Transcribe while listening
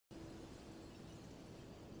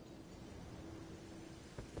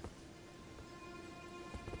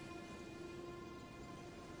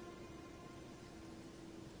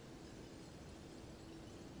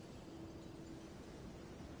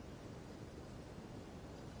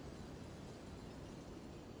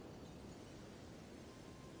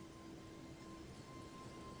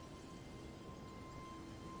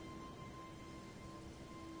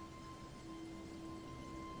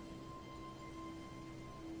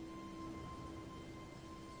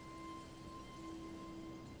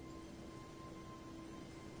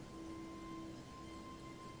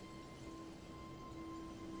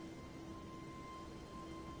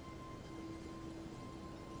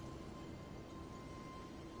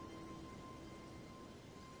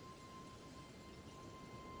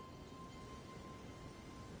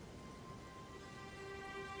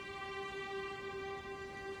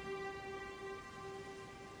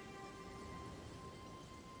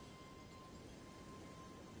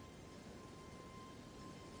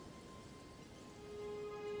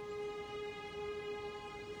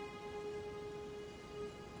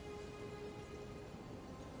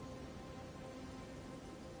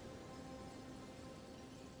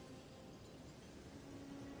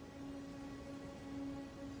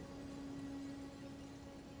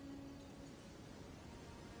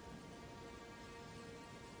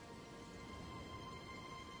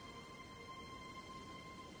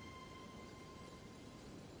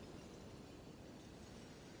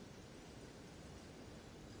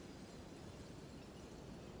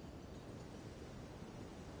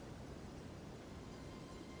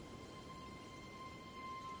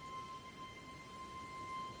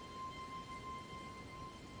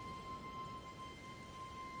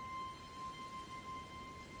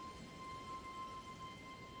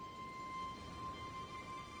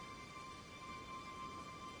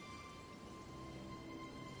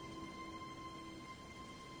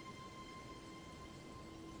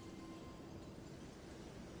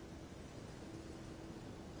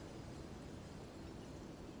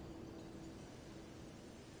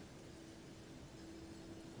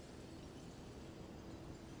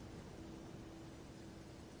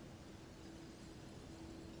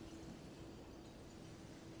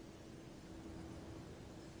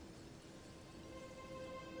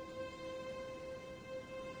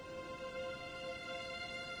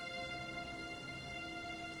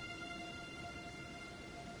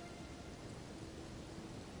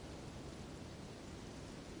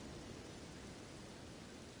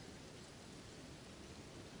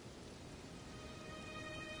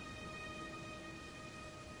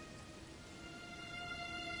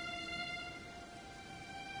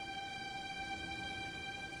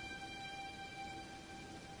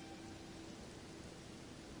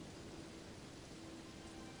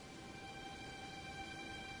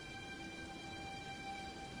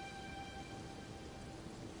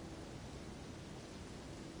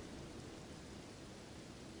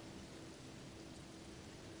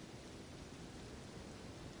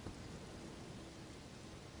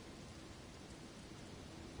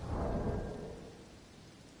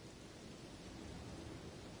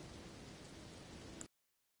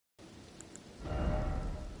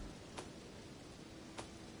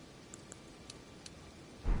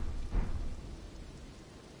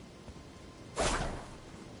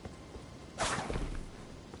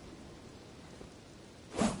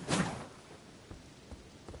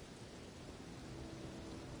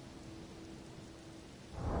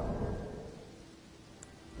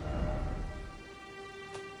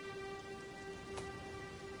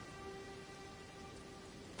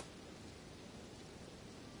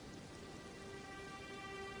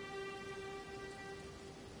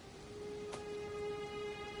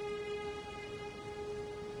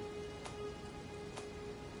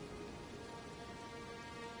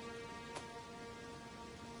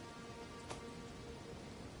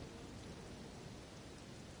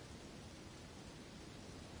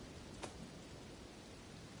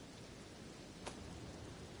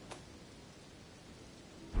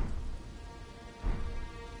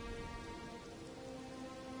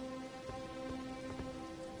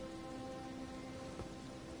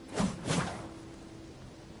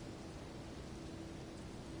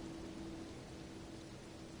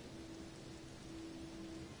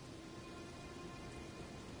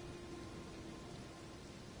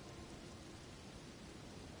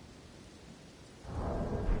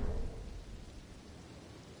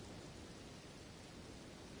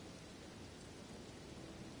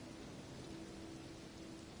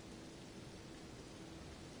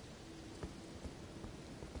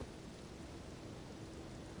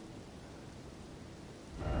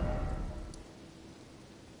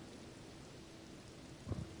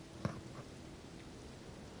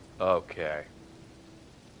Okay.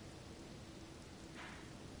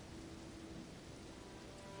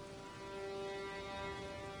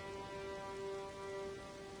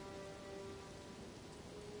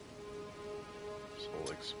 So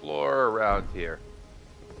we'll explore around here.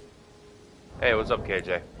 Hey, what's up,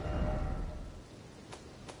 KJ?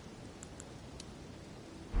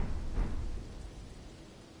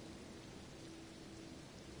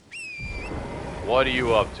 What are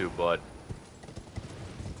you up to, bud?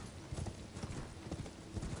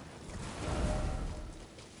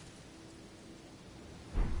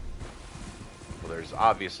 Well, there's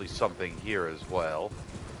obviously something here as well.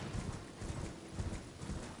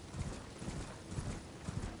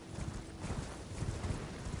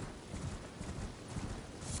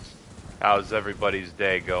 How's everybody's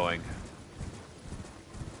day going?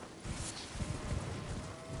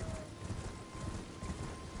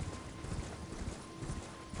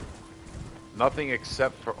 Nothing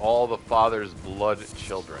except for all the father's blood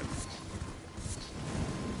children.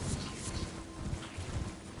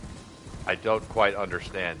 I don't quite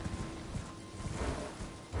understand.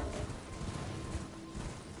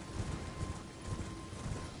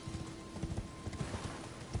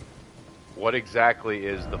 What exactly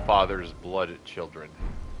is the father's blood children?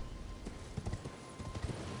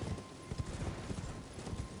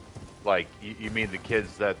 Like, you mean the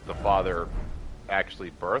kids that the father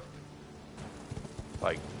actually birthed?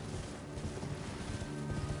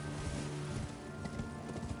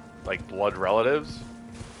 Like blood relatives?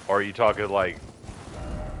 Or are you talking like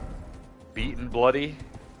beaten bloody?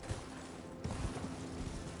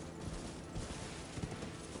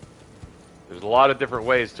 There's a lot of different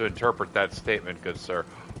ways to interpret that statement, good sir.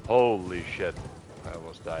 Holy shit. I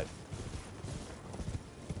almost died.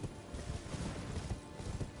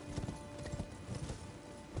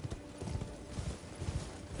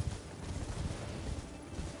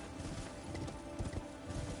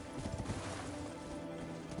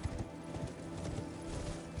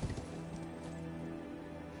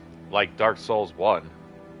 Like Dark Souls 1.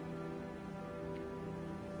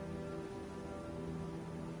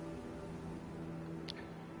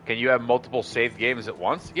 Can you have multiple saved games at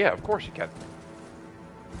once? Yeah, of course you can.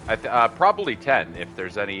 Probably 10 if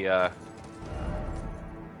there's any,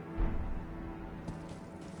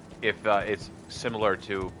 if it's similar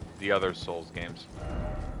to the other Souls games.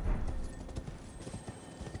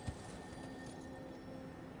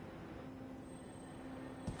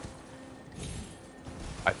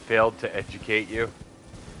 I failed to educate you.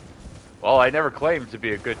 Well, I never claimed to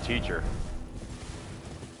be a good teacher.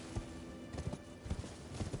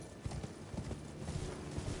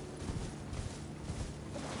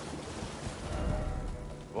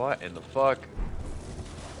 What in the fuck?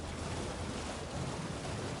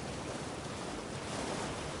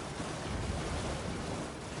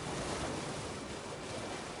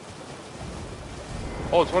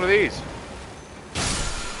 Oh, it's one of these.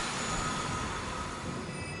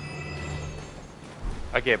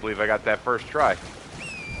 I can't believe I got that first try.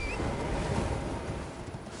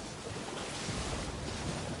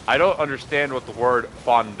 I don't understand what the word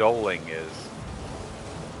fondoling is.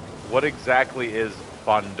 What exactly is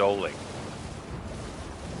fondoling?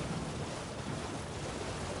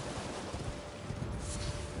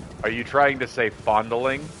 Are you trying to say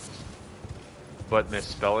fondling, but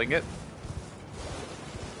misspelling it?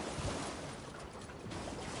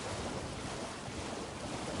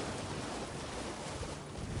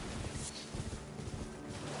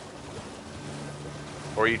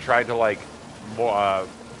 Or are you trying to like morph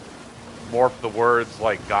the words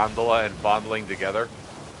like gondola and fondling together?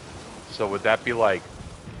 So would that be like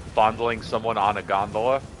fondling someone on a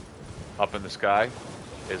gondola up in the sky?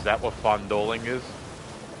 Is that what fondoling is?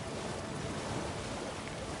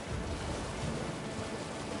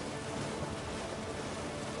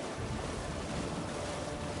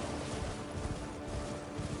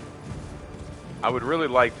 I would really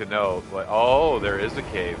like to know, like, oh, there is a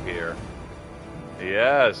cave here.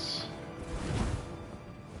 Yes.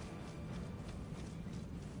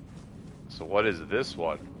 So what is this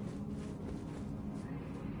one?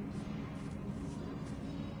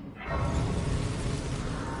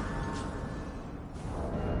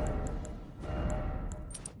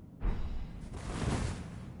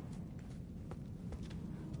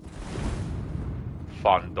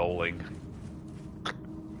 Fondoling.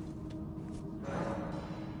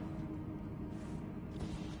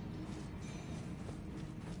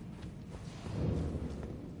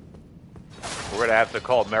 We're gonna have to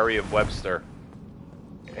call Merriam-Webster.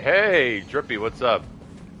 Hey, Drippy, what's up?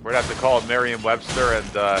 We're gonna have to call Merriam-Webster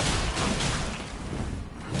and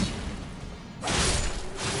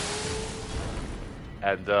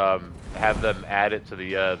and have them add it to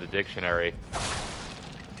the dictionary.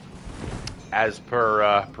 As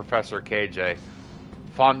per Professor KJ,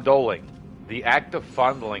 fondoling, the act of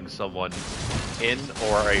fondling someone in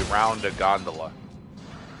or around a gondola.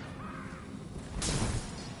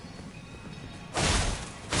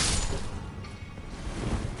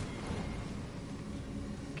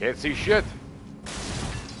 Can't see shit.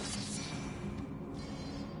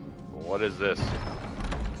 What is this?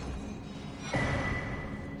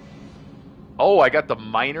 Oh, I got the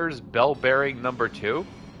Miner's Bell Bearing number 2.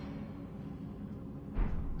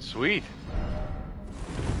 Sweet.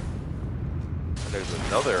 There's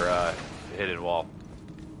another hidden wall.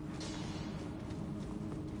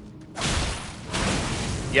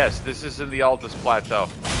 Yes, this is in the Altus Plateau.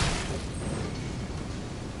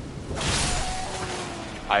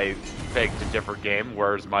 I faked a different game.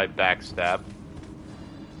 Where's my backstab?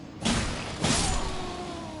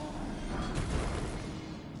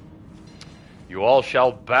 You all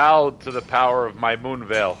shall bow to the power of my moon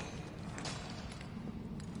veil.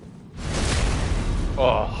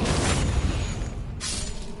 Oh.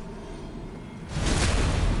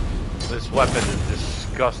 This weapon is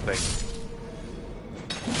disgusting.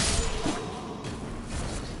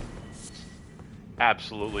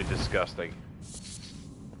 Absolutely disgusting.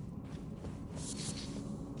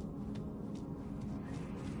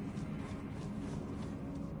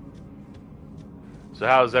 So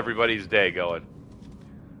how's everybody's day going?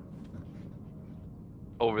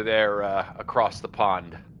 Over there across the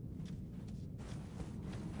pond.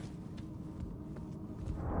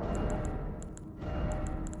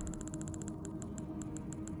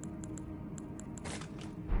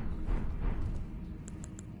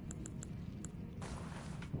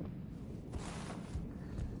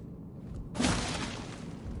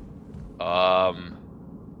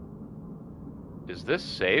 Is this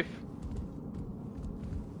safe?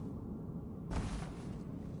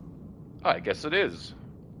 Oh, I guess it is.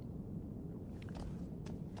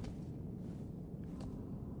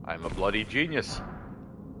 I'm a bloody genius.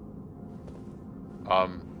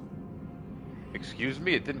 Excuse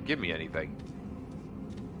me? It didn't give me anything.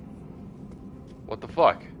 What the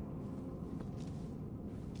fuck?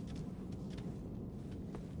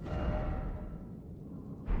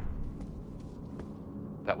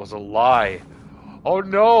 That was a lie. Oh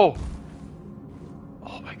no!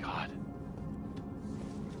 Oh my god.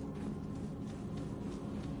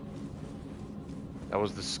 That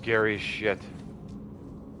was the scariest shit.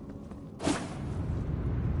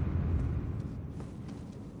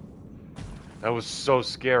 That was so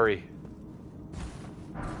scary.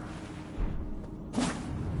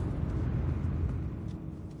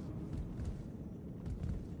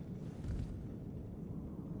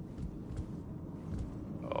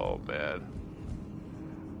 Oh man.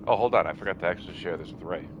 Oh, hold on. I forgot to actually share this with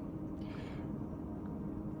Ray.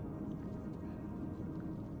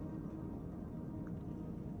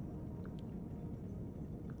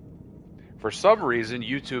 For some reason,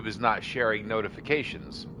 YouTube is not sharing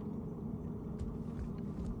notifications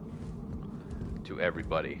to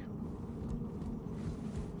everybody.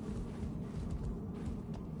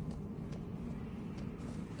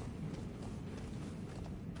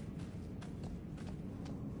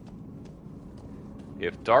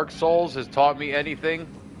 If Dark Souls has taught me anything,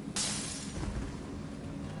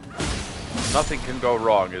 nothing can go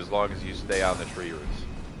wrong as long as you stay on the tree roots.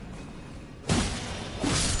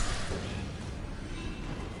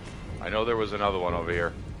 I know there was another one over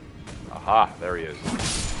here. Aha, there he is.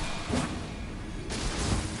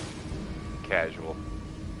 Casual.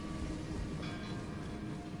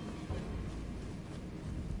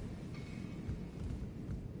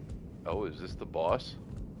 Oh, is this the boss?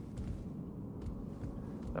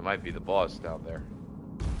 That might be the boss down there.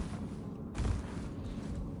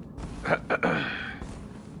 I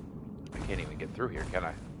can't even get through here, can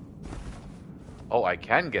I? Oh, I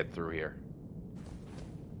can get through here.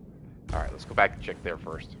 Alright, let's go back and check there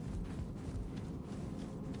first.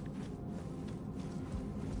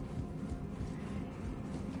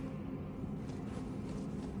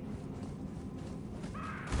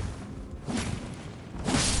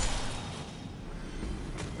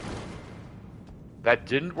 That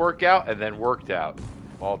didn't work out and then worked out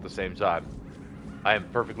all at the same time. I am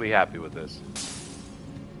perfectly happy with this.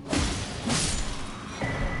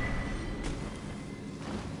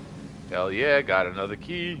 Hell yeah, got another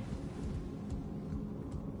key.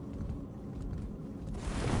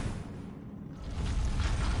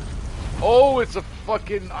 Oh, it's a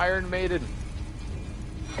fucking Iron Maiden.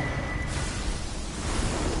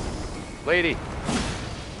 Lady.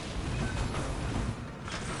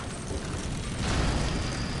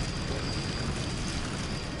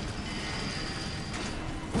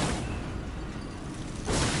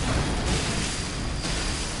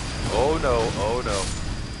 Oh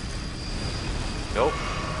no. Nope.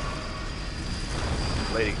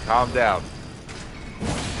 Lady, calm down.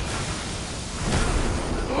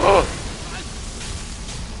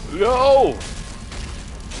 No!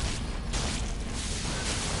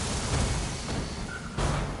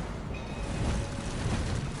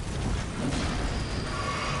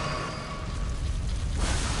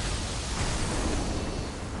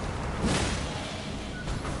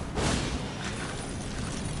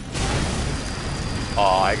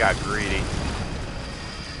 Oh, I got greedy.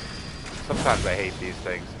 Sometimes I hate these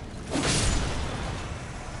things.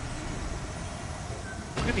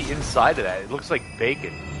 Look at the inside of that. It looks like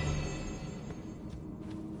bacon.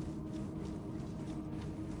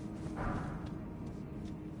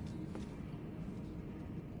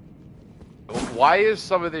 Why is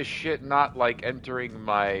some of this shit not, like, entering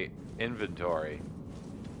my inventory?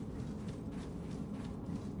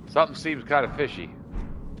 Something seems kind of fishy.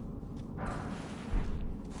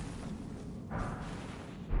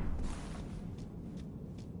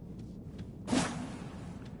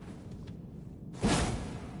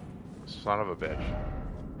 Son of a bitch.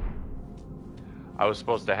 I was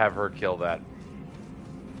supposed to have her kill that.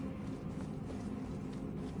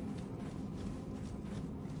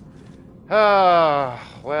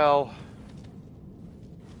 Well.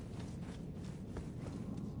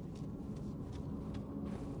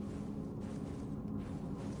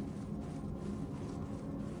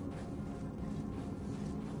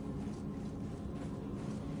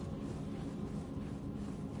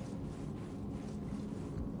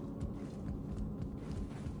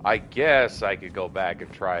 I guess I could go back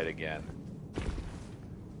and try it again.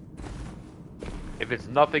 If it's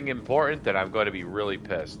nothing important, then I'm going to be really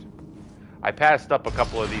pissed. I passed up a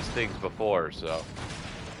couple of these things before, so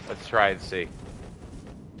let's try and see.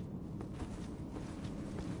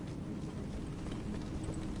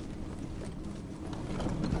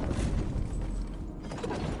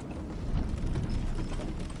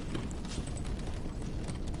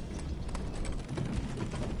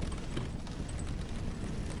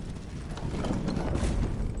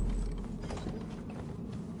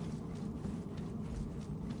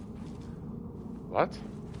 What?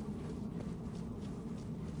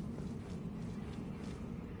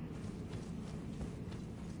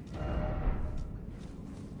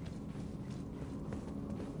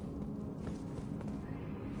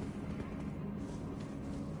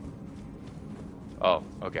 Oh,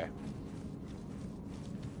 okay. I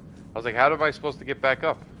was like, how am I supposed to get back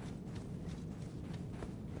up?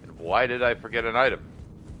 And why did I forget an item?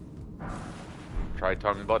 Try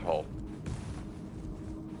tongue and butthole.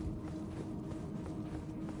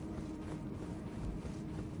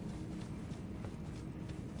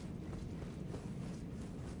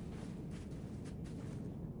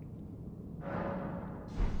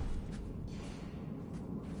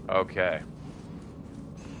 Okay.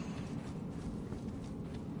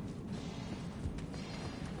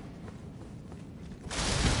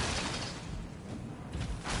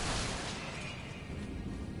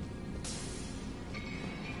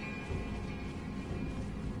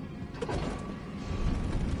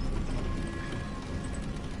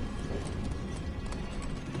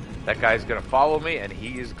 That guy's gonna follow me and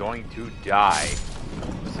he is going to die.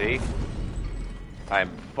 See?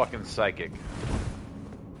 I'm fucking psychic.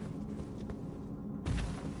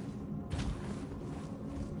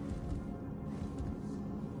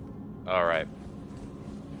 Alright.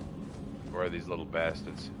 Where are these little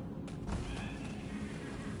bastards?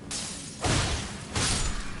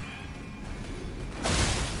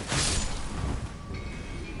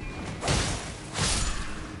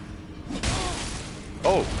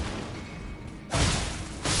 Oh!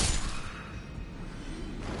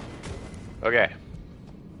 Okay.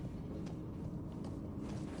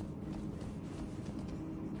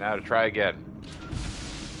 Now to try again.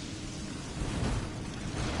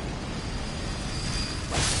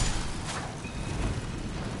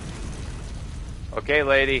 Okay,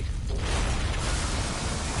 lady.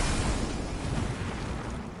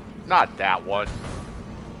 Not that one.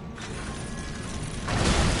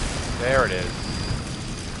 There it is.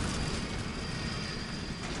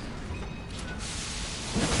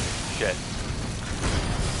 Shit.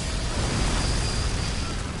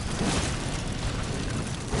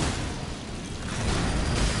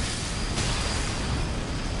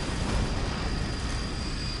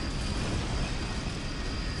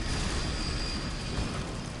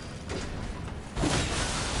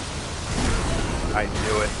 I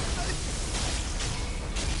knew it.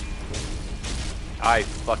 I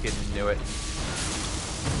fucking knew it.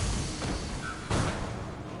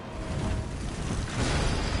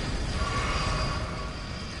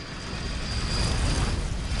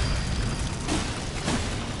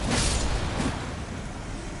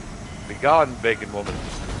 gone, bacon woman.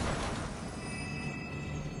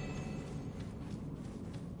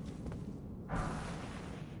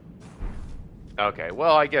 Okay,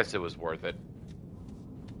 well, I guess it was worth it.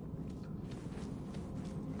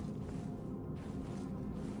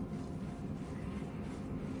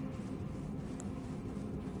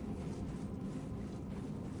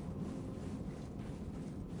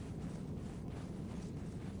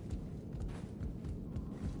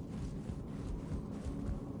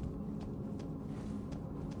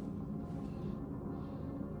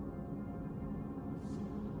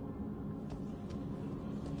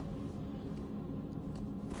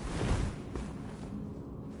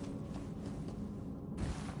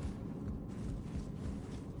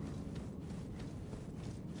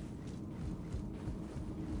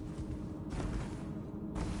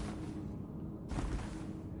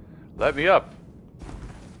 Let me up.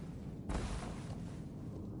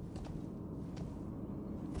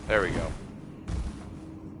 There we go.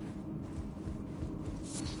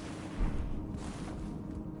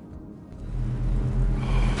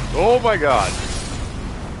 Oh my god.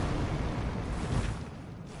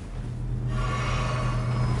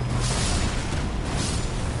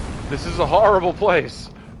 This is a horrible place.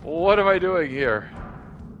 What am I doing here?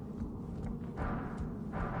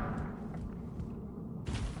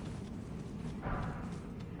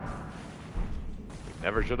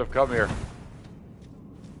 Never should have come here.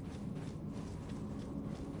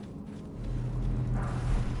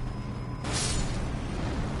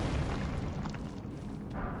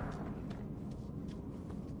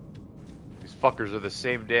 These fuckers are the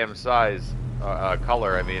same damn size,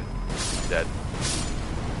 color, I mean. Dead.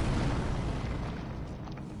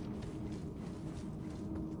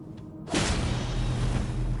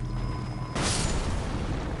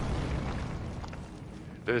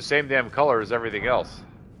 They're the same damn color as everything else.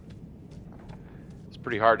 It's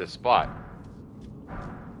pretty hard to spot.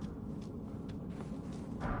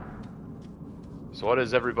 So what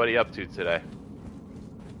is everybody up to today?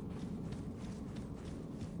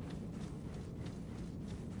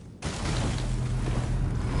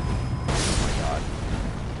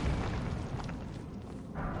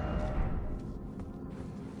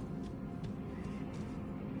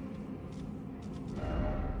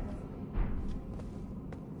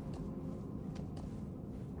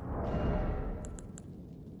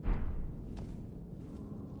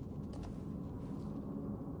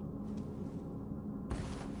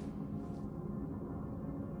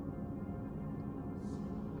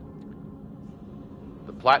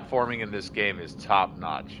 Platforming in this game is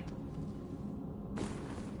top-notch.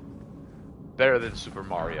 Better than Super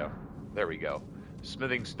Mario. There we go.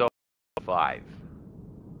 Smithing Stone 5.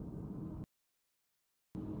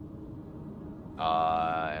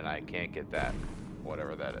 And I can't get that.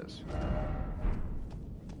 Whatever that is.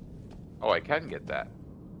 Oh, I can get that.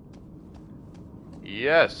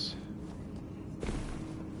 Yes.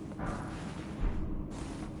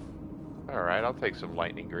 Alright, I'll take some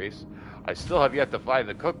lightning grease. I still have yet to find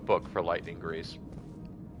the cookbook for lightning grease.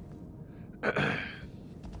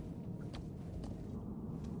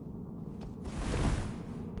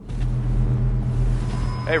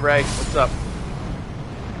 Hey Ray, what's up?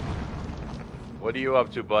 What are you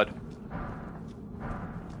up to, bud?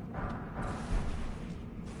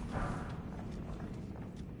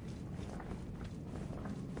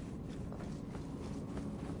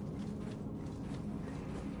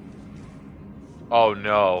 Oh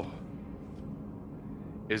no.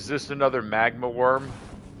 Is this another magma worm?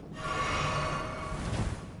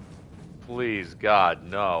 Please, God,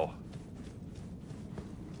 no.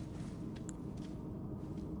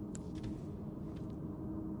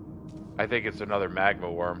 I think it's another magma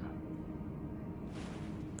worm.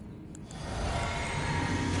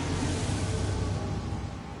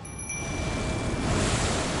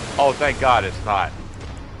 Oh, thank God it's not.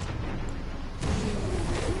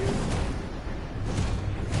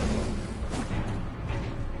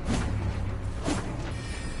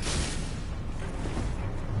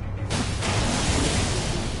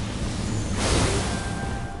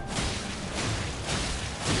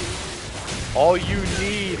 All you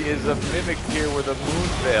need is a mimic here with a moon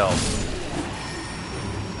veil.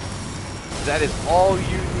 That is all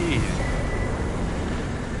you need.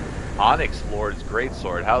 Onyx Lord's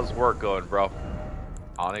Greatsword. How's work going, bro?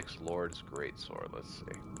 Onyx Lord's Greatsword. Let's see.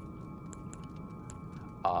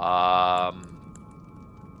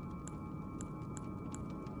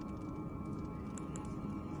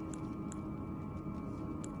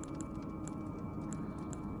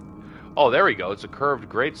 Oh, there we go. It's a curved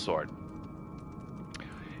greatsword.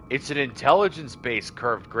 It's an intelligence-based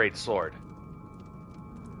curved greatsword.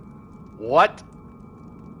 What?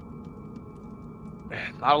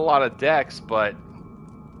 Not a lot of decks, but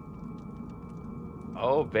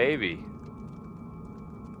oh baby.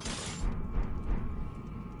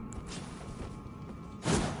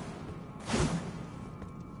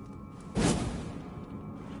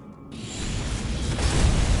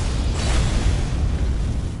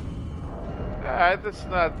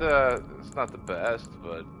 It's not the best,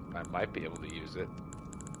 but I might be able to use it.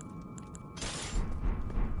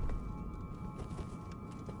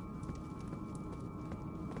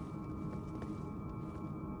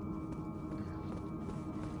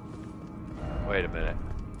 Wait a minute.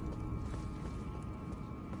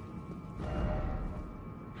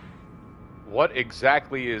 What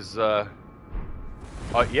exactly is oh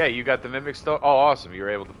yeah, you got the Mimic Stone? Oh awesome, you were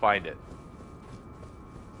able to find it.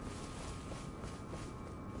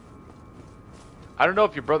 I don't know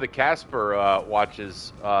if your brother Casper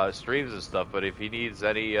watches streams and stuff, but if he needs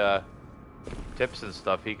any tips and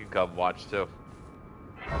stuff, he can come watch too.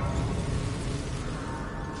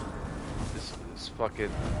 This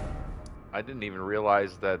fucking... I didn't even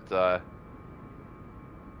realize that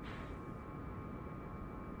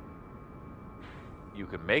you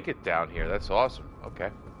can make it down here. That's awesome.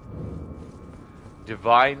 Okay.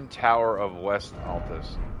 Divine Tower of West Altus.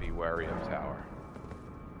 Be wary of tower.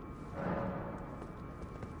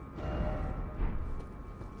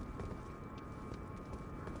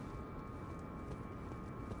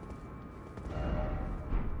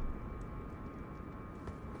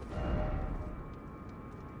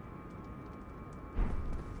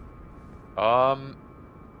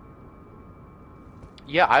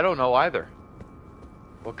 Yeah, I don't know either.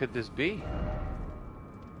 What could this be?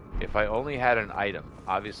 If I only had an item.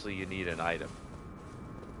 Obviously you need an item.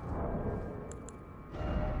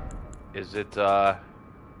 Is it,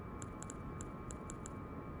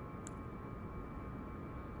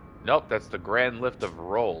 Nope, that's the Grand Lift of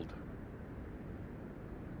Rolled.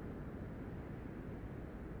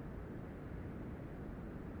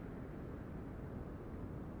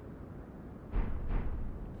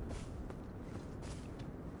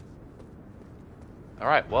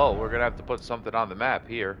 Alright, well, we're gonna have to put something on the map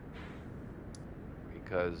here.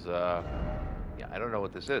 Because, yeah, I don't know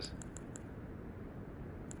what this is.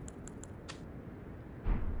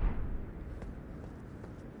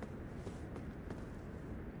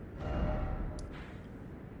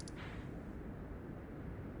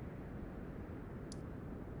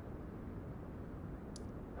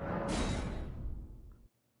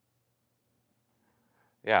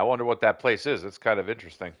 Yeah, I wonder what that place is. It's kind of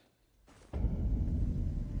interesting.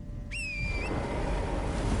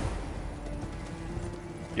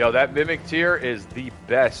 Yo, that Mimic tier is the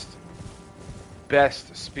best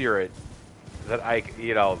spirit that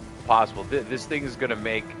possible. This thing is gonna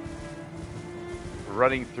make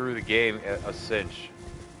running through the game a cinch.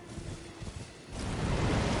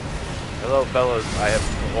 Hello, fellas. I have...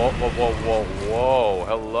 Whoa.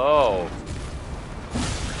 Hello.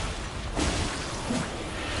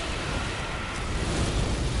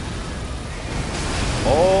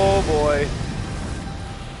 Oh, boy.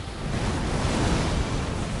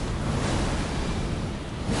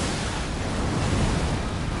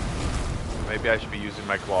 Maybe I should be using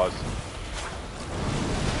my claws.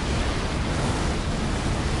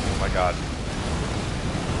 Oh, my God.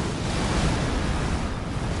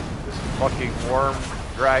 Fucking worm,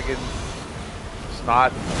 dragon,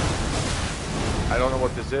 snot. I don't know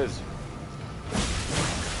what this is.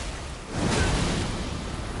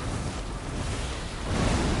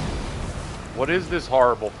 What is this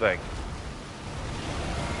horrible thing?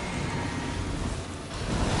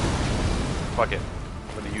 Fuck it.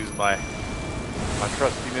 I'm gonna use my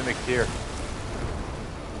trusty Mimic here.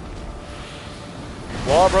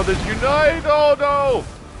 Claw Brothers unite! Oh no!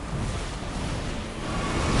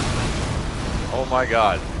 Oh my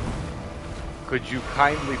God. Could you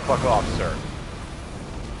kindly fuck off, sir?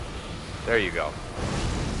 There you go.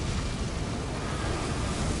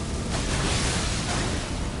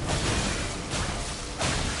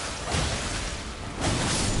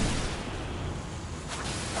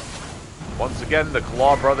 Once again, the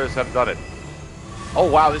Claw Brothers have done it. Oh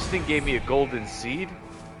wow, this thing gave me a golden seed?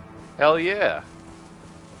 Hell yeah.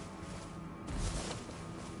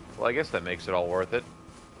 Well, I guess that makes it all worth it.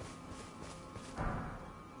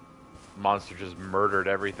 Monster just murdered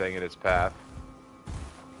everything in its path.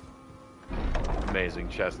 Amazing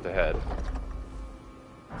chest ahead.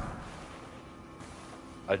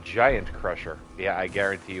 A giant crusher. Yeah, I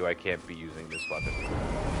guarantee you I can't be using this weapon.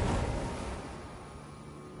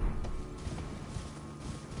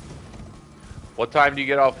 What time do you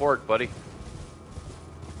get off work, buddy?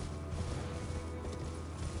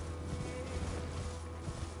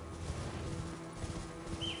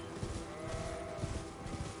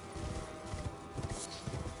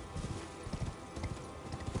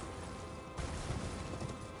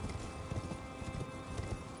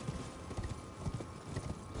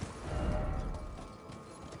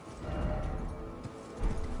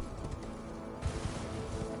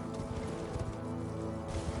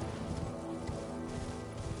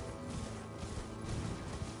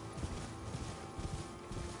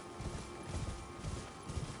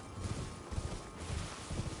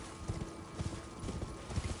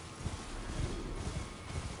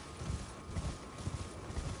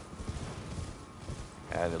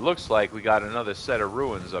 And it looks like we got another set of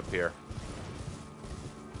ruins up here.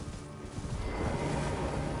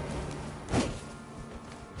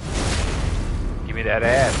 Give me that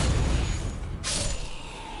ass.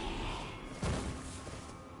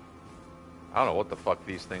 I don't know what the fuck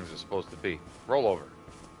these things are supposed to be. Roll over.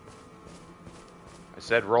 I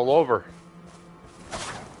said roll over.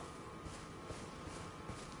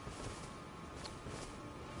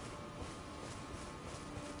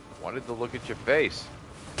 Wanted to look at your face.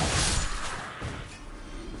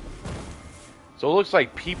 So it looks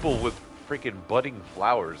like people with freaking budding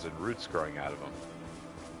flowers and roots growing out of them.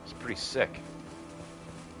 It's pretty sick.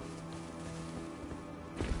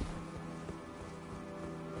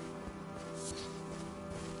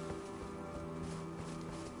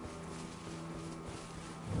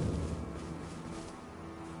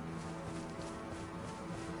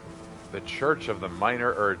 The Church of the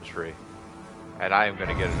Minor Erd Tree. And I am going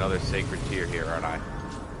to get another sacred tear here, aren't I?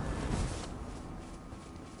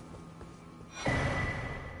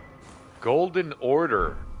 Golden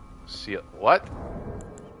Order. Seal. What?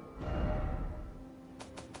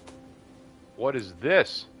 What is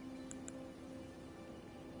this?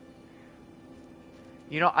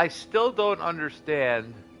 You know, I still don't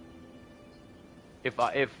understand if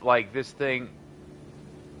like this thing.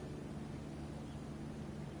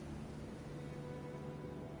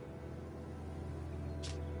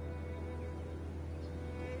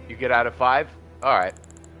 You get out of 5? All right.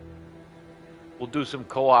 We'll do some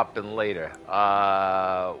co-oping later.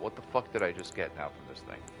 What the fuck did I just get now from this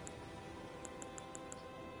thing?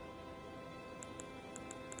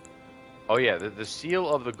 Oh yeah, the seal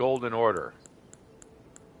of the Golden Order.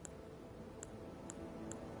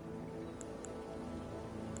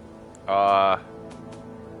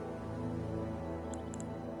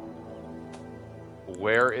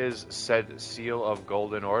 Where is said seal of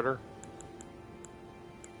Golden Order?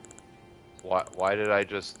 Why did I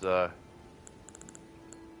just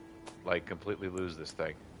like completely lose this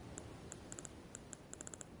thing?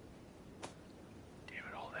 Damn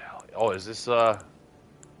it all the hell. Oh, is this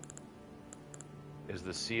is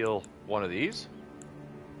the seal one of these?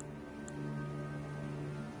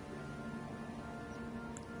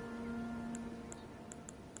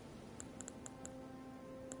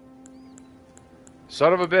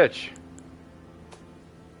 Son of a bitch.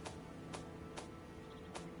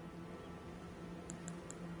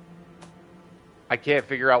 I can't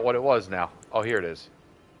figure out what it was now. Oh, here it is.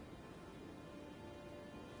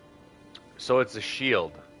 So it's a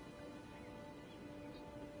shield.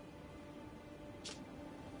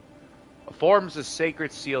 Forms a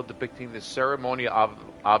sacred seal depicting the ceremonial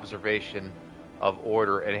observation of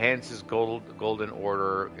order. Enhances golden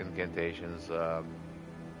order incantations.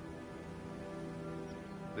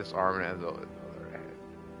 This armor and the other hand.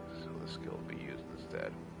 So the skill will be used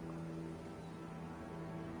instead.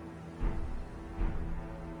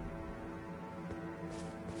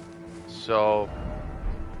 So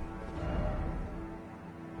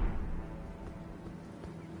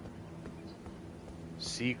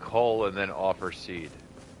seek whole and then offer seed.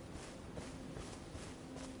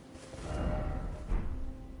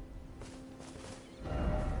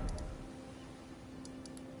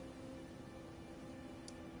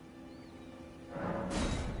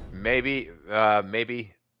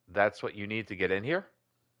 Maybe that's what you need to get in here.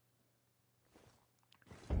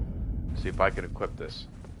 See if I can equip this.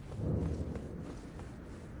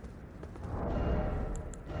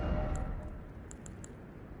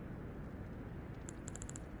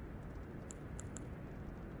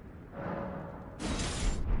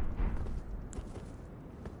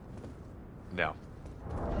 No.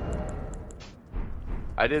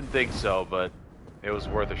 I didn't think so, but it was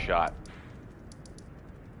worth a shot.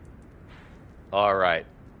 All right.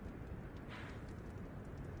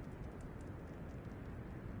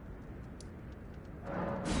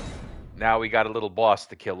 Now we got a little boss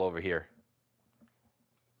to kill over here.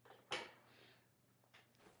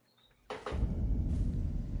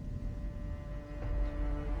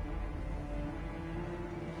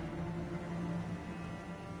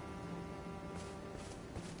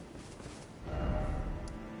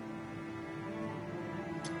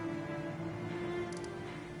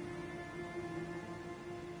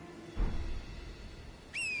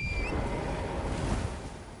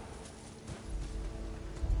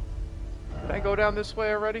 Did I go down this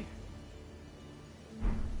way already?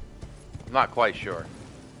 I'm not quite sure.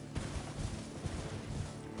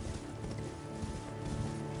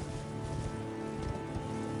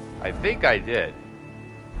 I think I did.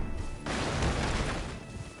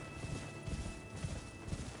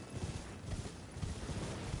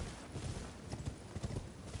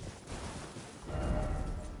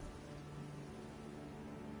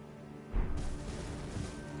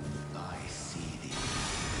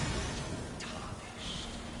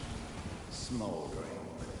 smoldering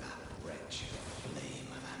with that wretched flame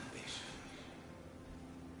of ambition.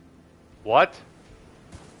 What?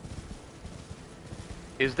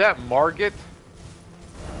 Is that Margit?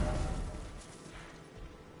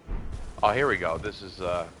 Oh, here we go. This is,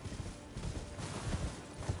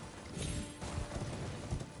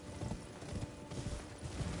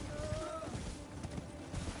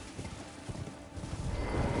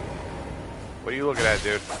 What are you looking at,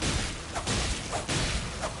 dude?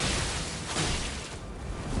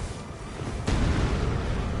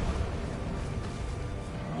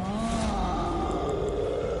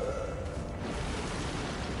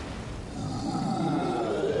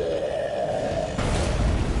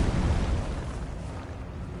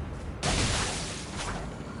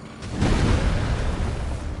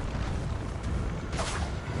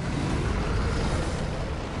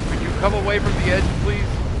 Could you come away from the edge, please?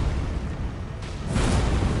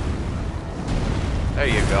 There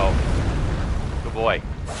you go. Good boy.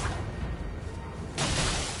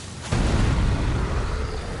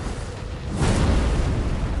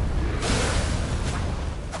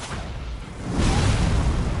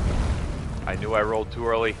 I knew I rolled too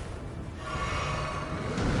early.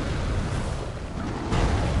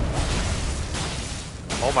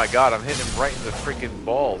 Oh my god, I'm hitting him right in the freaking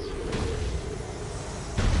balls.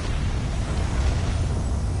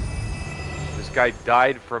 This guy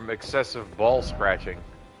died from excessive ball scratching.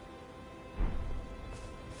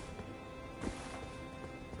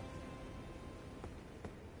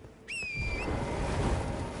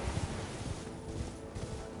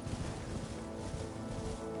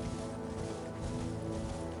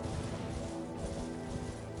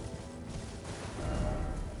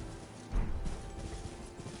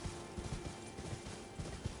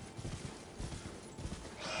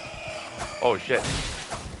 Oh shit.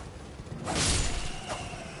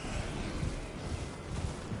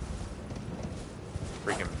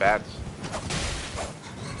 Freaking bats.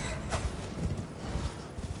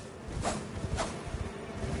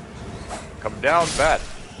 Come down, bat.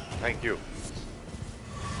 Thank you.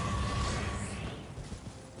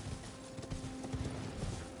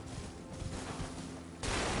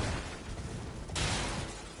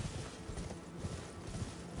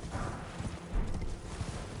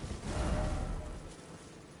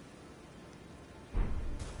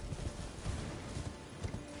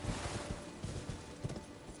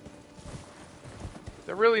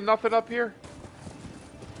 There really nothing up here?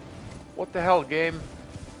 What the hell, game?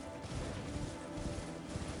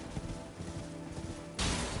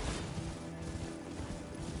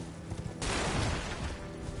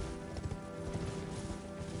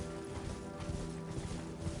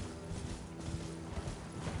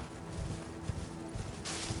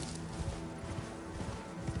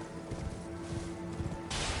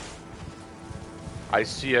 I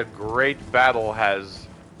see a great battle has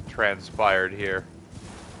transpired here.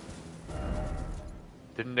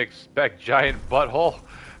 Didn't expect giant butthole.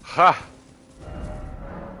 Ha!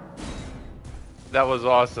 That was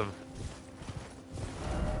awesome.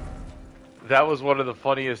 That was one of the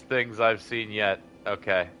funniest things I've seen yet.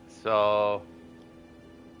 Okay, so...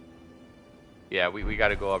 yeah, we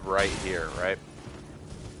gotta go up right here, right?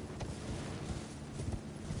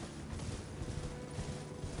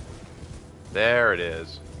 There it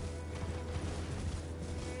is.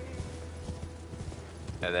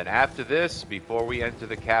 And then after this, before we enter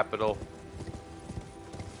the capital,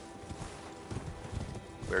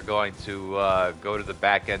 we're going to go to the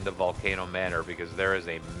back end of Volcano Manor because there is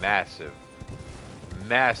a massive,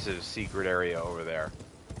 massive secret area over there.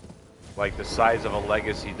 Like the size of a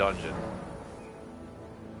legacy dungeon.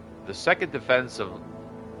 The second defense of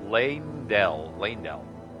Lanedell.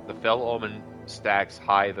 The fell omen stacks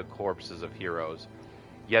high the corpses of heroes,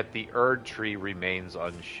 yet the Erd tree remains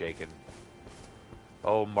unshaken.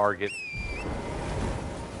 Oh, Margit.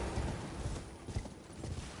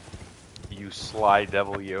 You sly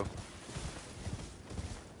devil, you.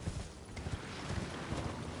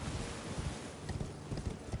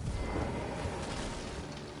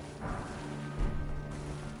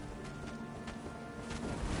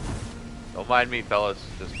 Don't mind me, fellas.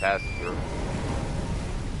 Just passing through.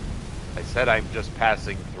 I said I'm just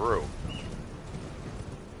passing through.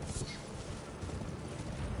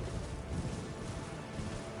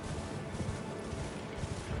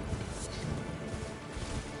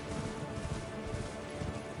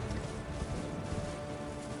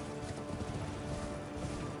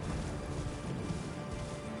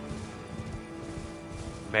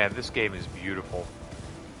 Man, this game is beautiful.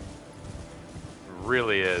 It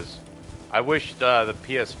really is. I wish the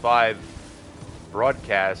PS5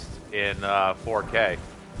 broadcast in 4K,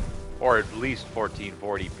 or at least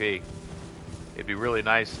 1440p. It'd be really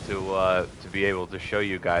nice to be able to show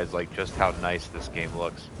you guys like just how nice this game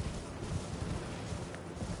looks.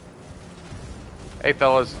 Hey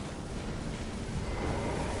fellas,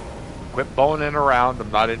 quit boning around. I'm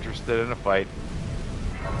not interested in a fight.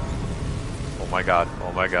 Oh my god!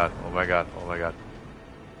 Oh my god! Oh my god! Oh my god!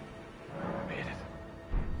 I made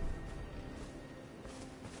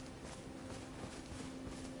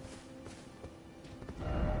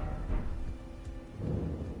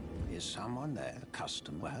it. Is someone there?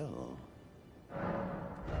 Custom well.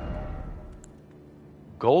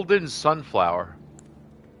 Golden sunflower.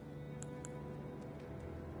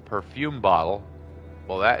 Perfume bottle.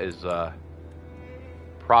 Well, that is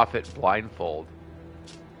Prophet blindfold.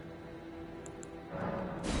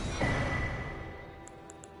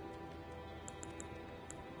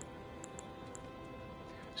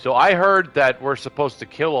 So I heard that we're supposed to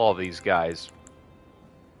kill all these guys.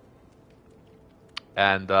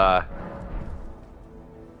 And I'm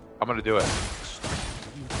going to do it.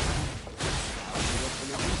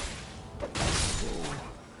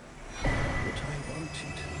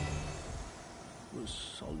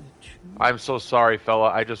 I'm so sorry,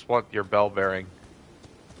 fella. I just want your bell bearing.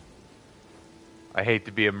 I hate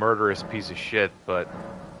to be a murderous piece of shit, but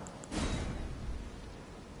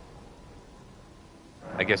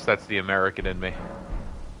I guess that's the American in me.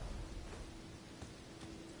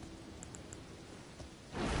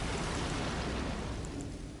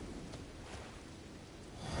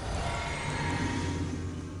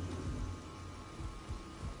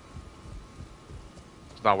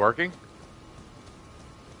 It's not working?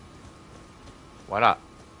 Why not?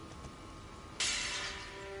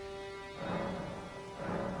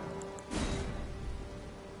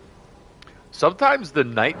 Sometimes the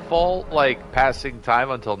nightfall, like passing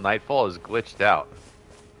time until nightfall, is glitched out.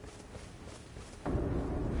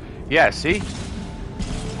 Yeah, see?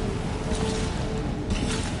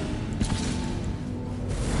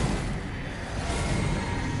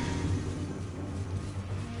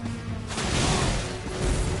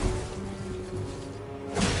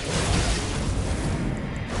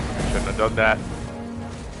 Shouldn't have done that.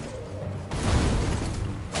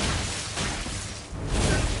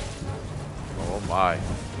 Oh my.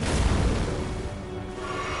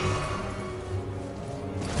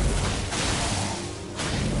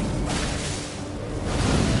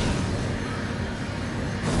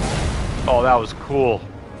 Oh, that was cool.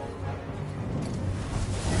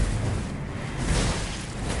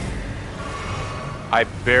 I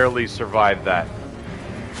barely survived that.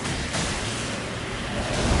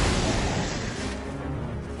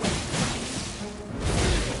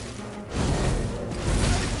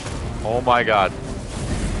 Oh my god.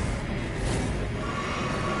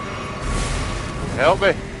 Help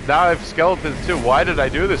me. Now I have skeletons too. Why did I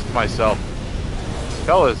do this to myself?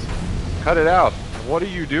 Fellas, cut it out. What are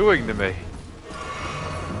you doing to me?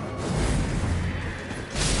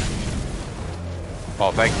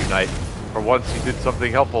 Oh, thank you, Knight. For once you did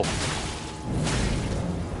something helpful.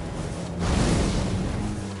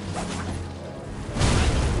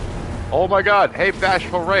 Oh my god. Hey,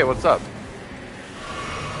 Bashful Ray, what's up?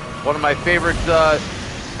 One of my favorite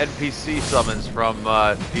NPC summons from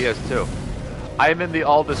PS2. I'm in the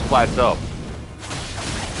Aldous Plateau.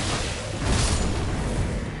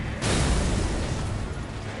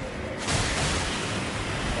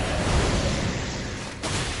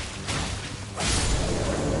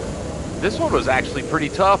 This one was actually pretty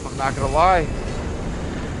tough, I'm not gonna lie.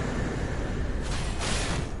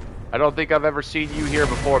 I don't think I've ever seen you here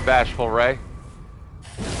before, Bashful Ray.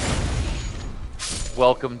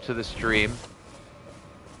 Welcome to the stream.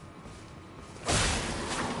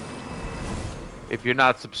 If you're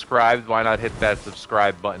not subscribed, why not hit that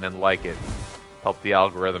subscribe button and like it? Help the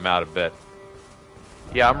algorithm out a bit.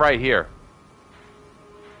 Yeah, I'm right here.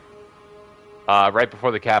 Right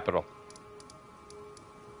before the Capitol.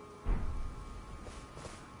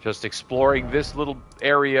 Just exploring this little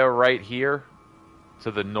area right here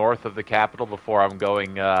to the north of the Capitol before I'm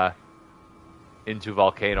going into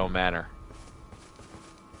Volcano Manor.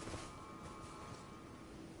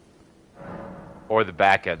 Or the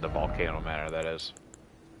back end of Volcano Manor, that is.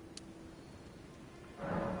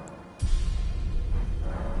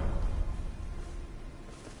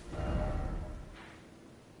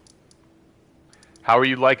 How are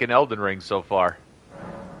you liking Elden Ring so far?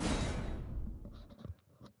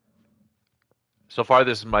 So far,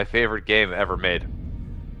 this is my favorite game ever made.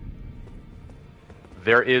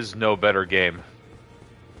 There is no better game.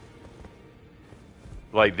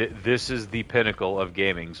 Like, this is the pinnacle of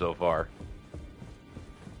gaming so far.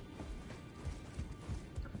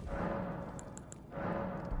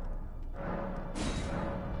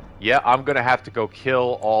 Yeah, I'm gonna have to go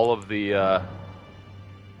kill all of the, I'm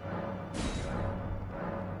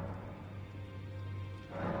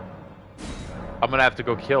gonna have to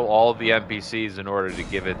go kill all of the NPCs in order to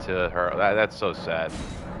give it to her. That's so sad.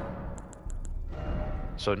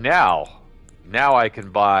 So now I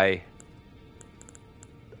can buy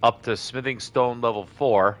up to smithing stone level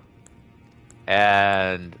 4,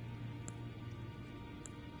 and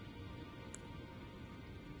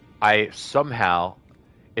I somehow,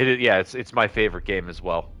 it's my favorite game as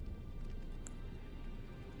well.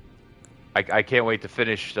 I can't wait to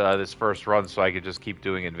finish this first run so I can just keep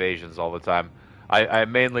doing invasions all the time. I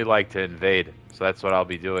mainly like to invade, so that's what I'll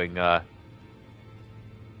be doing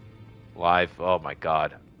live. Oh my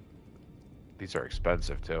god. These are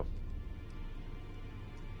expensive too.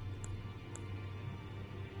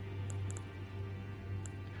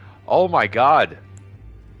 Oh my god.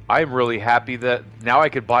 I'm really happy that now I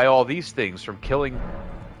could buy all these things from killing...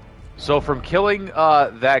 So from killing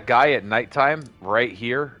that guy at nighttime, right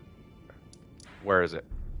here... Where is it?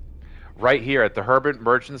 Right here at the Herbert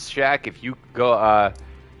Merchant's Shack, if you go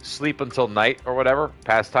sleep until night or whatever,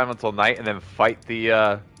 past time until night, and then fight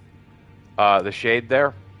the shade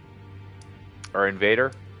there, or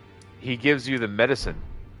invader, he gives you the medicine.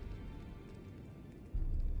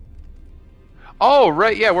 Oh,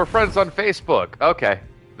 right, yeah, we're friends on Facebook. Okay,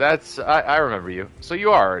 that's, I remember you. So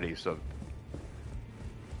you are already, so...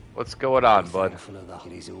 What's going on, bud?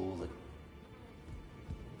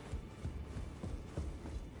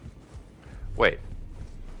 Wait.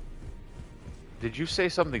 Did you say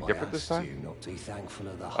something different this time? You not to be thankful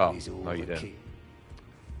of the Oh, no you didn't.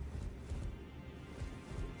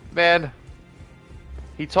 Man,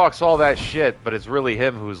 he talks all that shit, but it's really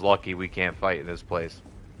him who's lucky we can't fight in this place.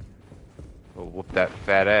 We'll whoop that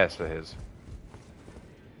fat ass of his.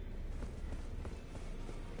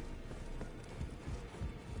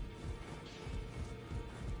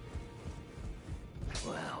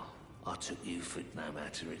 Well, I took you for no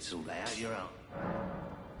matter it's all out your own.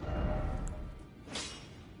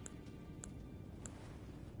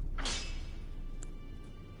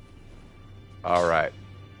 All right.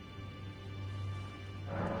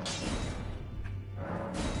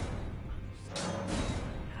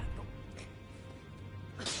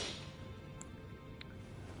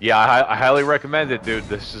 Yeah, I highly recommend it, dude.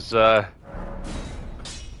 This is to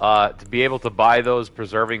be able to buy those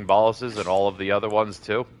preserving boluses and all of the other ones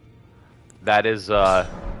too. That is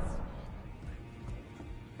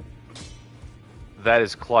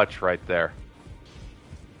clutch right there.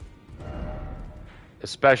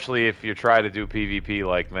 Especially if you try to do PvP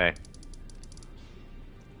like me.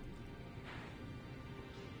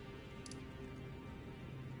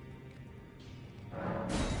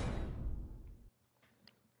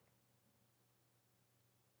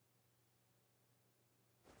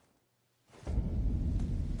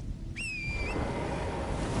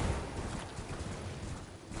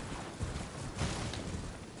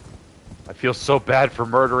 I feel so bad for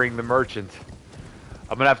murdering the merchant.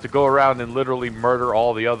 I'm gonna have to go around and literally murder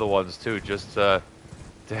all the other ones too, just to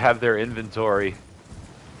have their inventory.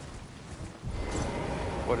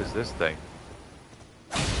 What is this thing?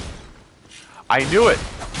 I knew it!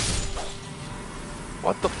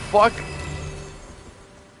 What the fuck?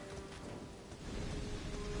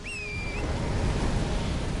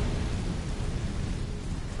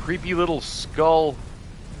 Creepy little skull.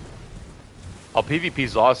 Oh,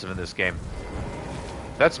 PvP's awesome in this game.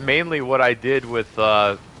 That's mainly what I did with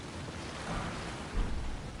all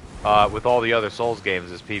the other Souls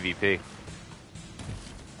games is PvP.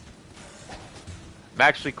 I'm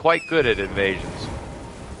actually quite good at invasions.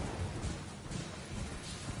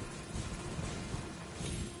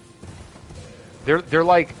 They're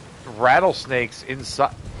like rattlesnakes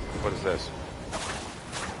inside. What is this?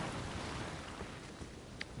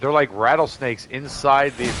 They're like rattlesnakes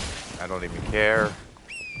inside the... I don't even care.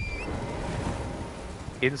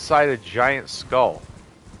 Inside a giant skull.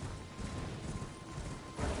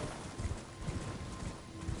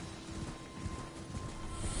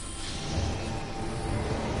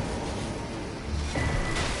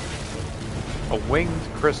 A winged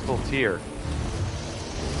crystal tear.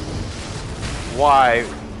 Why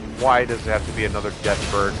does it have to be another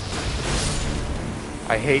death bird?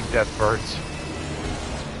 I hate death birds.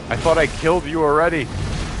 I thought I killed you already.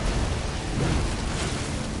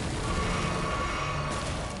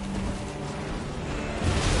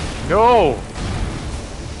 No!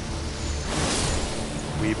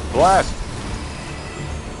 We blast.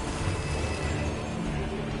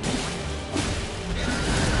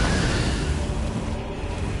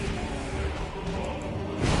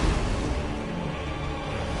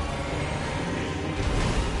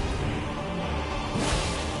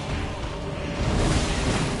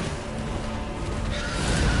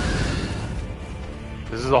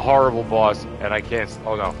 is a horrible boss, and I can't...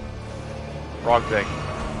 Oh, no. Wrong thing.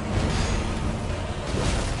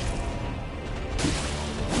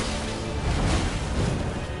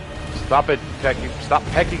 Stop it, pecking. Stop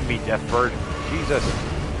pecking me, Deathbird. Jesus.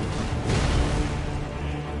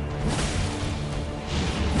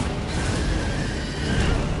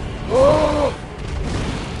 Oh!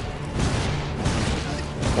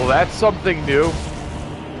 Well, that's something new.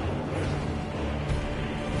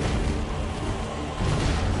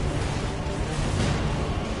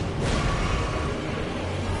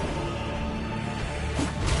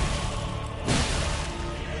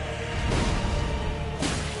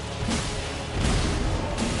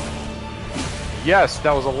 Yes,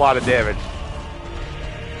 that was a lot of damage.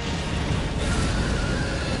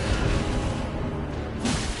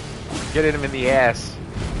 Get him in the ass.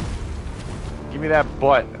 Give me that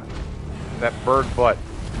butt. That bird butt.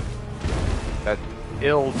 That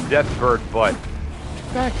ill death bird butt.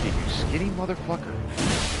 Get back here, you skinny motherfucker.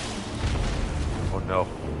 Oh no.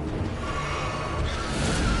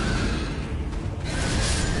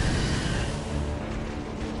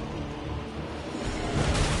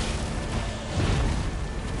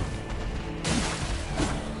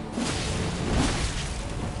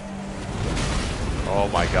 Oh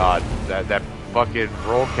my god, that fucking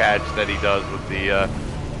roll catch that he does with the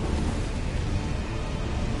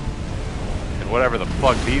and whatever the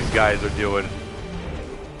fuck these guys are doing.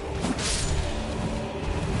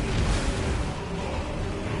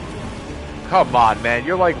 Come on, man,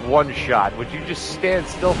 you're like one shot. Would you just stand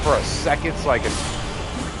still for a second so I can...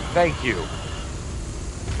 Thank you.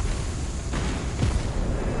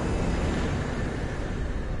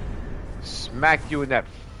 Smack you in that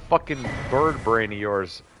fucking bird brain of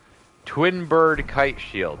yours. Twin bird kite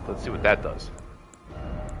shield. Let's see what that does.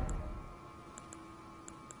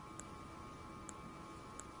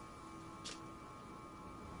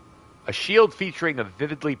 A shield featuring a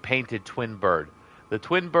vividly painted twin bird. The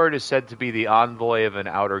twin bird is said to be the envoy of an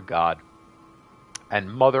outer god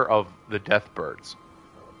and mother of the death birds.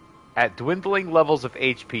 At dwindling levels of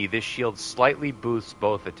HP, this shield slightly boosts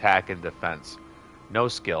both attack and defense. No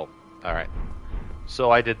skill. Alright.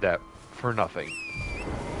 So I did that for nothing.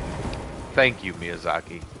 Thank you,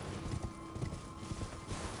 Miyazaki.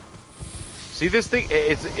 See this thing?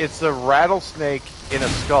 It's a rattlesnake in a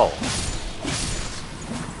skull.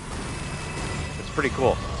 It's pretty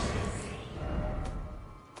cool.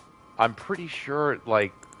 I'm pretty sure,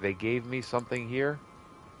 like, they gave me something here.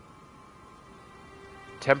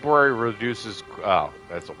 Temporary reduces... Oh,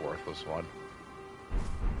 that's a worthless one.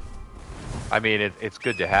 I mean, it's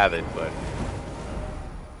good to have it, but...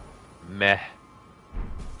 Meh.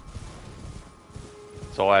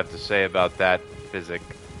 That's all I have to say about that physic.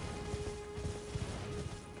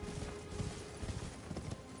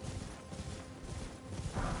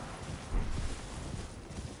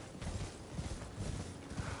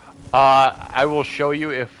 I will show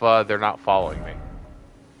you if they're not following me.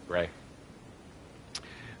 Ray.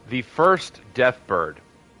 The first death bird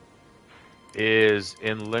is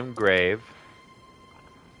in Limgrave.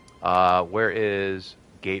 Where is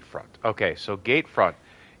Gatefront? Okay, so Gatefront.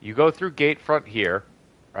 You go through Gatefront here,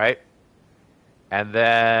 right? And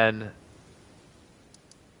then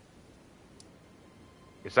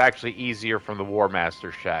it's actually easier from the War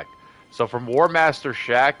Master Shack. So from War Master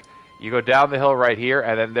Shack, you go down the hill right here,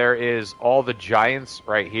 and then there is all the giants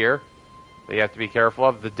right here that you have to be careful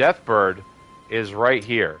of. The Death Bird is right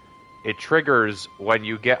here. It triggers when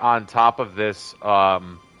you get on top of this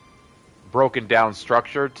broken down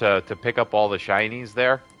structure to pick up all the shinies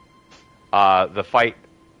there. The fight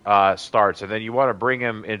starts, and then you want to bring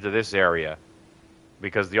him into this area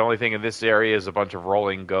because the only thing in this area is a bunch of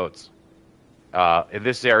rolling goats. In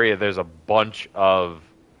this area, there's a bunch of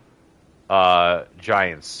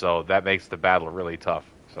giants, so that makes the battle really tough.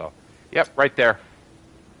 So, yep, right there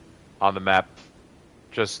on the map.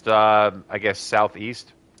 Just, I guess,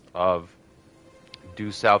 southeast of...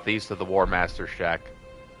 due southeast of the War Master Shack.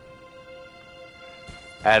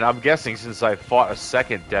 And I'm guessing since I fought a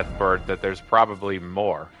second Death Bird that there's probably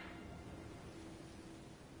more.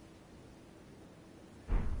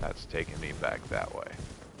 That's taking me back that way.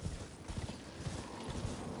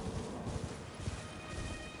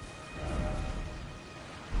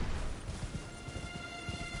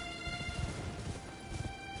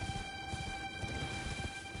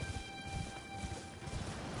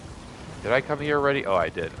 Did I come here already? Oh, I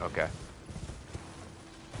did. Okay.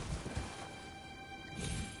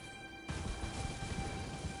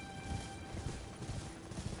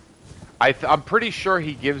 I'm pretty sure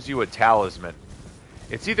he gives you a talisman.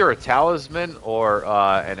 It's either a talisman or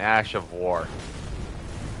an Ash of War.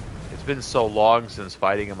 It's been so long since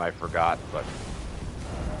fighting him, I forgot, but...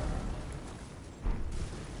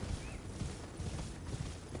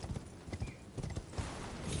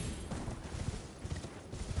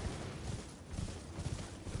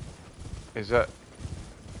 Is that...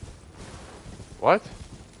 What?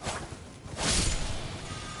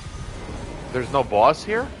 There's no boss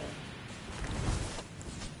here?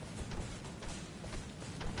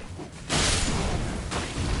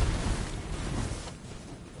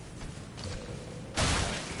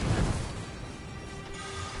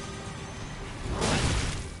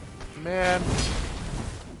 Man.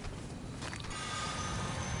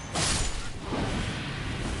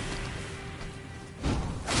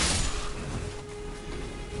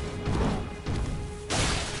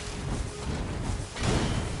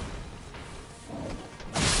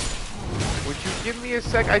 Would you give me a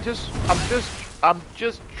sec? I'm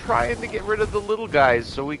just trying to get rid of the little guys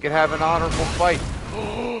so we can have an honorable fight.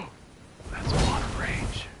 That's a lot of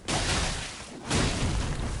rage.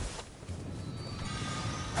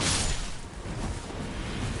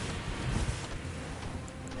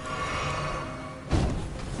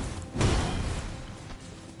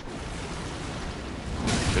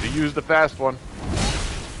 Should have used the fast one.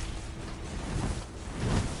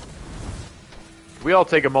 We all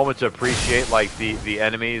take a moment to appreciate, like, the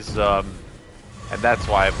enemies, and that's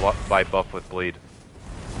why I buff with bleed.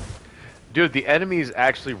 Dude, the enemies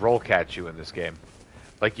actually roll catch you in this game.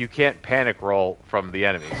 Like, you can't panic roll from the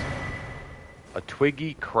enemies. A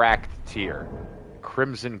twiggy cracked tear.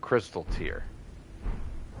 Crimson crystal tear.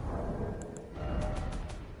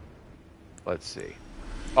 Let's see.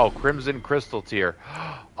 Oh, crimson crystal tear.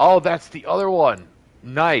 Oh, that's the other one.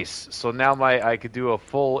 Nice. So now I could do a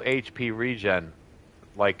full HP regen.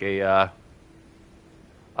 Like a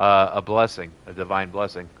blessing, a divine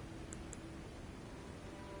blessing.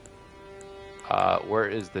 Where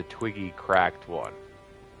is the twiggy cracked one?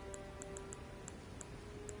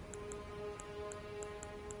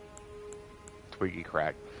 Twiggy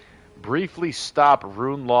cracked. Briefly stop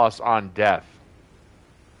rune loss on death.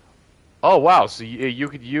 Oh wow! So you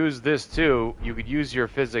could use this too. You could use your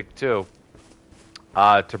physic too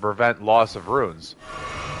to prevent loss of runes.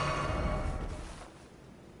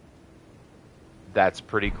 That's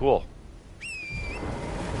pretty cool.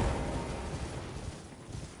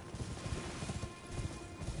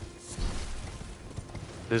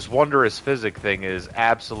 This wondrous physic thing is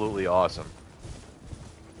absolutely awesome.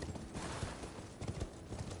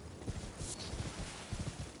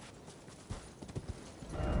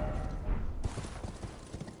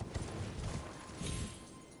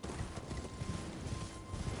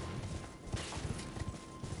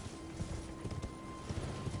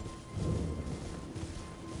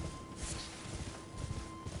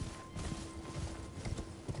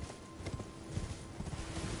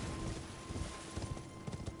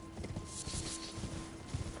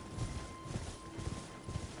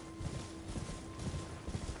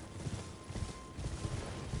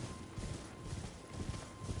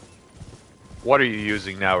 What are you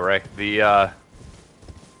using now, Ray? The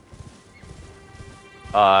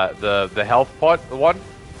health pot one?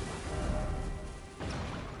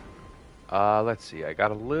 Let's see. I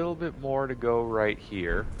got a little bit more to go right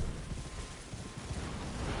here.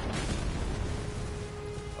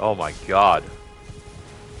 Oh my god.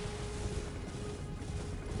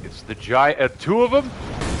 It's the giant... two of them?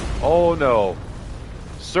 Oh no.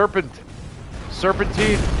 Serpentine.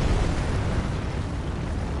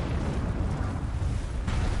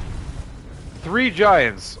 Three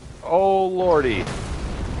giants. Oh lordy.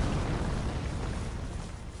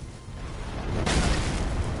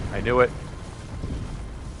 I knew it.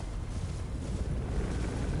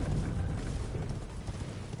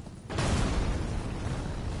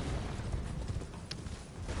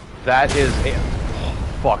 That is a...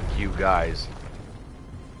 oh, fuck you guys.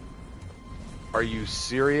 Are you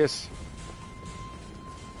serious?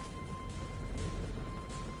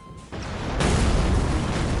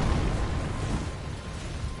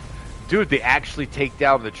 Dude, they actually take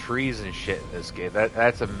down the trees and shit in this game.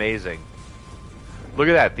 That's amazing. Look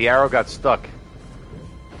at that. The arrow got stuck.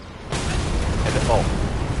 And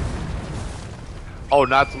oh,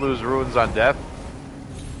 not to lose runes on death?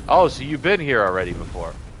 Oh, so you've been here already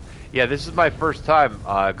before. Yeah, this is my first time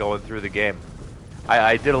going through the game.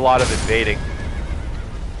 I did a lot of invading.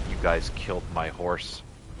 You guys killed my horse.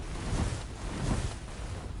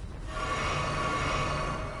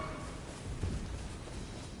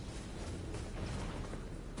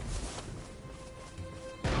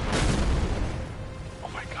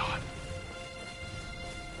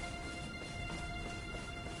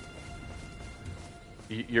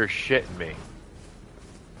 You're shitting me.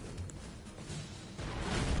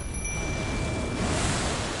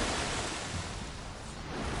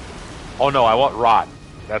 Oh no, I want rot.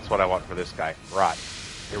 That's what I want for this guy. Rot.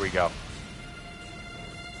 Here we go.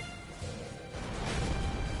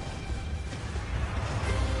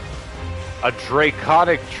 A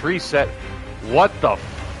draconic tree set. What the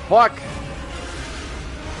fuck?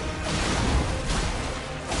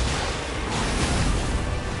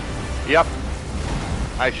 Yep.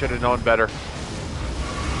 I should have known better.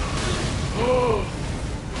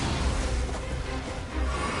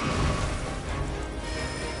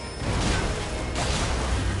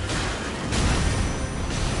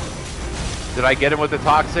 Did I get him with the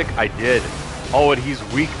toxic? I did. Oh, and he's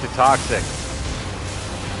weak to toxic.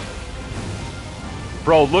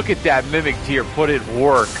 Bro, look at that Mimic tier put in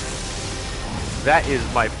work. That is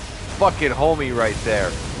my fucking homie right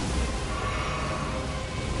there.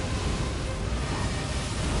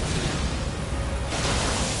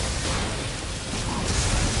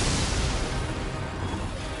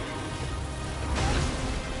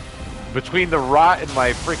 Between the rot and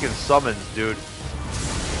my freaking summons, dude.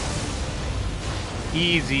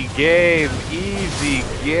 Easy game. Easy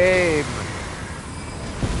game.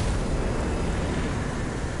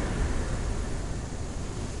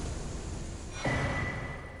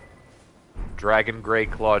 Dragon Grey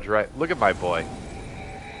Claw Dragon. Look at my boy.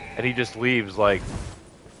 And he just leaves like...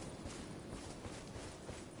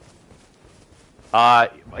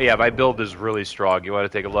 yeah, my build is really strong. You want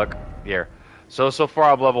to take a look? Here. So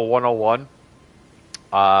far I'm level 101.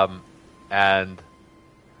 And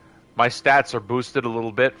my stats are boosted a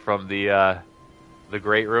little bit from the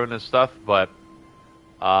Great Rune and stuff, but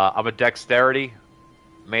I'm a dexterity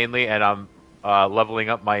mainly, and I'm leveling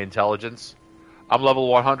up my intelligence. I'm level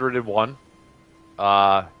 101.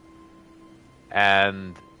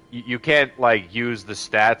 And you can't like use the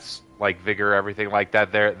stats like vigor, everything like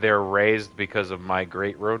that. They're raised because of my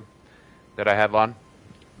Great Rune that I have on.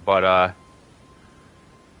 But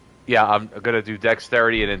yeah, I'm gonna do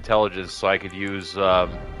dexterity and intelligence so I could use the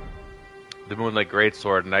Moonlit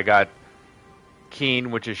Greatsword, and I got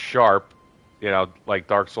Keen, which is sharp, you know, like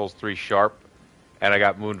Dark Souls 3 sharp, and I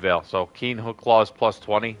got Moonveil. So Keen Hook Claw is plus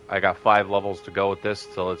 20. I got 5 levels to go with this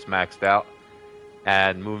till it's maxed out,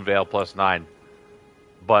 and Moonveil plus 9.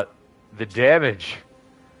 But the damage,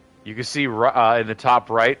 you can see in the top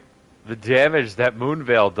right, the damage that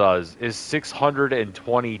Moonveil does is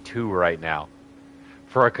 622 right now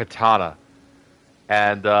for a katana.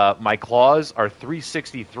 And my claws are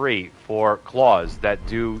 363 for claws that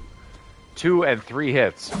do 2 and 3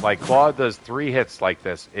 hits. Like claw does 3 hits like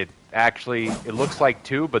this. It looks like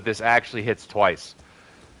 2, but this actually hits twice.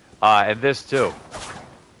 And this too.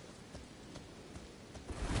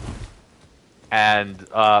 And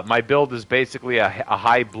my build is basically a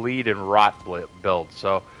high bleed and rot build.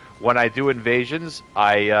 So when I do invasions,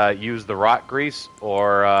 I use the rot grease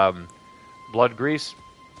or blood grease.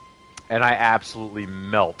 And I absolutely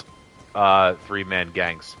melt 3-man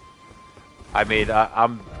ganks. I mean,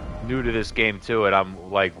 I'm new to this game too, and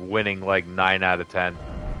I'm like winning like 9 out of 10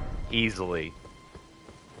 easily.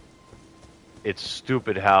 It's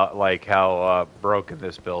stupid how broken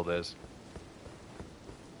this build is.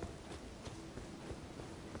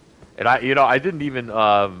 And I didn't even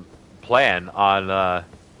plan on.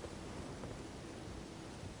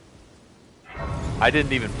 I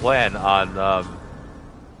didn't even plan on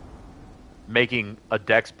making a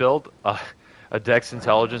dex build, a dex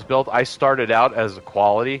intelligence build. I started out as a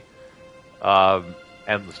quality, and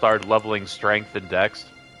started leveling strength and dex.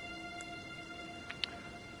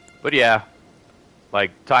 But yeah,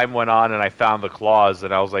 like time went on and I found the claws,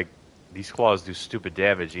 and I was like, these claws do stupid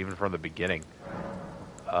damage even from the beginning.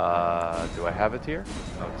 Do I have it here?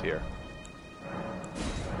 No, it's here.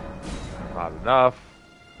 Not enough.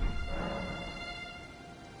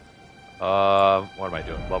 What am I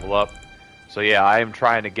doing? Level up. So yeah, I am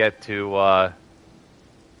trying to get to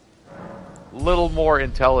little more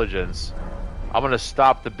intelligence. I'm gonna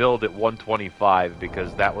stop the build at 125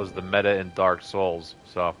 because that was the meta in Dark Souls.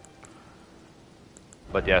 So,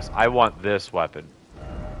 but yes, I want this weapon.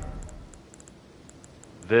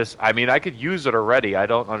 This, I mean, I could use it already. I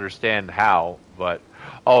don't understand how, but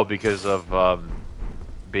because of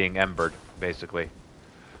being embered, basically.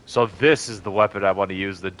 So this is the weapon I want to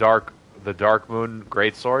use: the Dark Moon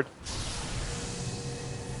Greatsword.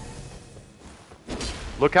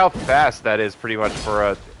 Look how fast that is, pretty much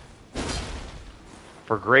for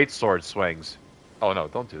greatsword swings. Oh no!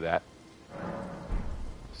 Don't do that.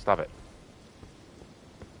 Stop it.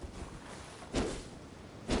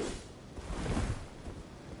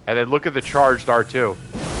 And then look at the charged R2.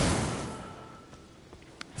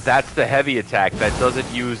 That's the heavy attack that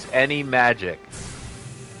doesn't use any magic.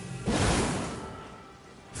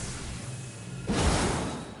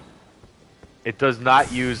 It does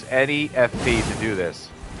not use any FP to do this.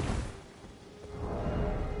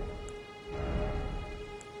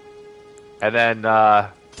 And then,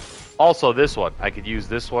 also this one. I could use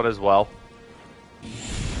this one as well.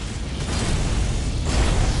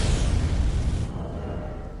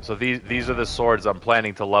 So these are the swords I'm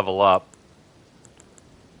planning to level up.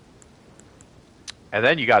 And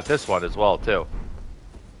then you got this one as well, too.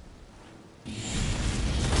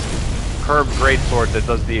 Curved greatsword that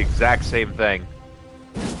does the exact same thing.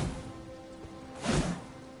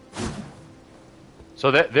 So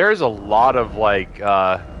there's a lot of, like,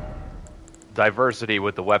 diversity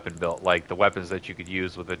with the weapon build, like the weapons that you could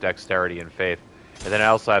use with the dexterity and faith. And then I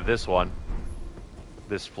also have this one,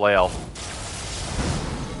 this flail.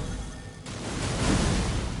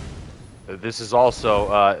 This is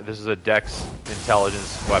also this is a dex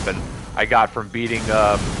intelligence weapon I got from beating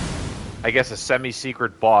I guess a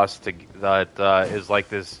semi-secret boss that is like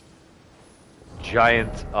this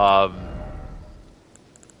giant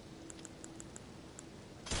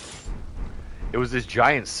it was this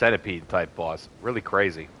giant centipede type boss. Really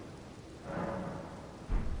crazy.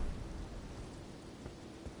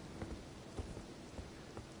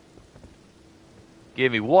 Give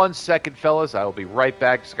me 1 second, fellas. I will be right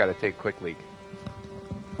back. Just got to take a quick leak.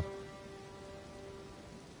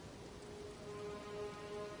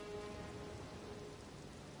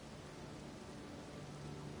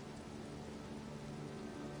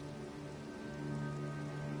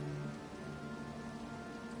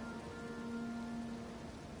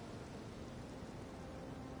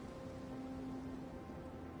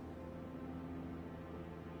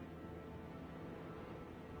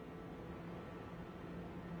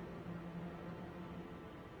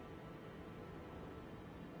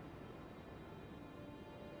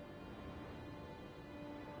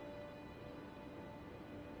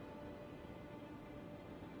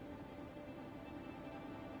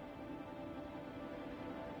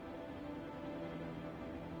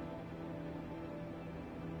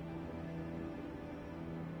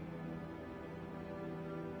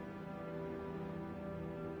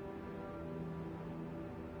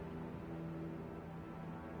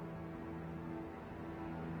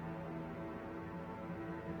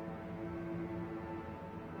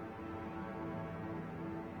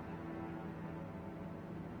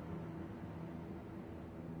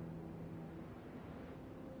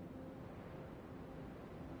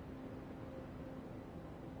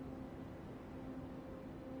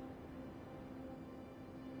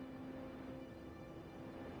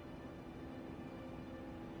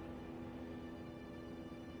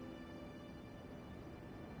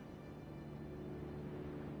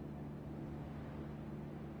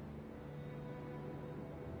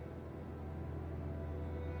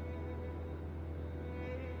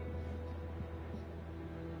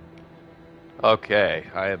 Okay,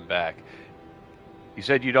 I am back. You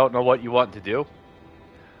said you don't know what you want to do?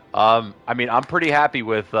 I mean, I'm pretty happy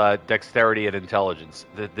with dexterity and intelligence.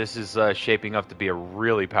 This is shaping up to be a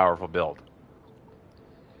really powerful build.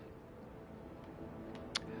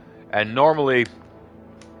 And normally,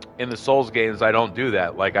 in the Souls games, I don't do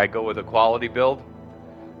that. Like, I go with a quality build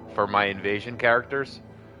for my invasion characters.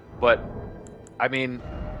 But, I mean,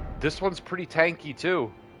 this one's pretty tanky,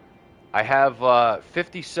 too. I have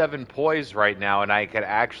 57 poise right now, and I can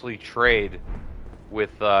actually trade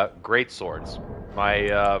with great swords.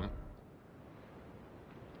 My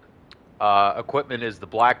equipment is the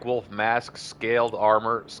Black Wolf Mask, Scaled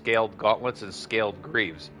Armor, Scaled Gauntlets, and Scaled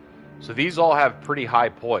Greaves. So these all have pretty high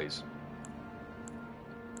poise.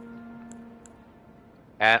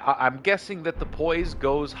 And I'm guessing that the poise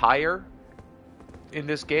goes higher in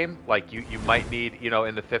this game. Like, you might need, you know,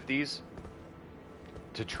 in the 50s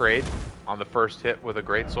to trade on the first hit with a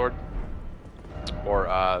greatsword.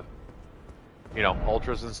 Or, you know,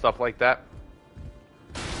 ultras and stuff like that.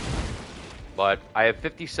 But I have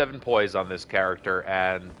 57 poise on this character,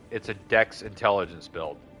 and it's a dex intelligence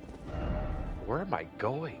build. Where am I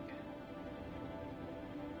going?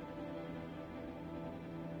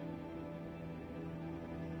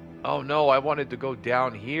 Oh no, I wanted to go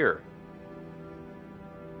down here.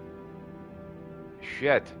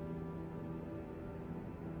 Shit.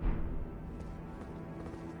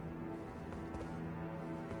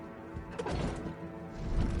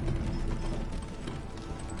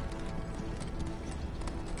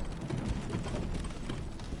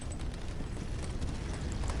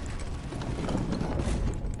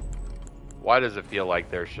 Why does it feel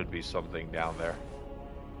like there should be something down there?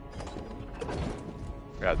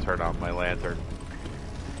 Gotta turn on my lantern.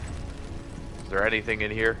 Is there anything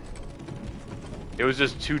in here? It was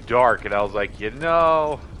just too dark, and I was like, you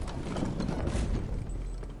know...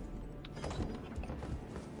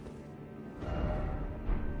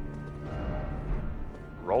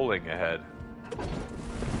 ahead.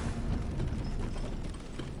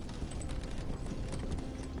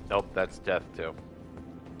 Nope, that's death too.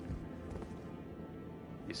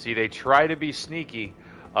 You see, they try to be sneaky.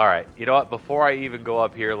 Alright, you know what? Before I even go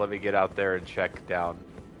up here, let me get out there and check down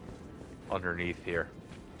underneath here.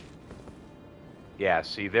 Yeah,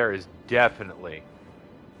 see, there is definitely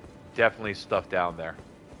stuff down there.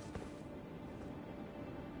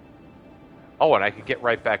 Oh, and I can get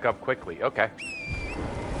right back up quickly. Okay.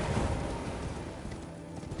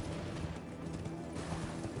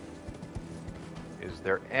 Is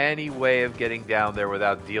there any way of getting down there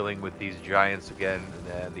without dealing with these giants again?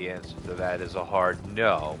 And the answer to that is a hard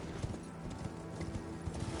no.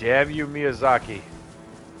 Damn you, Miyazaki.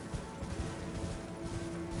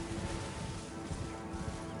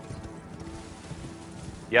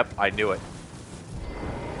 Yep, I knew it.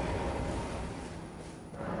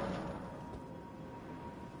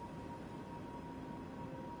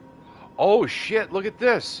 Oh shit, look at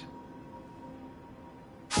this.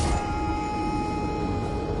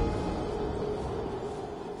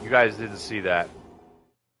 You guys didn't see that.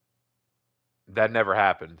 That never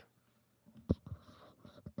happened.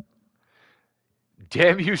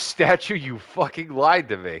 Damn you, statue, you fucking lied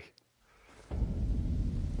to me.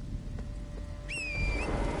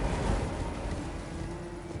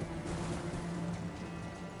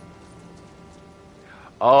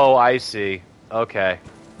 Oh, I see. Okay.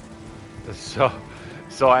 So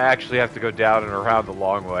I actually have to go down and around the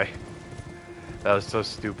long way. That was so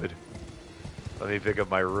stupid. Let me pick up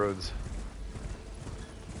my runes.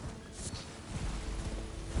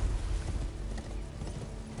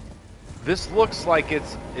 This looks like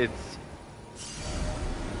it's...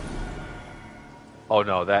 Oh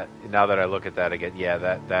no, that... Now that I look at that again, yeah,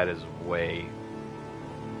 that is way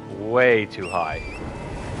too high.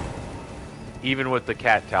 Even with the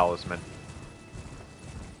cat talisman.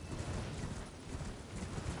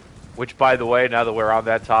 Which, by the way, now that we're on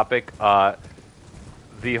that topic,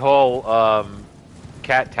 the whole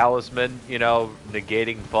cat talisman, you know,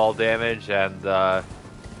 negating fall damage and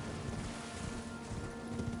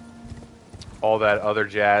all that other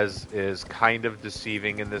jazz is kind of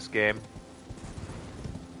deceiving in this game.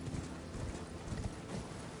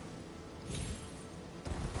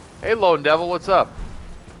 Hey, Lone Devil, what's up?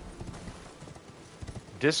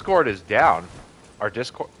 Discord is down. Our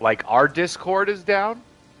Discord is down?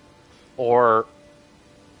 Or...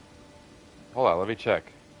 Hold on, let me check.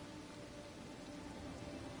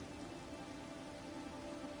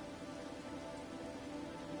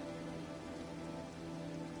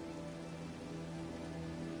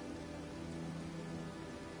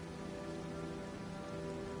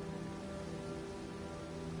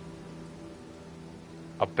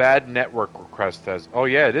 A bad network request has... Oh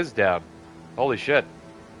yeah, it is down. Holy shit.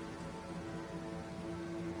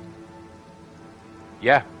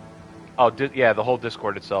 Yeah. Oh, yeah, the whole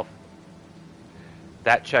Discord itself.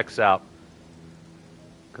 That checks out.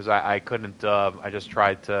 Because I couldn't... I just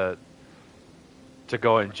tried to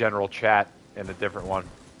go in general chat in a different one.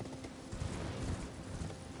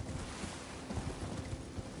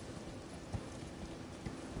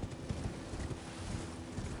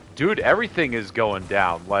 Dude, everything is going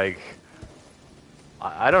down. Like,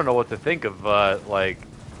 I don't know what to think of, like,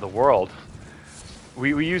 the world.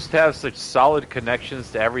 We used to have such solid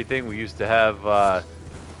connections to everything. We used to have,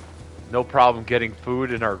 no problem getting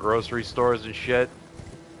food in our grocery stores and shit.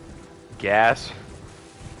 Gas.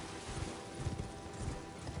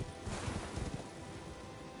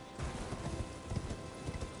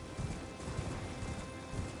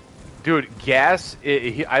 Dude, gas,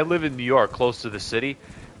 I live in New York, close to the city.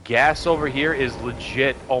 Gas over here is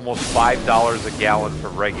legit almost $5 a gallon for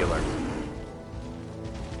regular.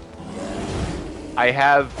 I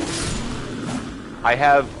have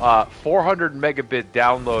 400 megabit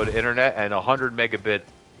download internet and 100 megabit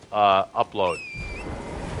upload.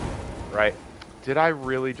 Right? Did I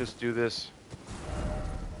really just do this?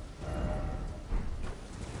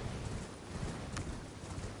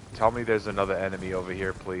 Tell me there's another enemy over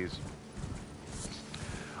here, please.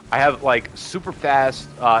 I have, like, super fast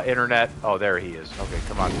internet. Oh, there he is. Okay,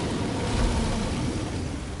 come on.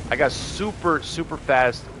 I got super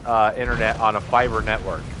fast internet on a fiber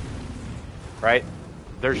network. Right?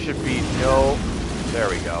 There should be no... There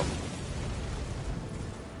we go.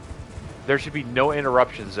 There should be no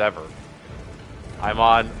interruptions ever. I'm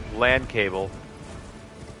on LAN cable.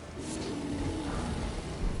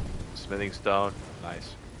 Smithing stone.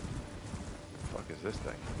 Nice. What the fuck is this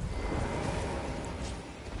thing?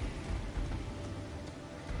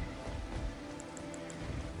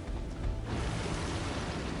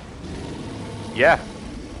 Yeah.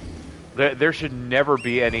 There should never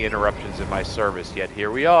be any interruptions in my service, yet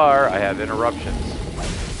here we are. I have interruptions.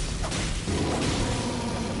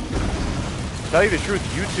 To tell you the truth,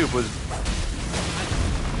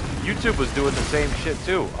 YouTube was doing the same shit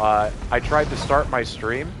too. I tried to start my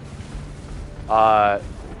stream 3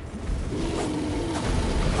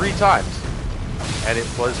 times, and it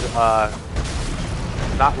was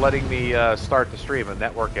not letting me start the stream. A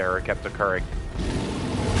network error kept occurring.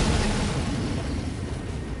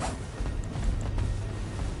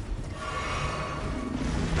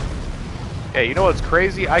 Hey, you know what's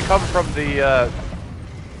crazy? I come from the...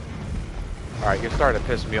 Alright, you're starting to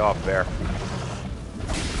piss me off there.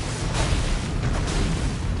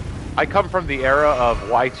 I come from the era of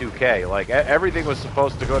Y2K. Like, everything was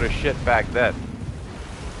supposed to go to shit back then.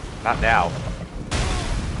 Not now.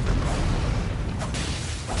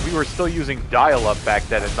 We were still using dial-up back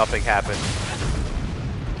then and nothing happened.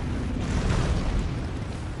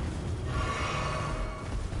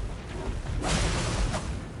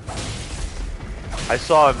 I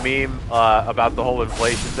saw a meme about the whole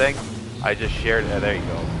inflation thing. I just shared it. There you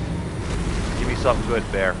go. Give me something good,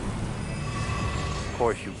 Bear. Of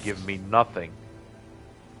course, you give me nothing.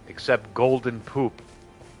 Except golden poop.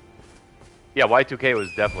 Yeah, Y2K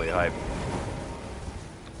was definitely hype.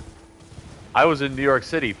 I was in New York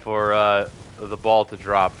City for the ball to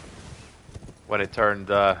drop when it turned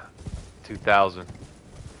 2000. In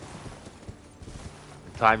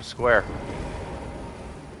Times Square.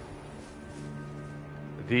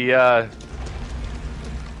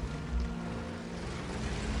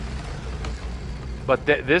 But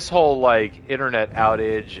this whole, like, internet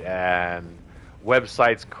outage and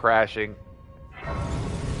websites crashing.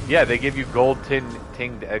 Yeah, they give you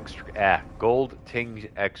gold-tinged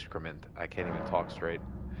excrement. I can't even talk straight.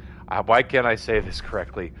 Why can't I say this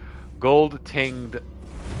correctly? Gold-tinged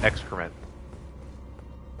excrement.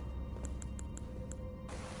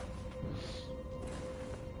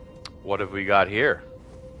 What have we got here?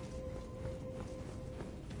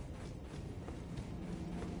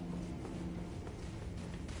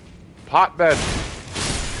 Potbed.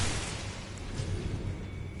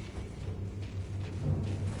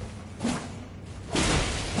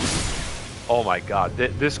 Oh my god,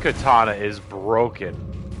 this katana is broken.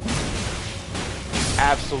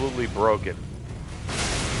 Absolutely broken.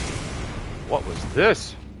 What was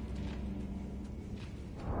this?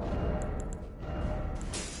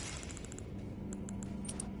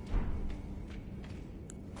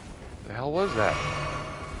 The hell was that?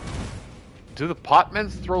 Do the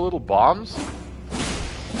potmen throw little bombs?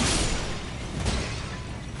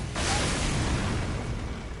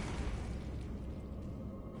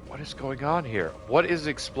 What is going on here? What is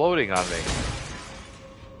exploding on me?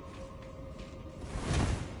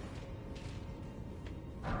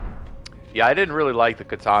 Yeah, I didn't really like the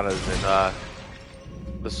katanas in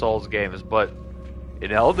the Souls games, but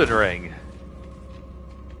in Elden Ring...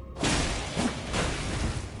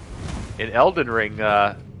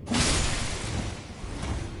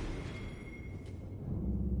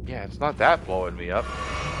 yeah, it's not that blowing me up.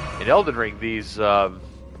 In Elden Ring, these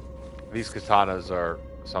katanas are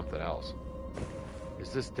something else.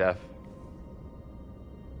 Is this death?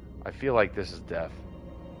 I feel like this is death.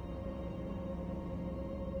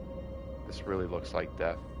 This really looks like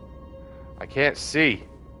death. I can't see.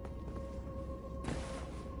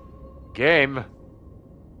 Game.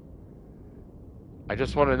 I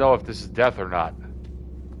just want to know if this is death or not.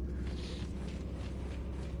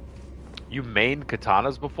 You mained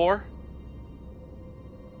katanas before?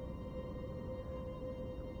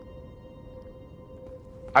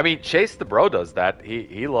 I mean, Chase the Bro does that.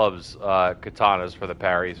 He loves katanas for the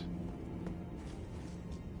parries.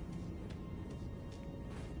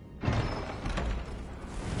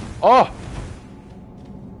 Oh!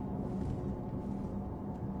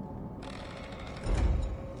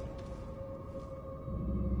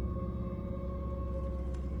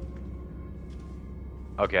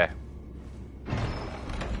 Okay.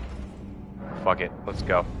 Fuck it. Let's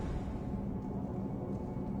go.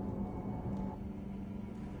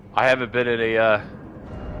 I haven't been in a,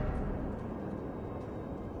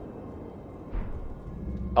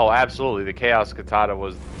 Oh, absolutely. The Chaos Katana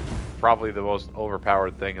was probably the most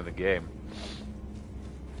overpowered thing in the game.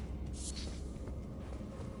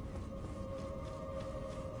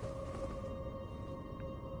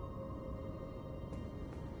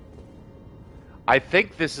 I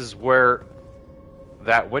think this is where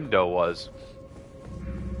that window was.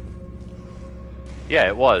 Yeah,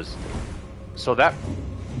 it was. So that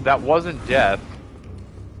wasn't death.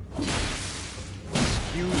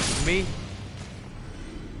 Excuse me?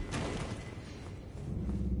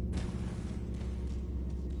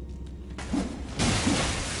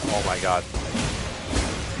 Oh my god.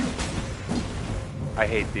 I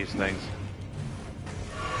hate these things.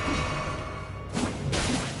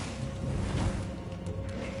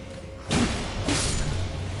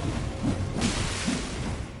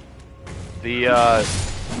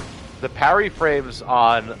 The parry frames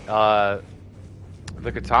on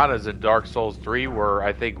the katanas in Dark Souls 3 were,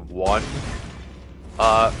 I think, 1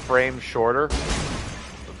 frame shorter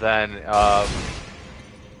than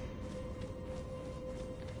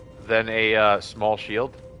a small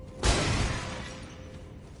shield.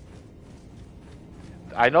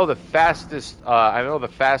 I know the fastest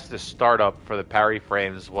startup for the parry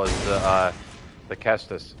frames was the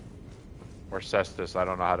Kestis or Cestus. I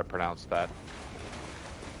don't know how to pronounce that.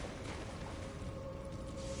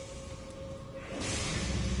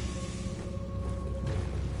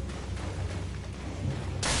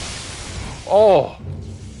 Oh,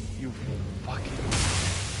 you fucking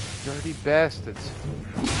dirty bastards.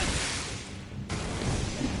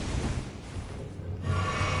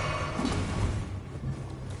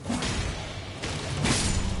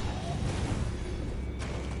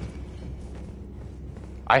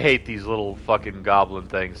 I hate these little fucking goblin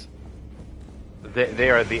things. They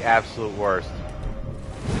are the absolute worst.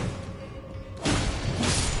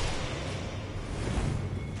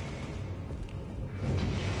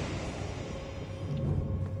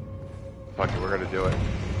 Fuck it, we're gonna do it.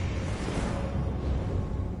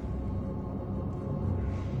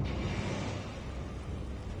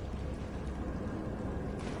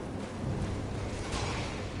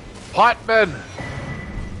 Potman!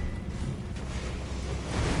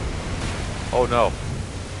 Oh no.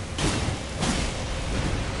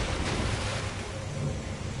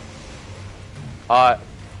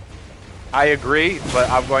 I agree, but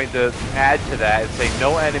I'm going to add to that and say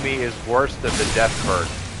no enemy is worse than the Death Bird.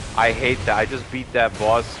 I hate that. I just beat that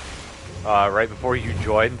boss right before you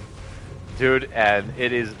joined, dude, and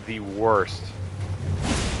it is the worst.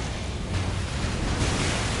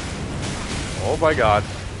 Oh my god.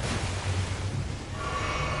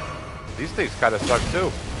 These things kind of suck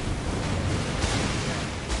too.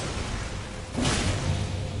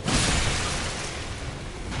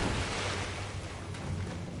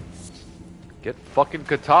 Get fucking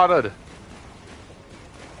katana'd.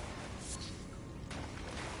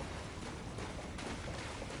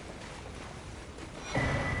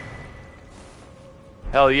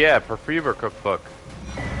 Hell yeah, Perfumer Cookbook.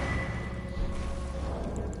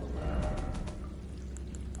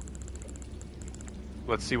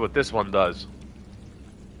 Let's see what this one does.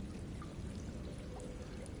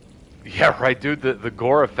 Yeah, right, dude. The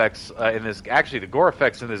gore effects in this... Actually, the gore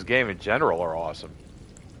effects in this game in general are awesome.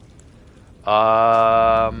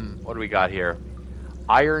 What do we got here?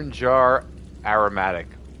 Iron Jar Aromatic.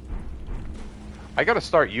 I gotta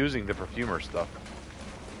start using the perfumer stuff.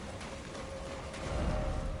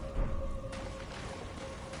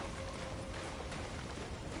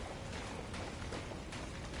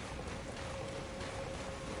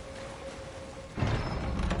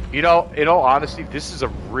 You know, in all honesty, this is a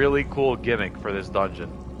really cool gimmick for this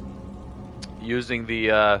dungeon. Using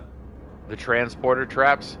the transporter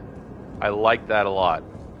traps. I like that a lot.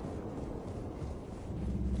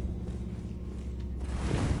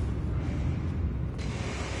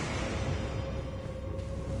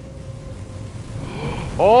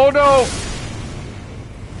 Oh no!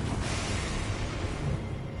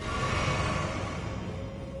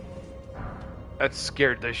 That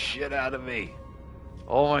scared the shit out of me.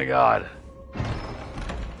 Oh my god.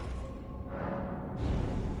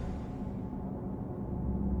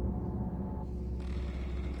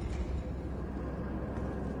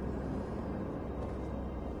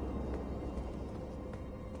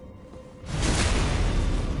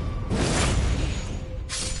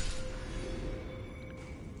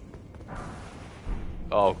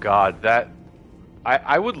 Oh god, that...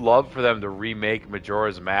 I would love for them to remake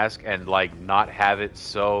Majora's Mask and, like, not have it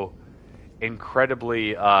so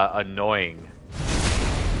incredibly annoying.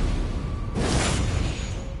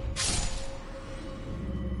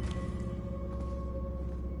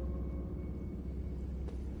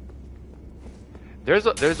 There's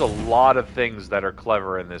a lot of things that are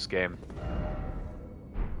clever in this game.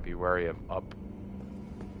 Be wary of up.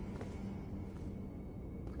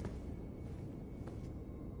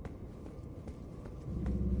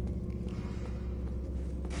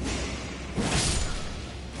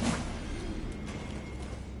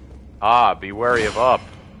 Ah, be wary of up.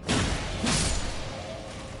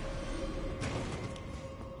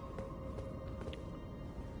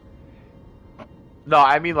 No,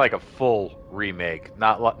 I mean like a full remake,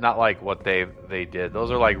 not like what they did. Those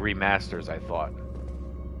are like remasters, I thought.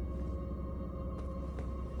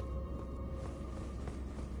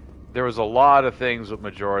 There was a lot of things with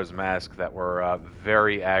Majora's Mask that were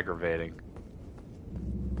very aggravating.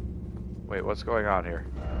 Wait, what's going on here?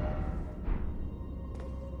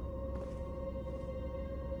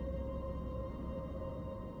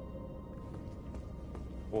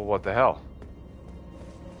 Well, what the hell?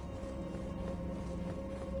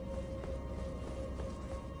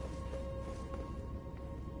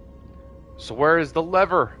 So where is the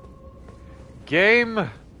lever? Game?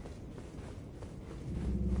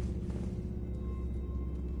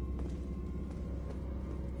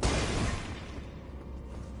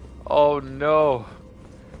 Oh no.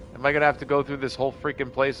 Am I gonna have to go through this whole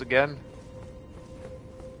freaking place again?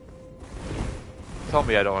 Tell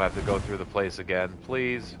me I don't have to go through the place again,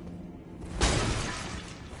 please.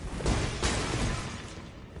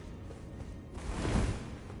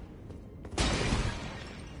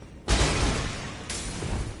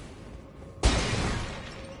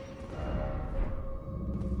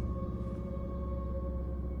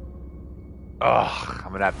 Ugh,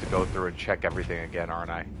 I'm gonna have to go through and check everything again,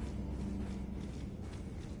 aren't I?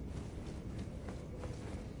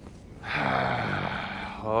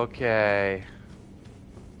 Okay.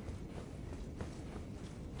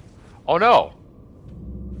 Oh no!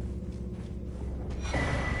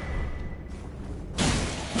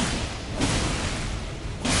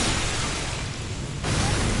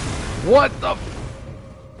 What the f-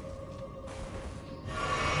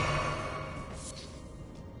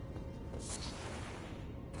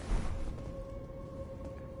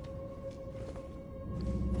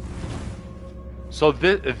 So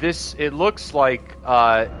this it looks like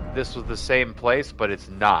this was the same place, but it's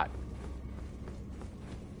not.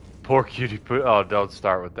 Poor cutie poo. Oh, don't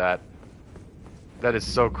start with that. That is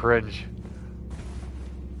so cringe.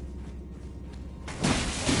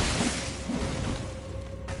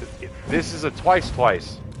 This is a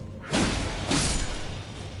twice.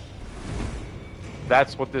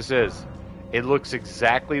 That's what this is. It looks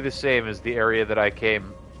exactly the same as the area that I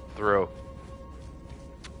came through.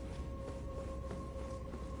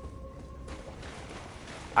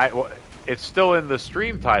 It's still in the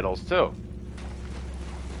stream titles too.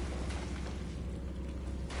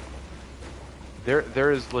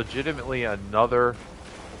 There is legitimately another.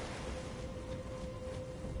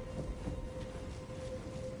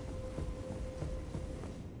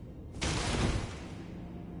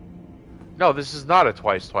 No, this is not a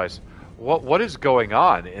twice. What is going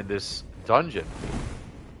on in this dungeon?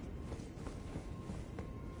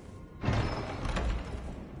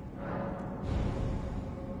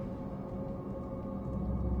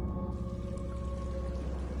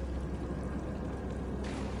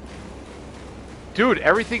 Dude,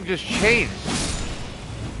 everything just changed.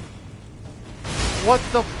 What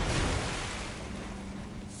the...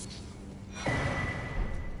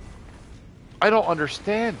 I don't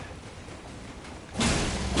understand.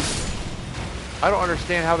 I don't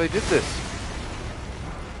understand how they did this.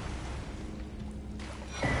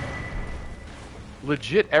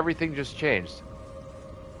 Legit, everything just changed.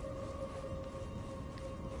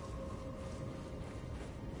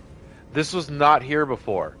 This was not here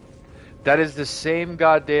before. That is the same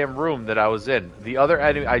goddamn room that I was in. The other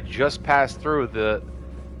enemy, I just passed through the...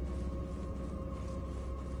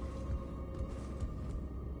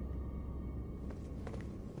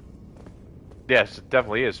 Yes, it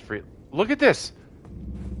definitely is free. Look at this!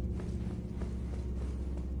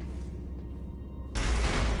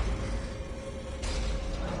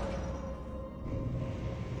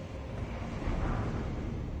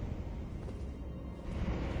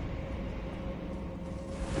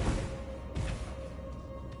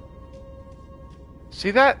 See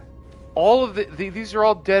that? All of these are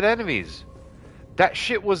all dead enemies. That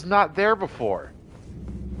shit was not there before.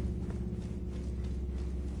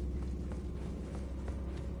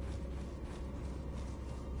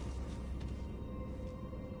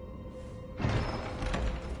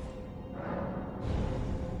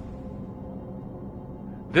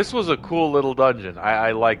 This was a cool little dungeon.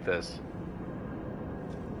 I like this.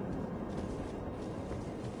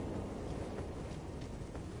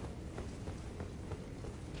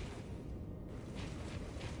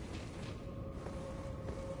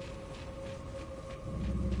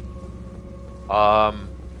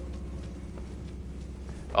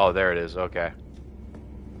 Oh, there it is. Okay.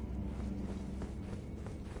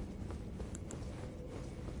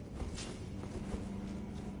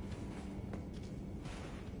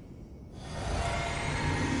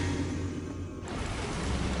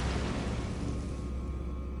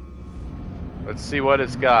 Let's see what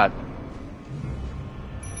it's got.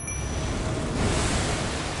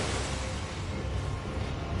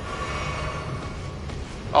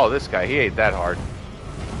 Oh, this guy, he ain't that hard.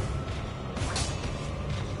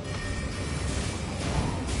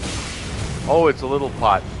 Oh, it's a little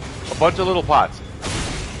pot. A bunch of little pots.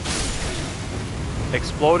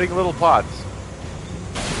 Exploding little pots.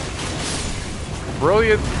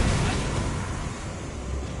 Brilliant.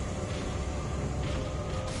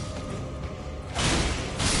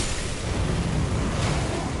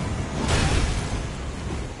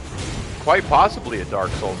 Quite possibly a Dark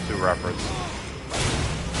Souls 2 reference.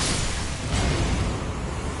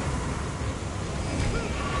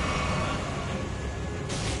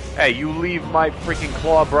 Hey, you leave my freaking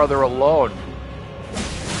claw brother alone.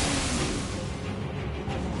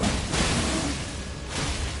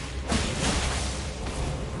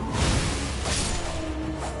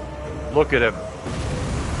 Look at him.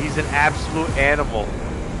 He's an absolute animal.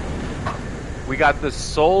 We got the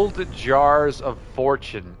sold jars of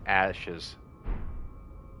fortune ashes.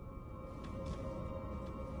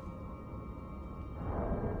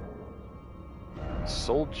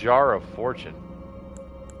 Sold jar of fortune.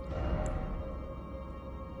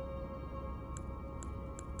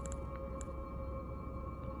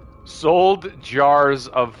 Sold jars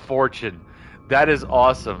of fortune. That is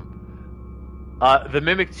awesome. The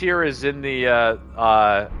mimic tier is in the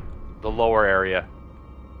lower area.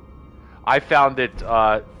 I found it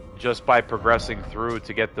just by progressing through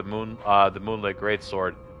to get the Moonlit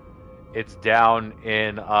Greatsword. It's down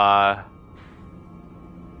in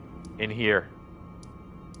here.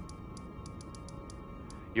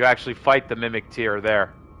 You actually fight the mimic tier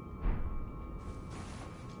there.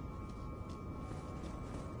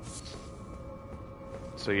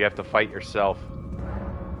 So you have to fight yourself,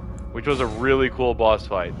 which was a really cool boss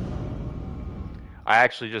fight. I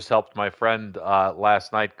actually just helped my friend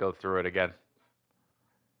last night go through it again.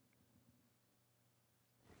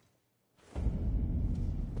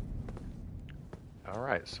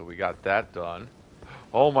 Alright, so we got that done.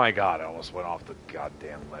 Oh my god, I almost went off the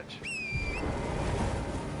goddamn ledge.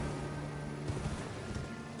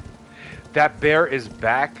 That bear is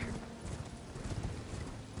back.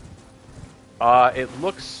 It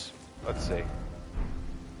looks... Let's see.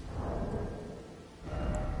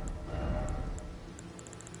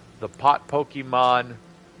 The pot Pokemon.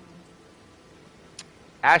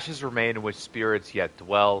 Ashes remain in which spirits yet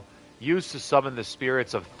dwell. Used to summon the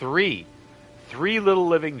spirits of three little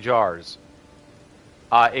living jars.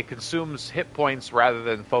 It consumes hit points rather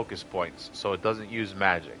than focus points, so it doesn't use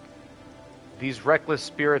magic. These reckless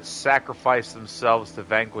spirits sacrifice themselves to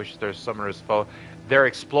vanquish their summoner's foe. They're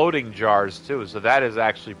exploding jars too, so that is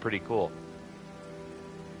actually pretty cool.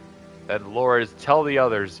 And lore is, tell the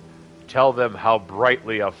others, tell them how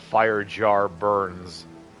brightly a fire jar burns.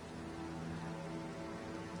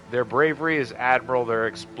 Their bravery is admirable. Their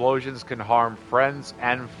explosions can harm friends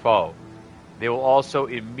and foe. They will also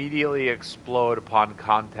immediately explode upon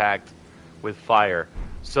contact with fire.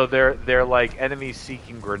 So they're like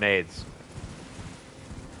enemy-seeking grenades.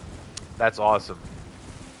 That's awesome.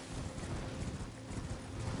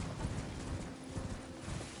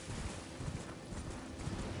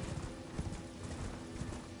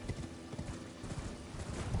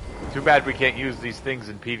 Too bad we can't use these things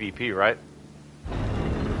in PvP, right?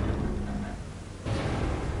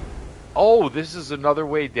 Oh, this is another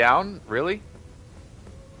way down? Really?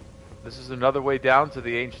 This is another way down to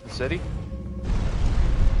the ancient city?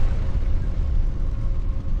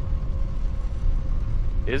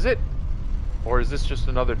 Is it? Or is this just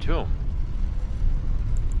another tomb?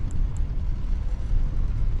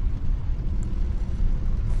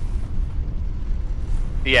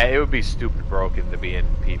 Yeah, it would be stupid broken to be in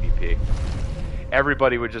PvP.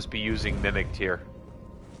 Everybody would just be using Mimic Tier.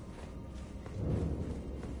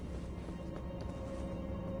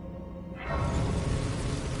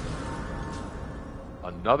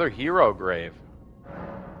 Another hero grave.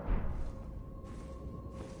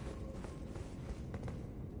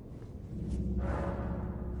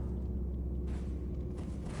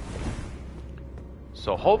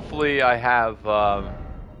 So hopefully I have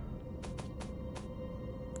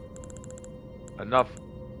enough.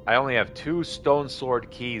 I only have 2 stone sword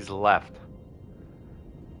keys left.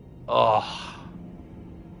 Ugh.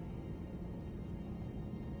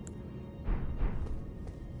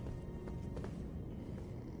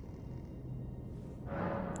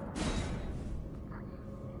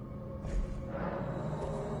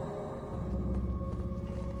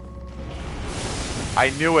 I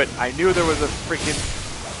knew it. I knew there was a freaking...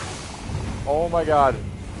 Oh my god.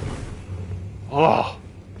 Oh.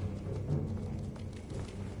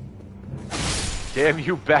 Damn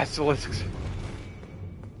you basilisks.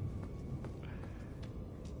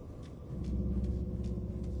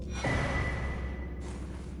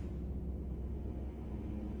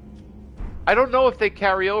 I don't know if they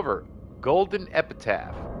carry over. Golden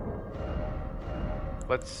Epitaph.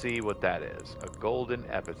 Let's see what that is. A golden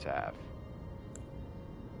epitaph.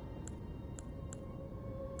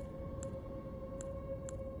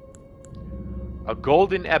 A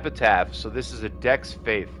golden epitaph. So this is a Dex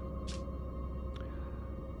Faith.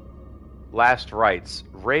 Last rites.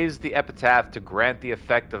 Raise the epitaph to grant the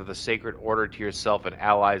effect of the sacred order to yourself and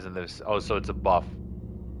allies in this. Oh, so it's a buff.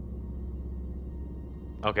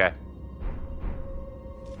 Okay.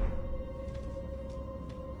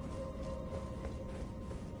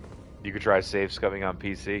 You could try save scumming on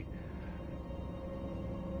PC.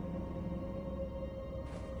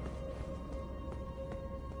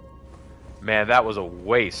 Man, that was a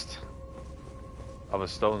waste of a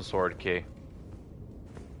stone sword key.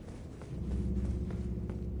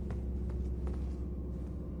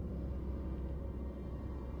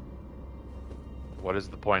 What is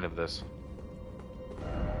the point of this?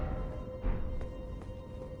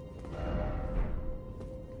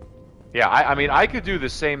 Yeah, I mean, I could do the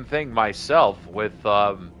same thing myself with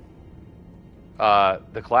the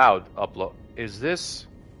cloud upload. Is this...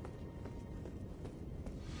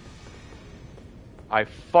 I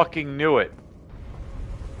fucking knew it.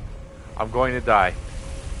 I'm going to die.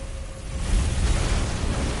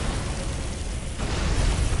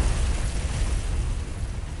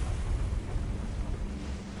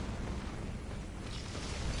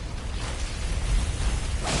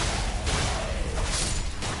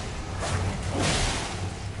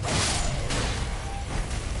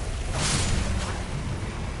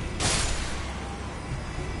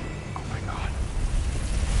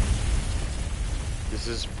 This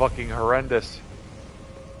is fucking horrendous.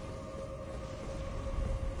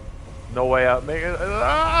 No way out. Make it.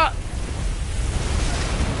 Ah!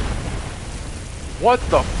 What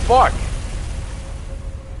the fuck?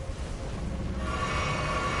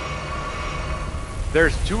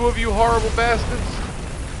 There's two of you horrible bastards?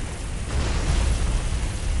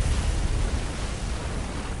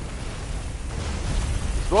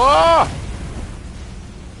 Ah!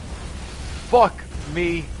 Fuck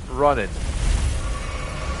me running.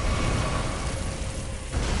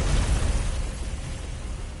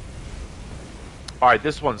 Alright,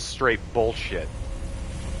 this one's straight bullshit.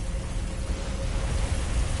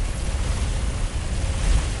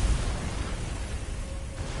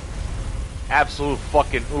 Absolute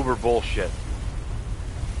fucking uber bullshit.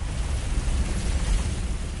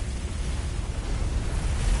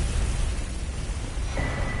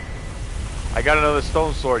 I got another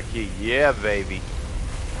stone sword key. Yeah, baby.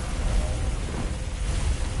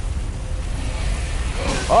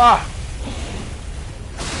 Ah!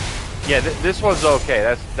 Yeah, this one's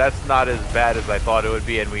okay. That's not as bad as I thought it would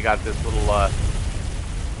be, and we got this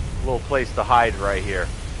little place to hide right here.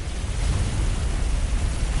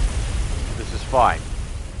 This is fine.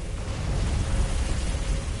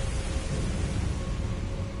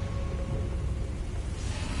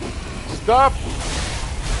 Stop!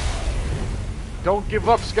 Don't give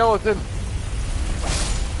up, skeleton!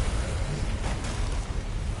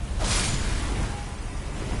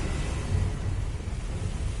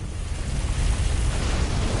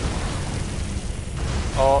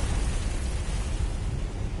 Oh.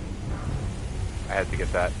 I had to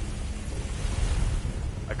get that.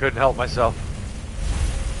 I couldn't help myself.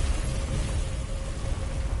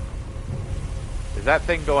 Is that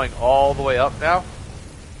thing going all the way up now?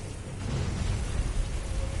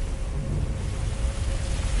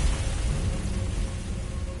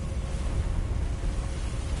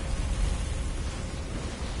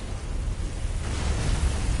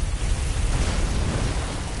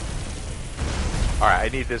 Alright, I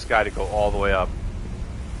need this guy to go all the way up.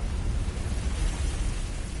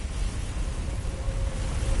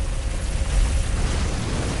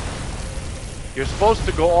 You're supposed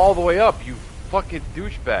to go all the way up, you fucking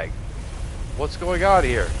douchebag. What's going on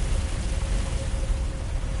here?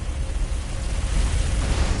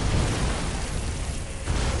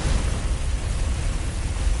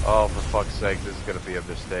 Oh, for fuck's sake, this is gonna be a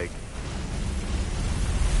mistake.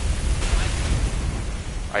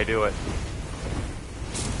 I knew it.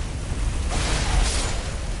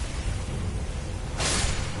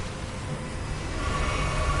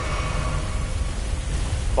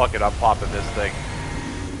 Fuck it, I'm popping this thing.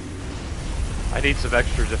 I need some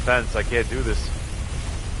extra defense. I can't do this.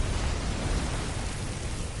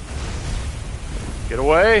 Get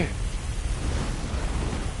away!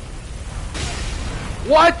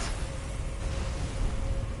 What?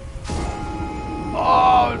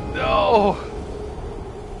 Oh no!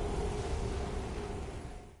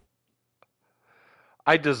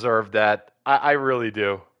 I deserve that. I really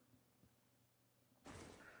do.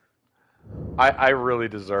 I really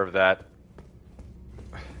deserve that.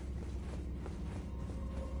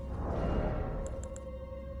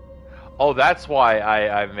 Oh, that's why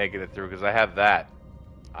I'm making it through, because I have that.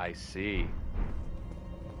 I see.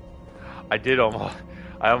 I did almost...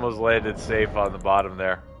 I almost landed safe on the bottom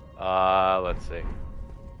there. Let's see.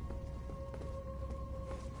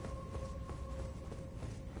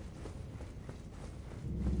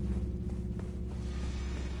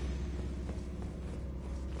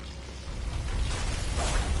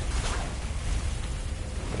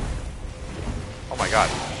 Oh my god.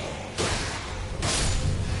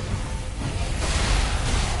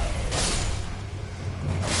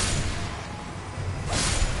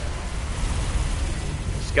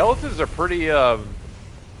 Skeletons are pretty, they're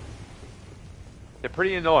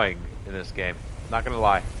pretty annoying in this game. Not gonna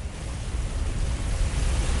lie.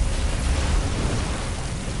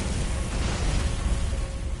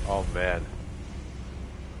 Oh man.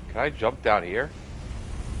 Can I jump down here?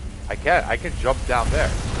 I can. I can jump down there.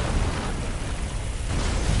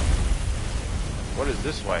 What is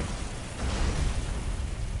this way?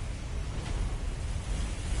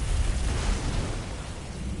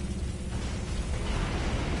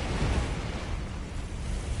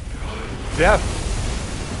 Death!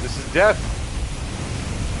 This is death!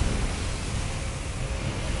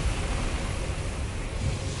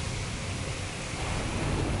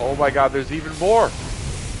 Oh my god, there's even more!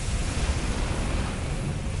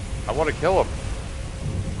 I want to kill him.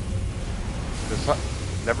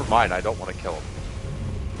 Never mind, I don't want to kill him.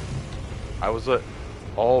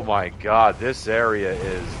 Oh my god, this area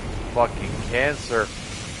is fucking cancer.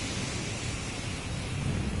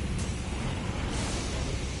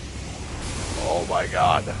 Oh my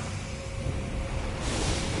god.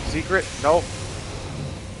 Secret? No.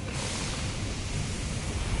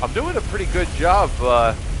 I'm doing a pretty good job,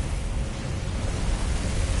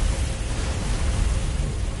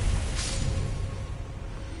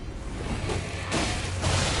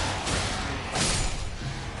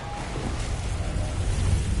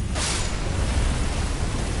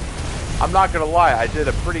 I'm not gonna lie, I did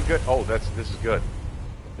a pretty good... Oh, this is good.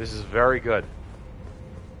 This is very good.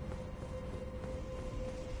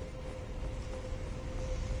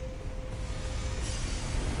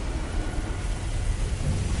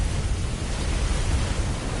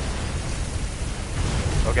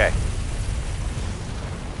 Okay.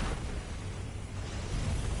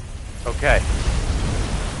 Okay.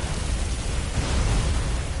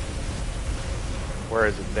 Where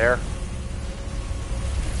is it? There?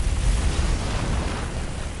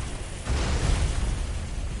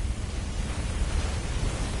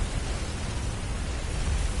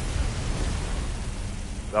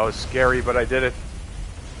 That was scary, but I did it.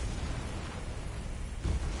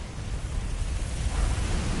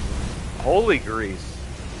 Holy grease.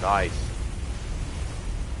 Nice.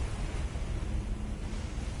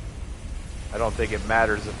 I don't think it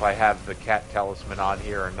matters if I have the cat talisman on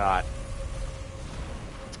here or not.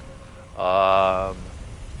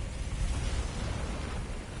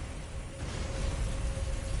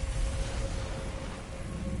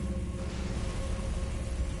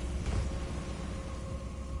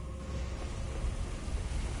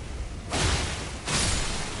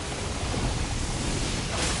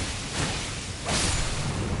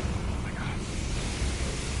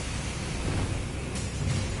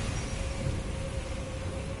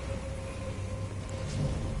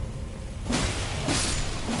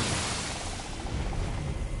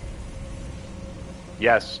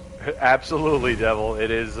 Yes, absolutely, Devil. It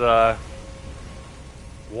is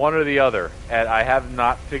one or the other, and I have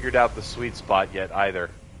not figured out the sweet spot yet either.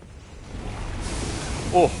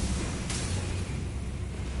 Oh.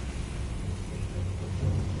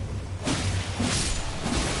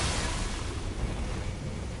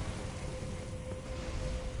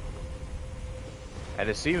 And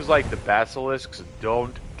it seems like the basilisks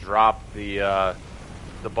don't drop the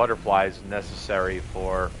butterflies necessary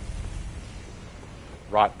for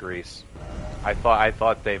rot grease. I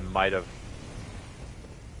thought they might have.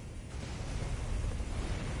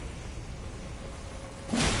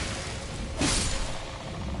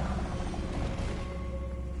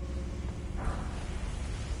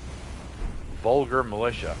 Vulgar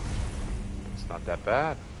militia. It's not that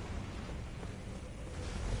bad.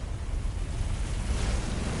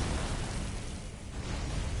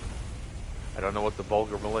 I don't know what the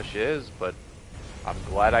vulgar militia is, but I'm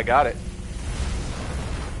glad I got it.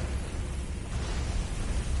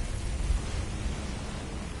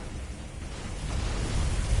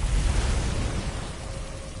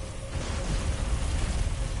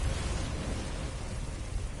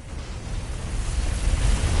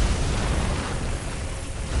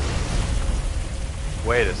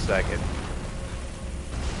 Wait a second.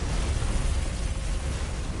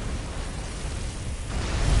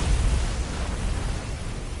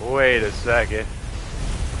 Wait a second.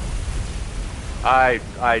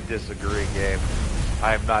 I disagree, game.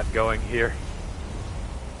 I am not going here.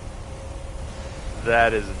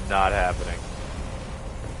 That is not happening.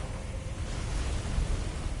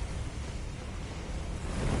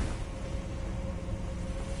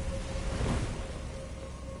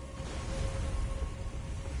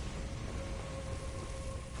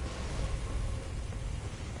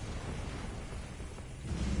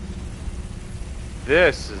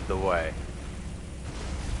 This is the way.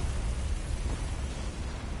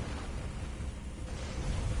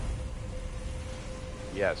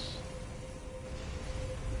 Yes.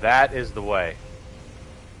 That is the way.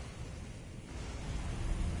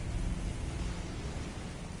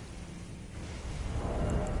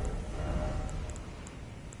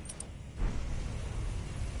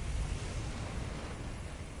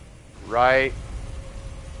 Right.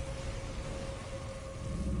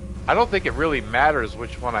 I don't think it really matters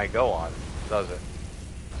which one I go on, does it?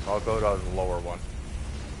 So I'll go to the lower one.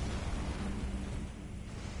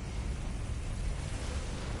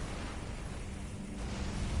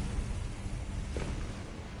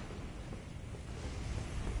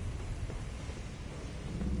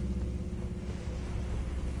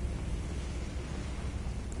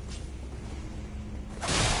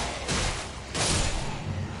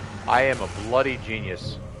 I am a bloody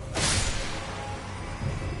genius.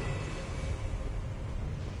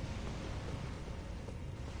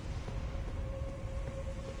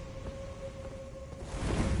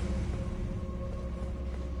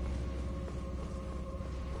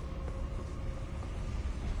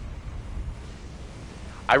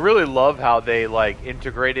 I really love how they like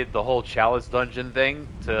integrated the whole Chalice dungeon thing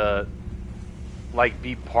to like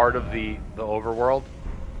be part of the overworld.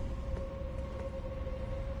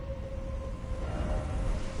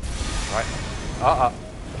 Right.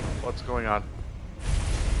 What's going on?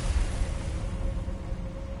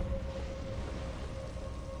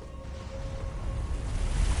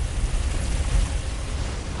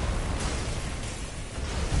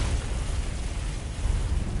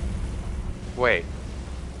 Wait.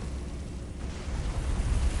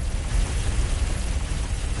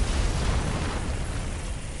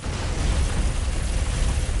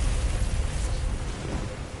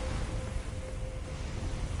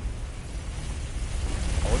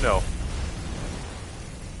 Oh no.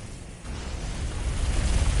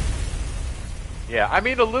 Yeah, I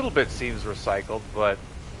mean a little bit seems recycled, but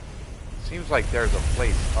it seems like there's a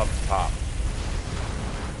place up top.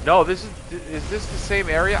 No, is this the same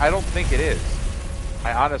area? I don't think it is.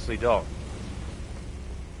 I honestly don't.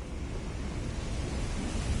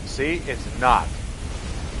 See, it's not.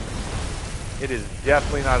 It is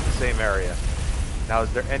definitely not the same area. Now,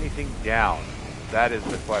 is there anything down? That is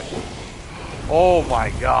the question. Oh my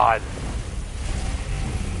god.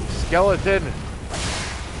 Skeleton.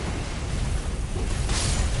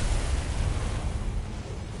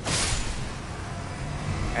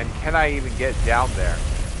 And can I even get down there?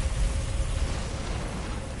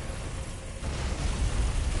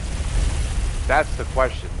 That's the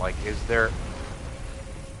question. Like, is there...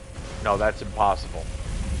 No, that's impossible.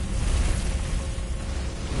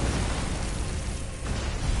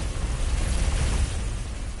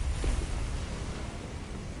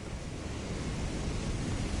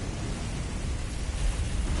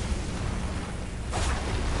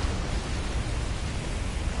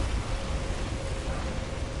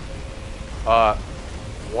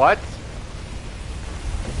 What?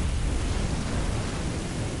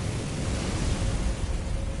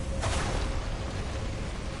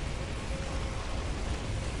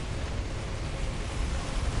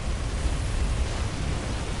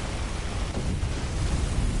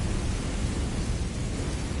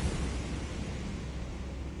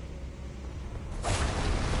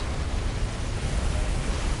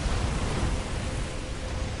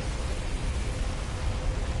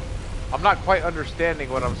 I'm not quite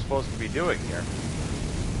understanding what I'm supposed to be doing here.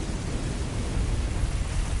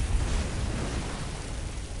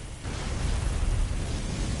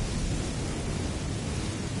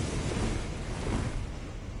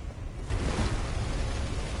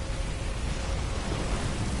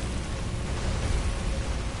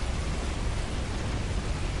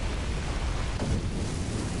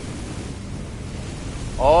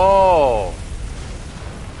 Oh.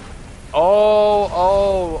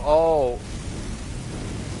 Oh.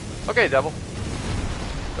 Okay, devil.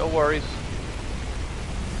 No worries.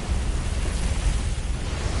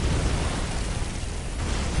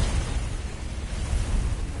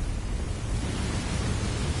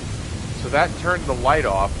 So that turned the light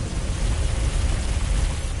off.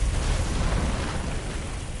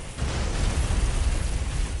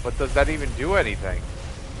 But But does that even do anything?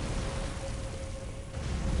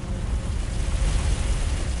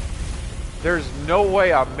 There's no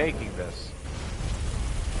way I'm making this.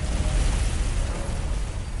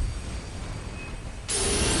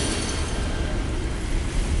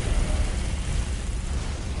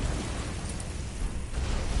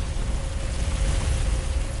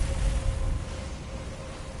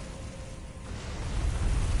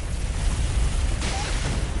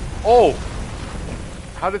 Oh!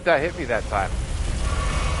 How did that hit me that time?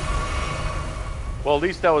 Well, at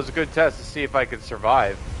least that was a good test to see if I could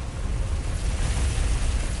survive.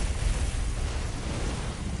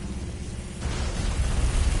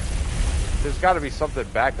 There's got to be something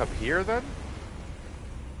back up here then?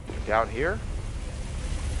 Down here?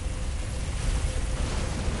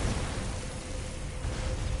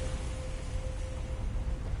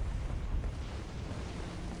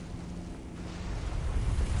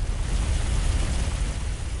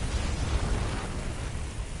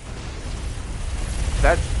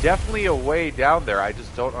 That's definitely a way down there. I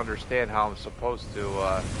just don't understand how I'm supposed to,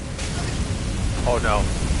 Oh no.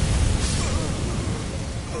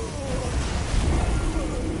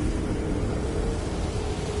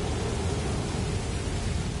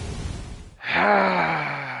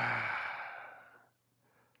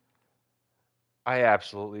 I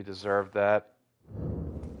absolutely deserve that.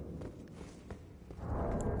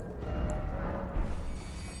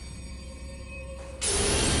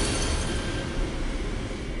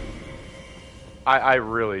 I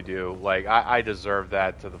really do. Like, I deserve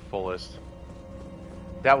that to the fullest.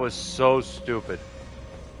 That was so stupid.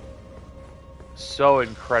 So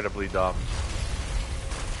incredibly dumb.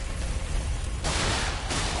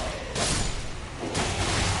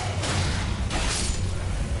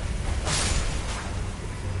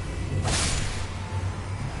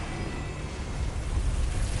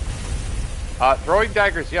 Throwing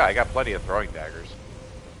daggers, yeah, I got plenty of throwing daggers.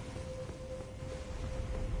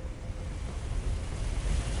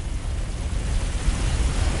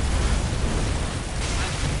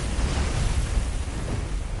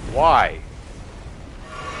 Why?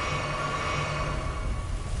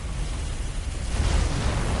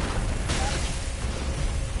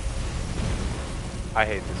 I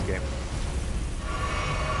hate this game.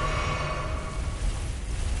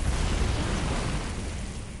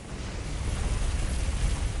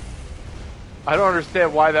 I don't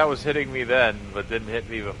understand why that was hitting me then, but didn't hit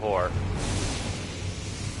me before.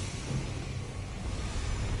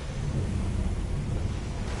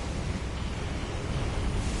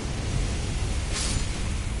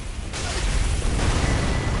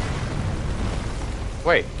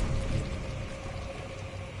 Wait.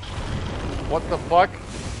 What the fuck?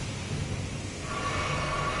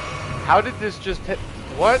 How did this just hit?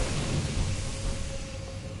 What?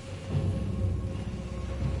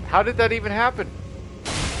 How did that even happen?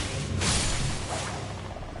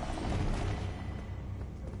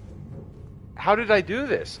 How did I do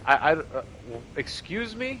this?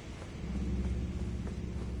 Excuse me?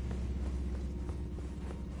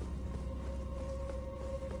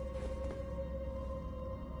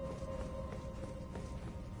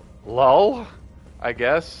 Lol, I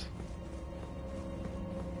guess.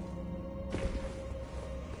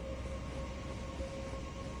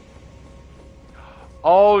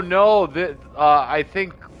 Oh no! I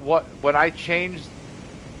think when I changed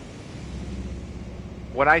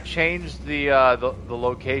the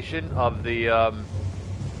location of the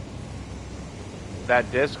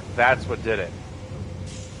that disc, that's what did it.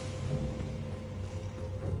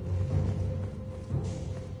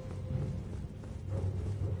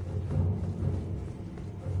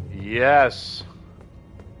 Yes.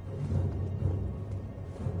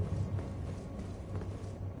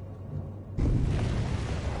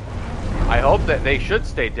 I hope that they should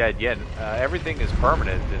stay dead. Yet everything is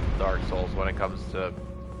permanent in Dark Souls when it comes to,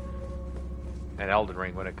 and Elden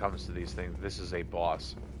Ring when it comes to these things. This is a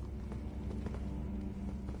boss.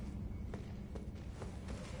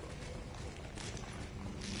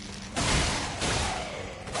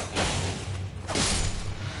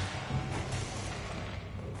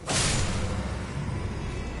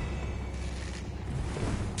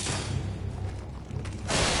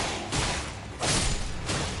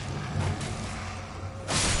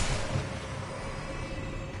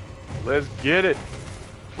 Let's get it.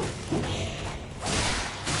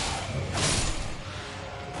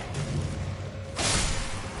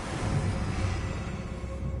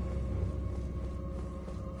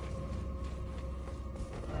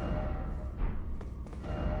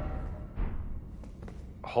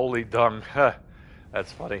 Holy dung.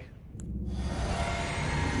 That's funny.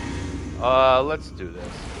 Let's do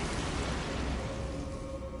this.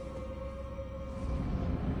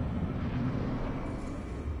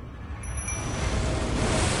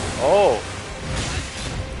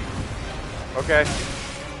 Okay.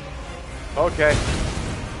 Okay.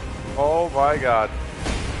 Oh my god.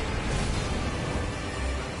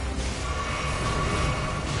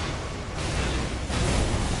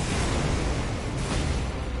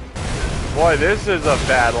 Boy, this is a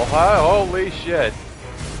battle, huh? Holy shit.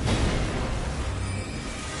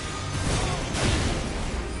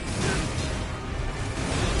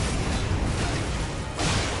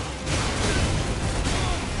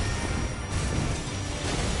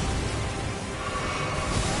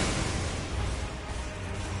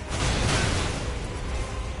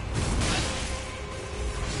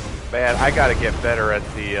 Man, I gotta get better at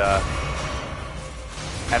the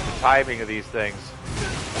timing of these things.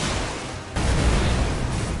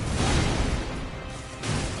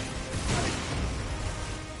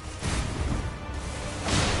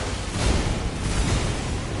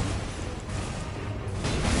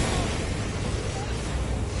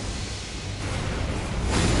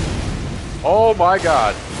 Oh my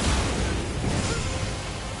god.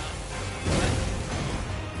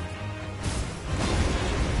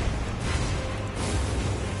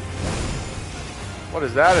 What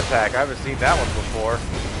is that attack? I haven't seen that one before.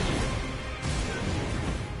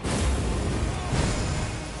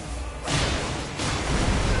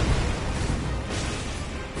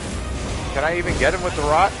 Can I even get him with the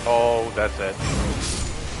rot? Oh, that's it.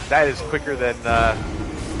 That is quicker than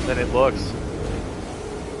it looks.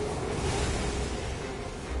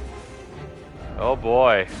 Oh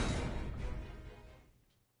boy.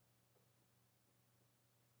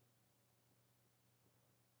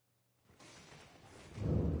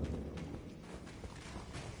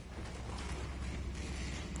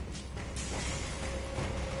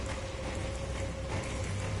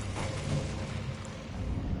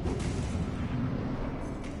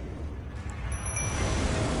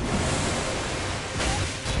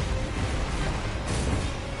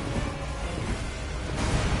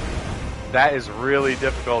 That is really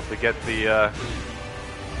difficult to get the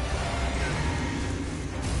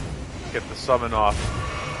summon off.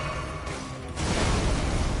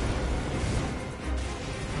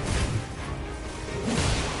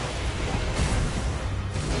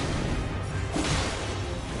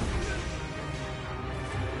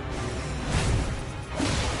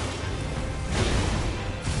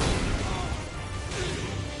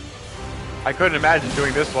 I couldn't imagine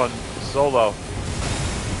doing this one solo.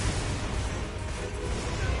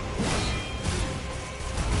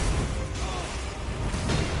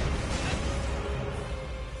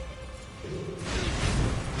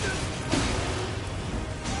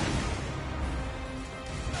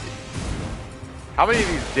 How many of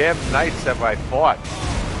these damn knights have I fought?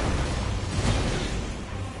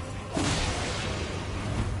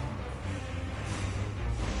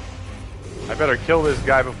 I better kill this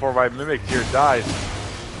guy before my mimic tier dies.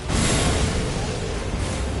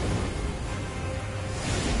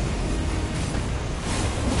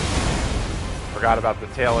 Forgot about the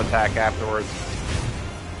tail attack afterwards.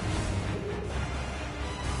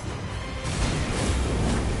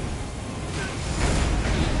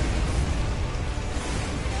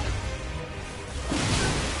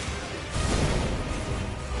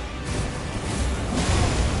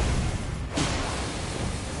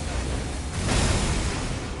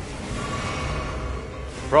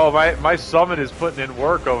 Bro, my summon is putting in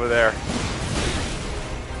work over there.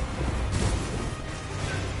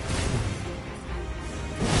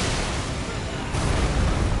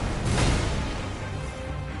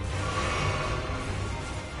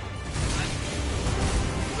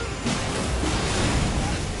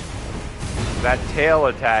 That tail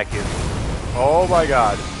attack is... Oh my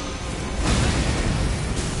god.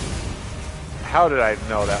 How did I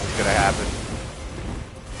know that was going to happen?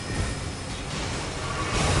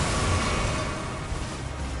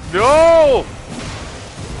 No!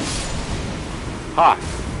 Ha!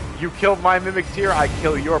 You killed my mimic tier, I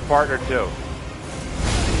kill your partner too.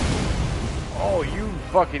 Oh, you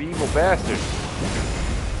fucking evil bastard.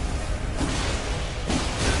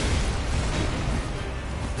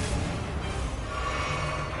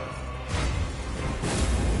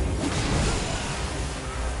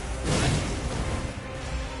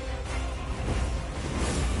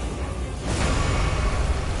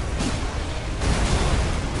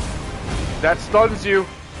 That stuns you.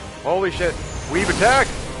 Holy shit. Weave attack.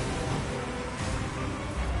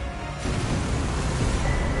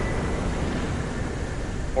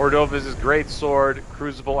 Ordovis' great sword,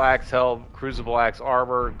 crucible axe helm, crucible axe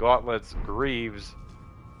armor, gauntlets, greaves.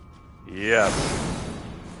 Yes.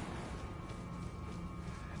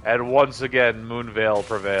 And once again, Moonveil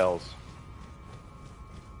prevails.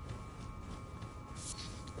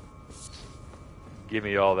 Give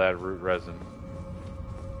me all that root resin.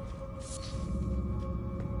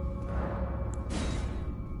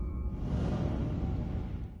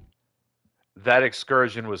 That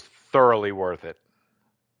excursion was thoroughly worth it,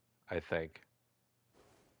 I think.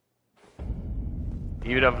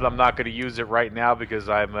 Even if I'm not going to use it right now because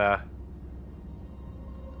I'm a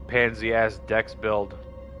pansy-ass dex build.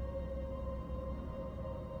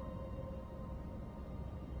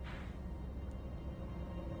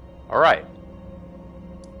 Alright.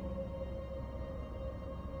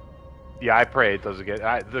 Yeah, I pray it doesn't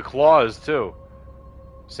get... the claws, too.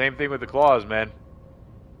 Same thing with the claws, man.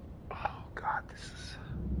 Oh, God, this is...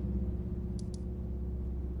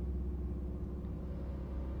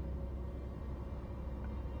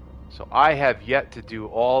 So I have yet to do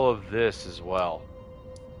all of this as well.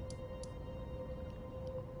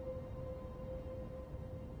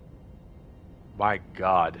 My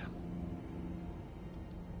God.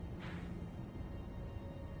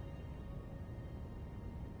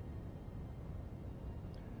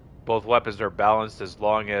 Both weapons are balanced as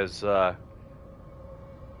long as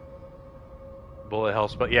bullet hell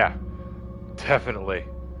spell. Yeah, definitely.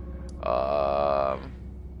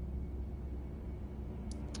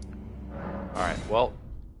 Alright, well,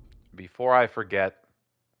 before I forget,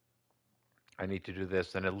 I need to do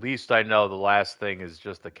this, and at least I know the last thing is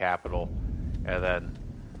just the capital, and then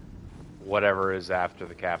whatever is after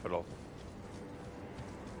the capital.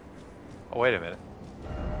 Oh, wait a minute.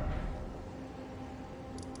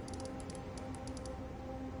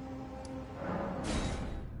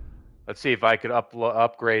 Let's see if I could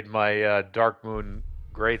upgrade my Dark Moon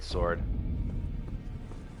Greatsword.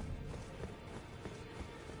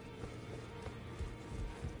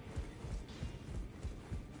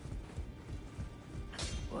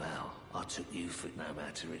 Well, I took you for it, no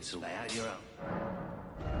matter it's all out your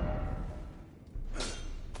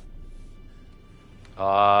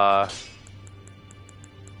own.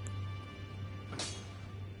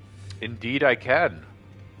 Indeed I can.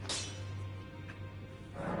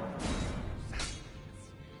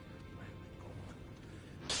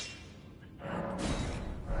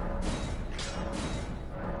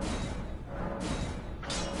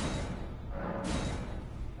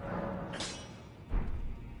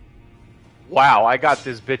 Wow, I got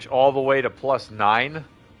this bitch all the way to +9.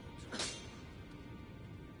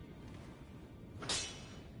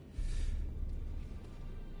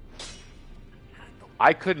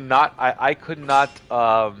 I could not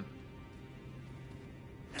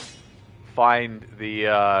find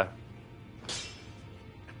the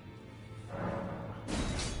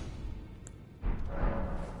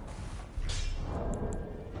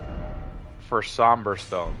for somber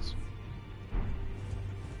stones.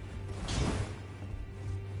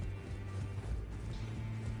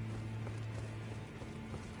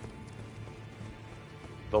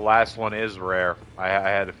 The last one is rare. I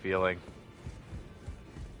had a feeling.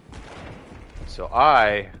 So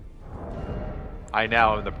I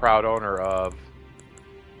now am the proud owner of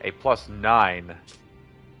a +9.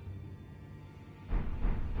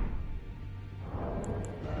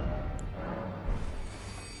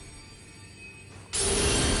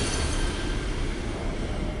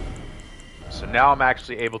 So now I'm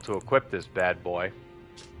actually able to equip this bad boy.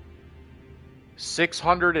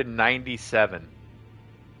 697.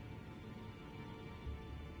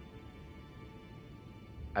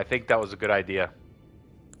 I think that was a good idea.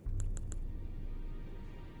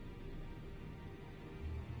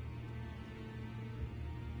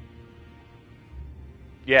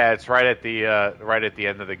 Yeah, it's right at the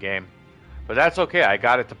end of the game. But that's okay. I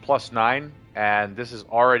got it to +9, and this is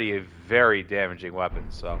already a very damaging weapon,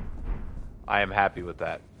 so I am happy with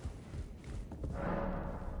that.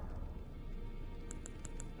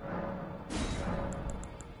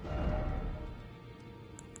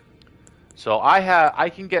 So I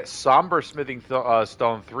can get somber smithing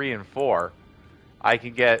stone 3 and 4. I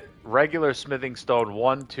can get regular smithing stone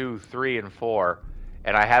 1, 2, 3, and 4,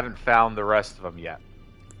 and I haven't found the rest of them yet.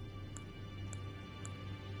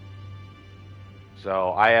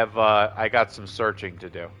 So I got some searching to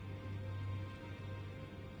do.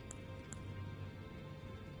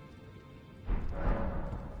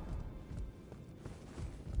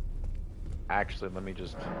 Actually, let me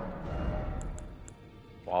just,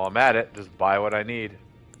 while I'm at it, just buy what I need.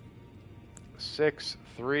 6,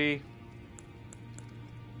 3.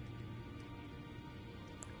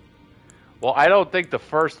 Well, I don't think the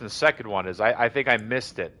first and second one is. I think I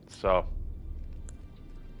missed it, so.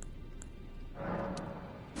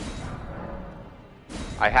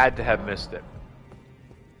 I had to have missed it.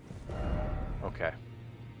 Okay.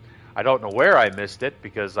 I don't know where I missed it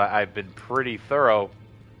because I've been pretty thorough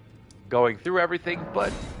going through everything,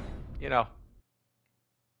 but, you know.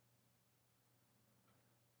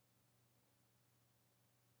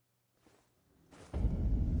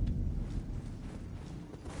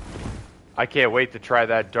 I can't wait to try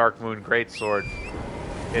that Dark Moon Greatsword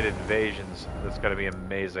in Invasions. That's going to be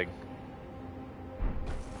amazing.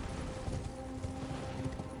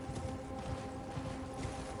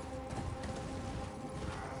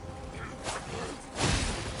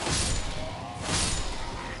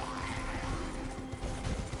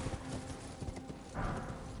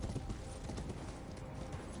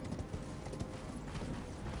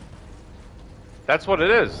 That's what it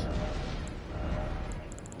is.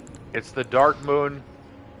 It's the Dark Moon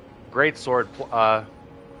Greatsword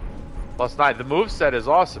plus 9. The moveset is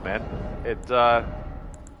awesome, man. It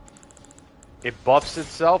buffs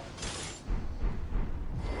itself.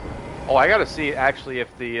 Oh, I gotta see actually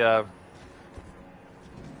if the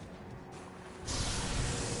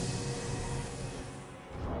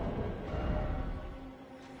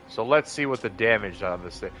so let's see what the damage on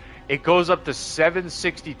this thing. It goes up to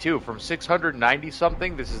 762 from 690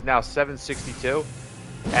 something. This is now 762,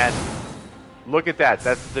 and look at that.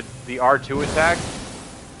 That's the R2 attack.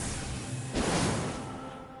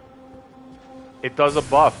 It does a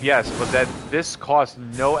buff, yes, but then this costs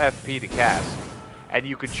no FP to cast, and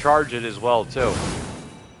you could charge it as well too.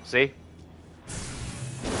 See?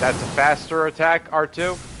 That's a faster attack,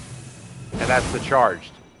 R2, and that's the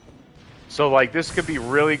charged. So, like, this could be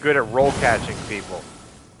really good at roll catching people.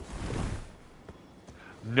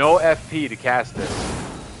 No FP to cast this.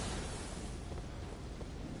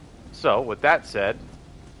 So, with that said,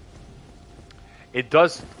 it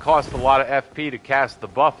does cost a lot of FP to cast the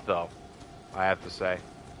buff, though, I have to say.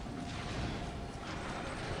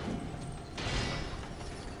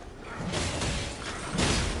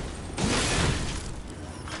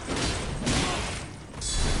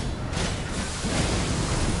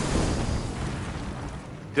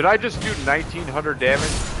 Did I just do 1900 damage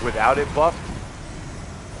without it buffed?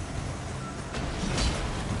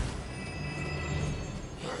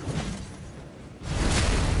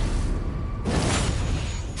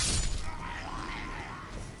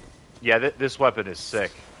 Yeah, this weapon is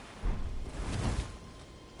sick.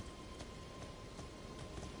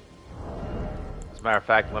 As a matter of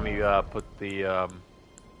fact, let me put the...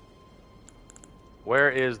 where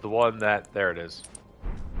is the one that... There it is.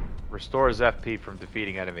 Restores FP from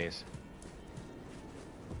defeating enemies.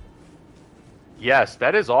 Yes,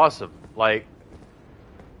 that is awesome. Like,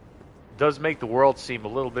 does make the world seem a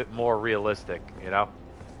little bit more realistic, you know?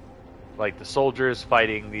 Like, the soldiers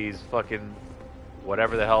fighting these fucking...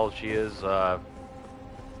 whatever the hell she is,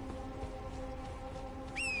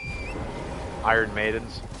 Iron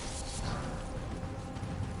Maidens.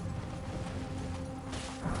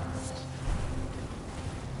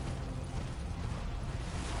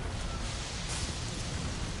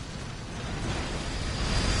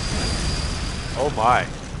 Oh my.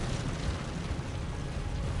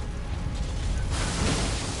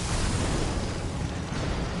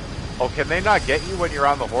 Oh, can they not get you when you're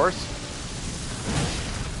on the horse?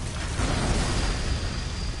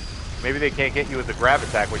 Maybe they can't get you with the grab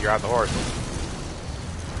attack when you're on the horse.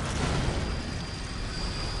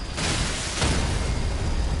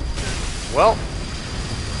 Well,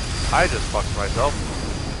 I just fucked myself.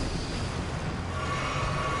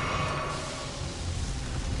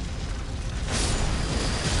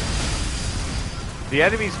 The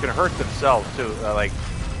enemies can hurt themselves too, like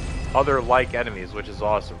other like enemies, which is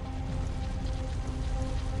awesome.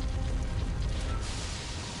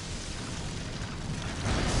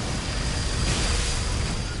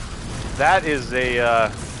 That is a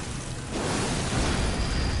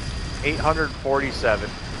 847.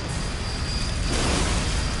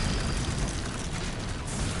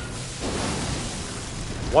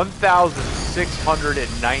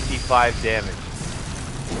 $1,695 damage.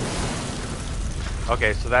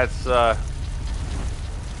 Okay, so that's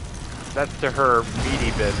to her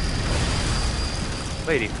meaty bits.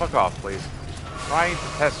 Lady, fuck off, please. I'm trying to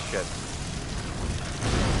test shit.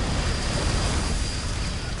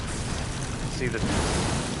 Let's see the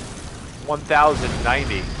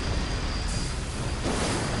 1,090.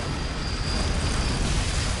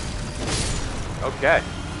 Okay.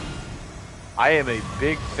 I am a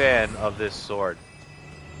big fan of this sword.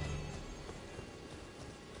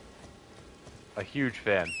 A huge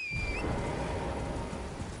fan.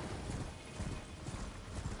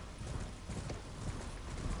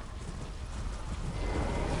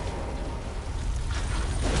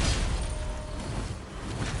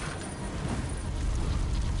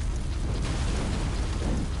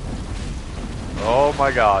 Oh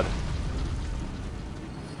my god.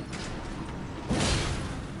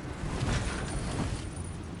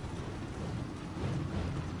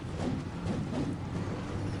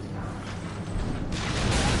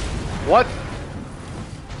 What?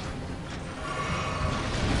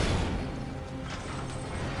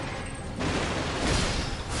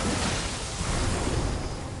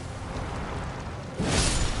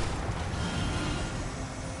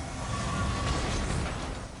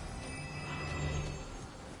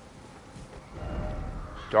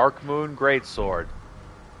 Dark Moon Greatsword.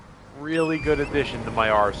 Really good addition to my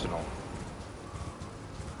arsenal.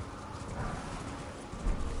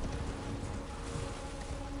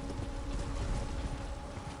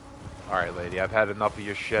 Alright, lady, I've had enough of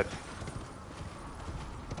your shit.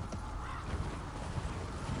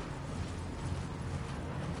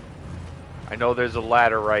 I know there's a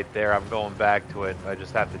ladder right there. I'm going back to it. I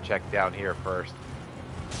just have to check down here first.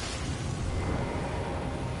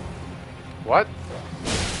 What?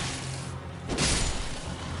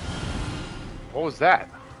 What was that?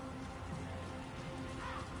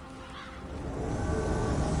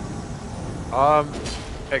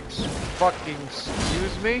 Fucking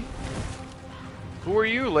excuse me? Who are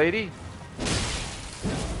you, lady?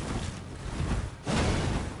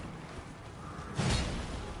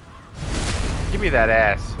 Give me that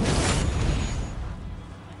ass.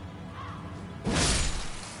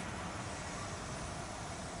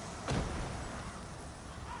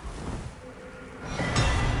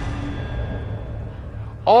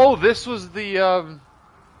 Oh, this was the,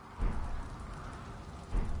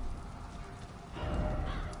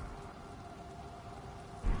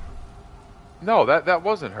 No, that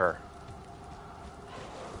wasn't her.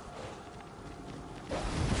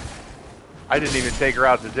 I didn't even take her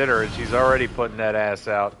out to dinner, and she's already putting that ass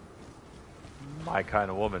out. My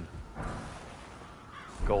kind of woman.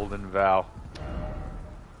 Golden vow.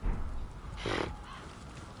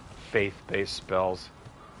 Faith-based spells.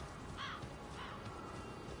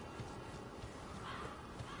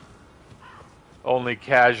 Only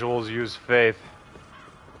casuals use faith.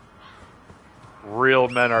 Real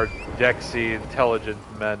men are Dexy, intelligent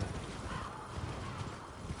men.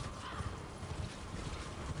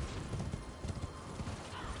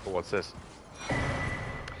 Oh, what's this?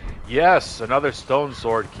 Yes, another stone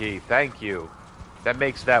sword key. Thank you. That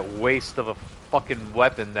makes that waste of a fucking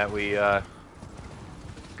weapon that we got.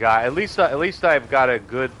 At least I've got a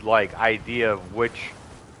good like idea of which.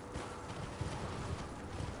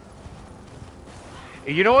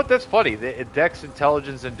 You know what? That's funny. The Dex,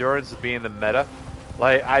 Intelligence, Endurance being the meta.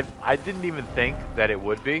 Like I didn't even think that it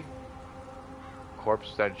would be. Corpse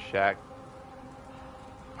Stench Shack.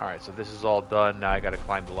 All right, so this is all done. Now I got to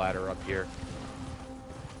climb the ladder up here.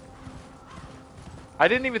 I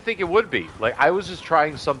didn't even think it would be. Like I was just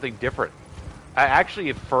trying something different. I actually,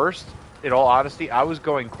 at first, in all honesty, I was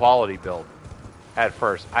going quality build. At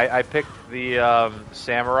first, I picked the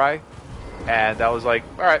Samurai, and I was like,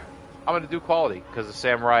 all right. I'm going to do quality because the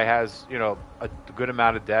Samurai has, you know, a good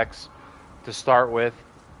amount of dex to start with.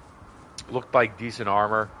 Looked like decent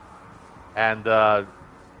armor. And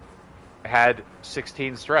had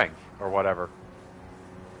 16 strength or whatever.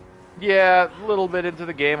 Yeah, a little bit into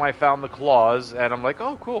the game I found the claws and I'm like,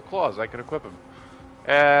 oh cool, claws, I can equip them.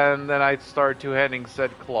 And then I started two-handing said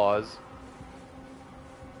claws.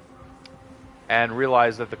 And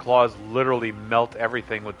realized that the claws literally melt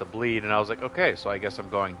everything with the bleed, and I was like, okay, so I guess I'm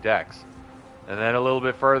going Dex. And then a little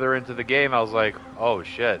bit further into the game, I was like, oh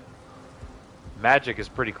shit. Magic is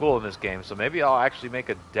pretty cool in this game, so maybe I'll actually make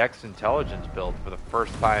a Dex Intelligence build for the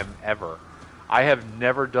first time ever. I have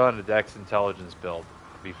never done a Dex Intelligence build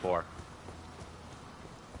before.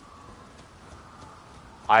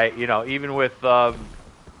 You know, even with,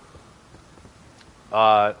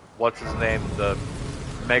 what's his name, the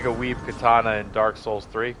Mega Weeb Katana in Dark Souls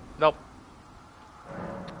 3. Nope.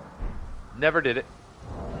 Never did it.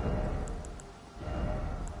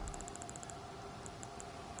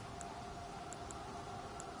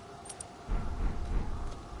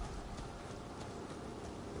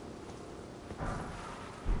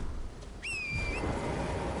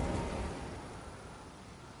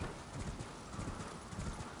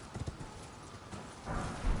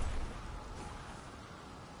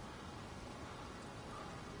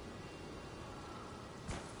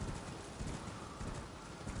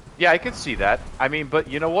 Yeah, I could see that. I mean, but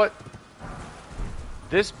you know what?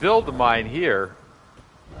 This build of mine here,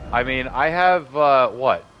 I mean, I have,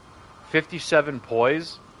 what? 57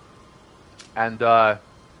 poise and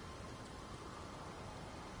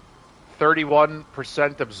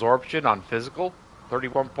 31% absorption on physical,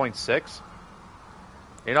 31.6.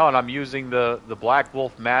 You know, and I'm using the Black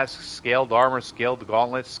Wolf mask, scaled armor, scaled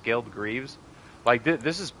gauntlets, scaled greaves. Like,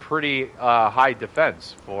 this is pretty high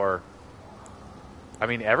defense for, I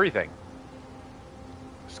mean, everything.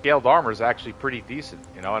 Scaled armor is actually pretty decent,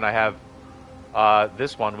 you know, and I have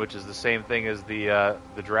this one, which is the same thing as the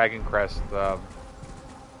Dragon Crest, the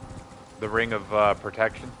Ring of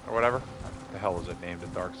Protection, or whatever. What the hell is it named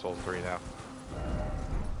in Dark Souls 3 now?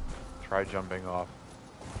 Try jumping off.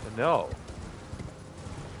 No.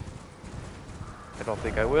 I don't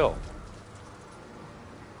think I will.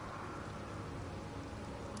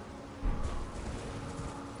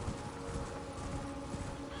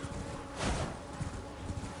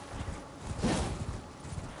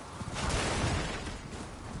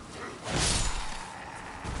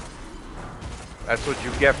 That's what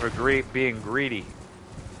you get for being greedy.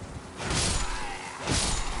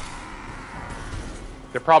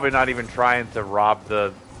 They're probably not even trying to rob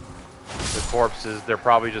the corpses. They're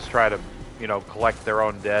probably just trying to, you know, collect their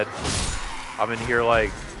own dead. I'm in here like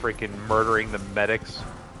freaking murdering the medics.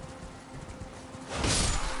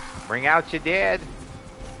 Bring out your dead.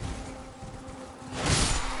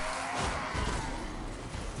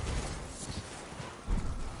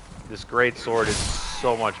 This great sword is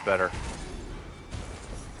so much better.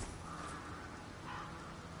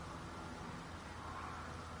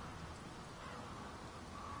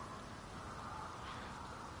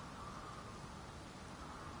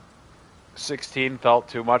 $16 felt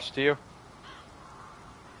too much to you?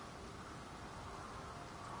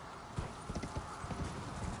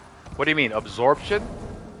 What do you mean, absorption?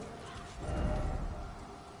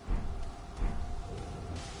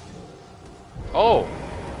 Oh.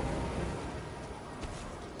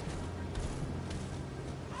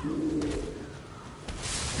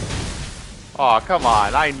 Oh, come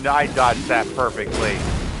on. I dodged that perfectly.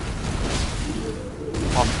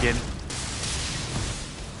 Pumpkin.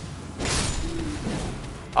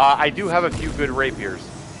 I do have a few good rapiers.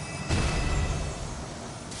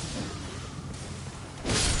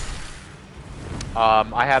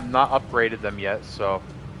 I have not upgraded them yet, so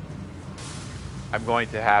I'm going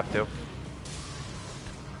to have to.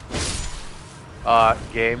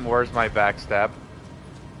 Game, where's my backstab?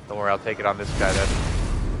 Don't worry, I'll take it on this guy then.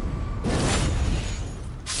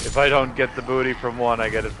 If I don't get the booty from one, I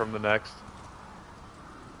get it from the next.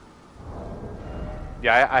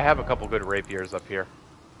 Yeah, I have a couple good rapiers up here.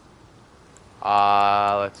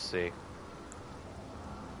 Let's see.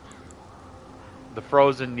 The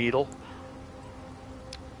frozen needle.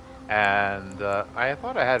 And I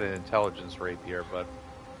thought I had an intelligence rapier, but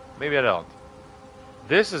maybe I don't.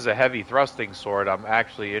 This is a heavy thrusting sword. I'm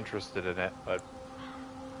actually interested in it, but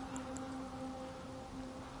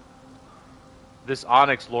this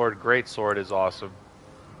Onyx Lord Greatsword is awesome.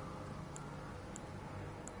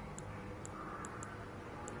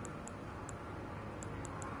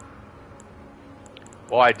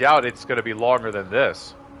 Well, I doubt it's going to be longer than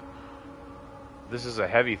this. This is a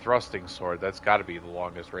heavy thrusting sword. That's got to be the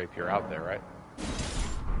longest rapier out there, right?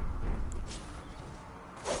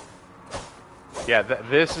 Yeah,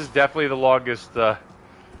 this is definitely the longest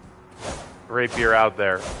rapier out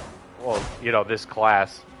there. Well, you know, this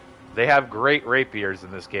class. They have great rapiers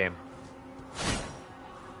in this game.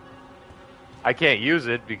 I can't use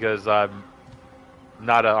it because I'm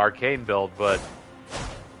not an arcane build, but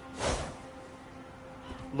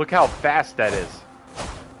look how fast that is.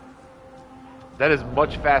 That is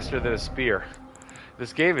much faster than a spear.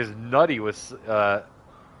 This game is nutty with...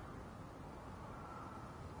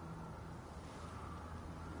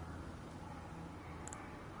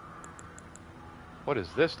 What is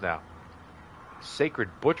this now? Sacred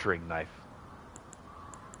butchering knife.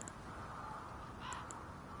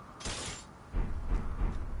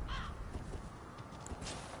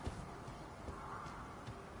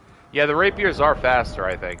 Yeah, the rapiers are faster,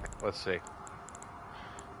 I think. Let's see.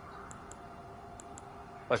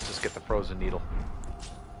 Let's just get the frozen needle.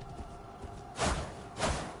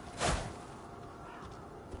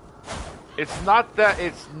 It's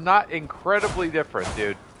not incredibly different,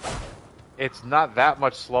 dude. It's not that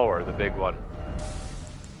much slower, the big one.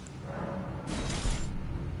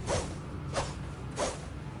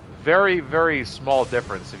 Very, very small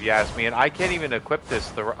difference, if you ask me. And I can't even equip this,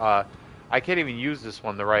 I can't even use this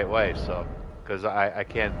one the right way, so, because I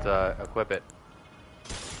can't equip it.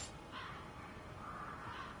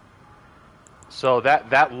 So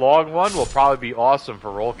that long one will probably be awesome for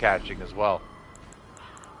roll catching as well.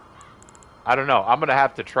 I don't know. I'm gonna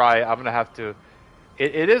have to try. I'm gonna have to.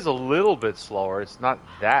 It is a little bit slower. It's not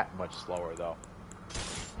that much slower though.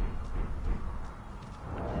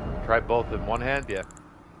 Try both in one hand, yeah.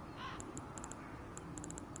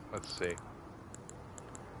 Let's see.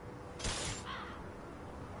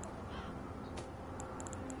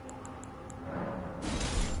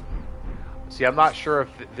 See, I'm not sure if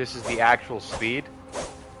this is the actual speed.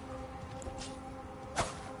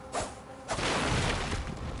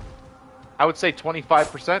 I would say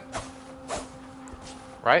 25%.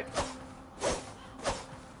 Right?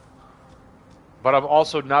 But I'm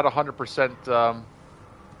also not 100%...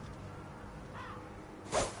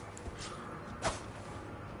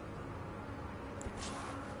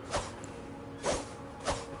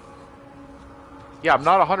 Yeah, I'm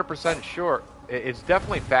not 100% sure. It's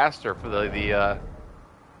definitely faster for the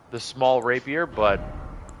small rapier, but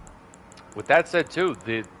with that said too,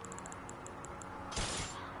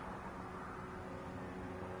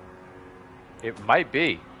 it might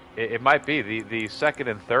be. It might be the second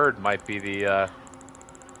and third might be the.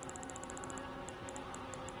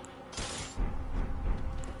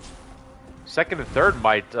 Second and third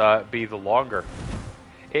might be the longer.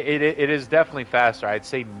 It is definitely faster. I'd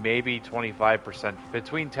say maybe 25%,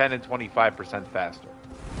 between 10 and 25% faster.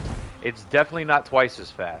 It's definitely not twice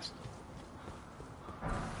as fast.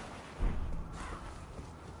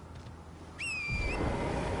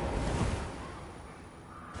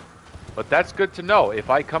 But that's good to know. If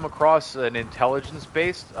I come across an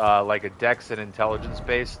intelligence-based, like a dex and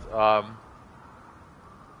intelligence-based,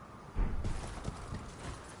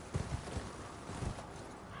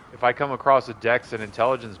 if I come across a dex and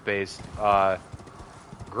intelligence-based,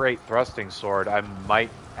 great thrusting sword, I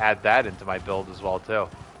might add that into my build as well too.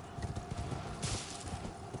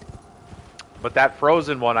 But that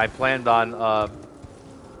frozen one, I planned on.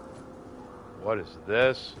 What is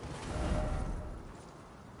this?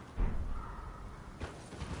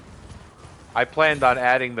 I planned on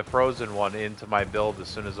adding the frozen one into my build as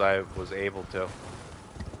soon as I was able to.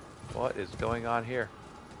 What is going on here?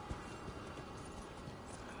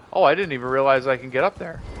 Oh, I didn't even realize I can get up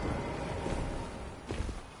there.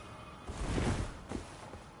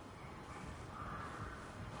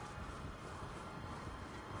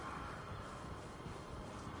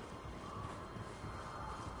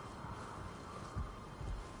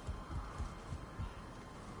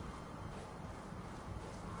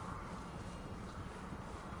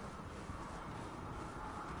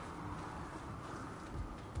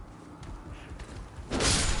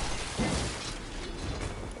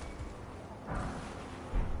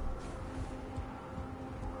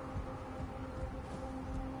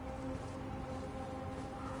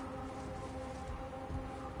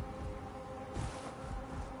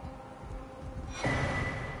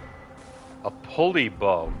 Pulley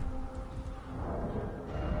bow.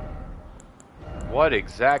 What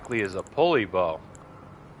exactly is a pulley bow?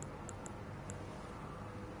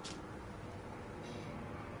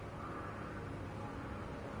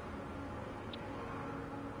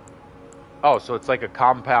 Oh, so it's like a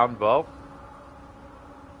compound bow?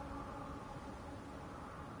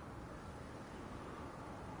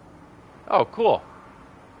 Oh, cool.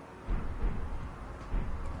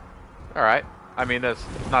 Alright. I mean, that's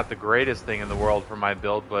not the greatest thing in the world for my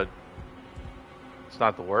build, but it's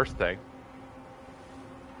not the worst thing.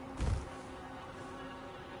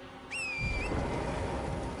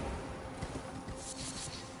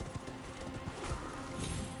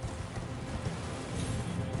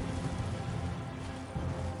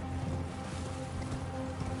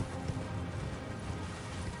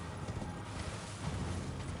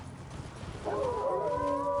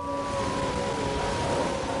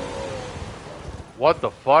 What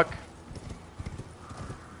the fuck?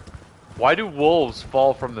 Why do wolves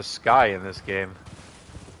fall from the sky in this game?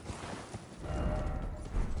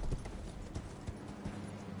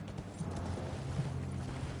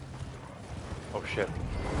 Oh shit.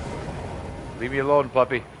 Leave me alone,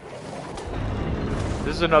 puppy.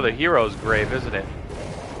 This is another hero's grave, isn't it?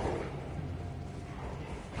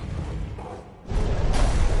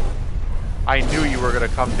 I knew you were gonna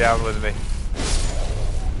come down with me.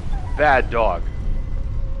 Bad dog.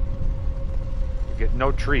 You get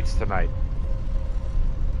no treats tonight.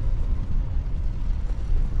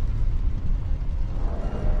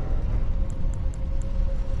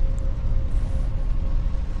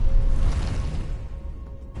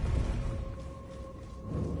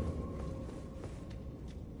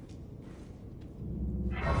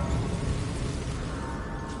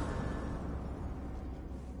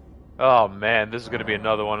 Oh man, this is gonna be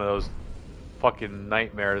another one of those fucking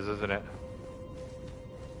nightmares, isn't it?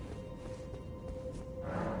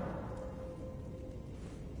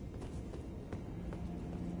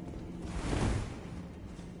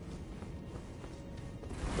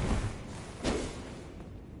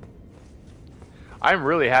 I'm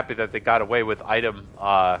really happy that they got away with item,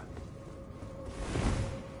 like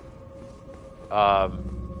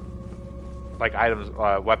items,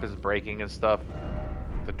 weapons breaking and stuff.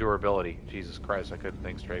 The durability. Jesus Christ, I couldn't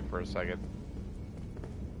think straight for a second.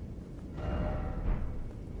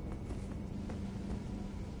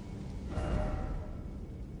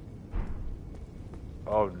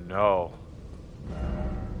 Oh no.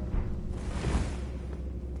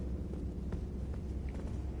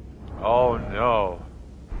 Oh no.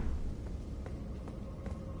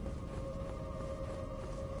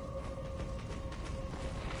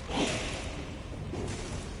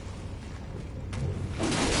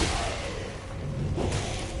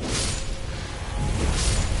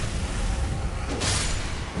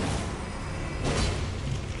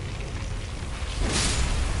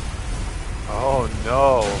 Oh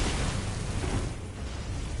no.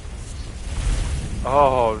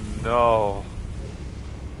 Oh no.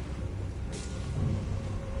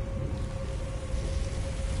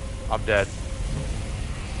 I'm dead.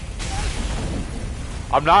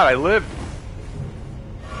 I'm not, I lived.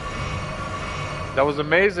 That was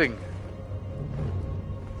amazing.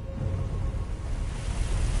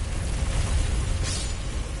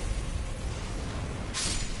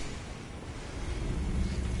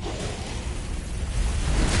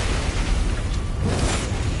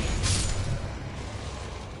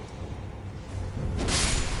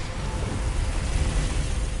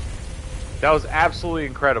 That was absolutely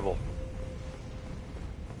incredible.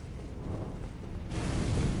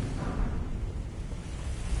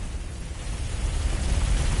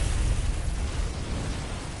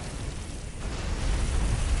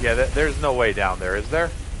 Yeah, there's no way down there, is there?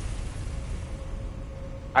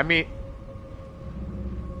 I mean...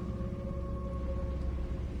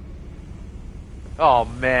 Oh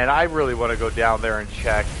man, I really want to go down there and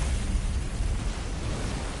check.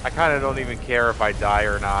 I kind of don't even care if I die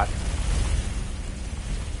or not.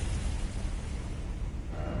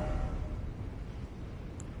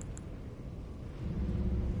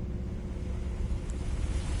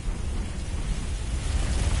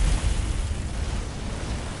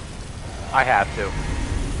 I have to.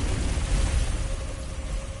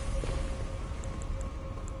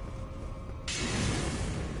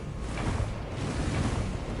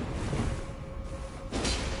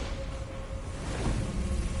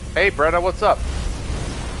 Hey, Brenna, what's up?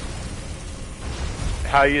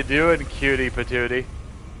 How you doing, cutie patootie?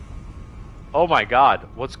 Oh my god,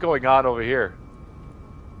 what's going on over here?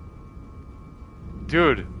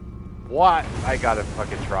 Dude, what? I gotta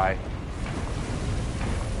fucking try.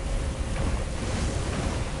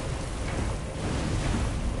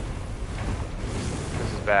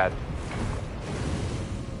 This is bad.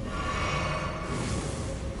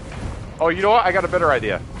 Oh, you know what? I got a better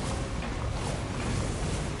idea.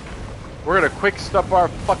 We're gonna quick step our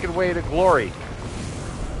fucking way to glory.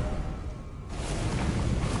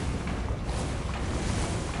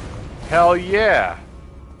 Hell yeah.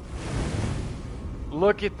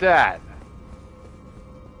 Look at that.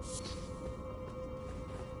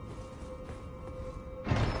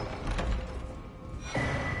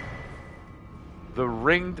 The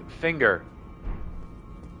ringed finger.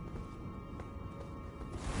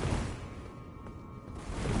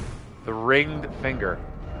 The ringed finger.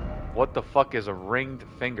 What the fuck is a ringed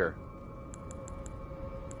finger?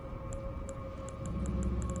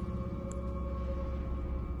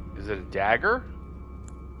 Is it a dagger?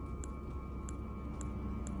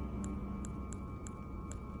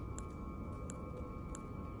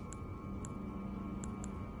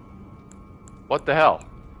 What the hell?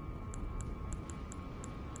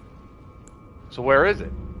 So where is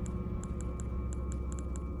it?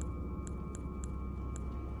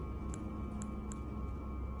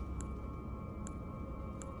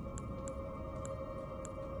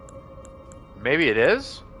 Maybe it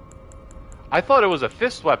is? I thought it was a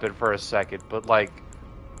fist weapon for a second, but like...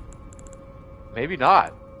 maybe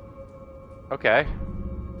not. Okay.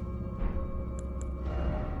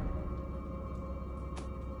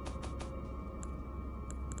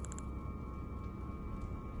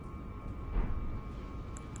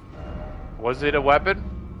 Was it a weapon?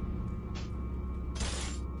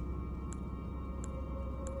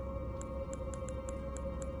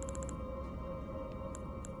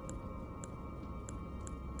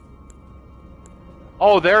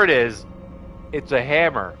 Oh, there it is. It's a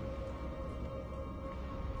hammer.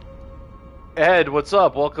 Ed, what's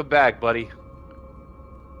up? Welcome back, buddy.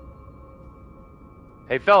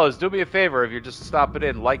 Hey, fellas, do me a favor if you're just stopping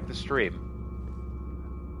in. Like the stream.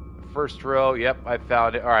 First row. Yep, I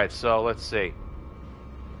found it. Alright, so let's see.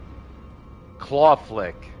 Claw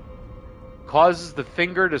flick. Causes the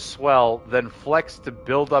finger to swell, then flex to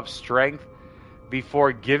build up strength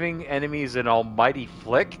before giving enemies an almighty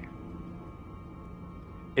flick.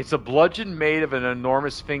 It's a bludgeon made of an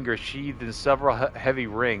enormous finger sheathed in several heavy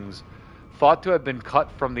rings, thought to have been cut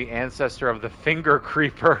from the ancestor of the finger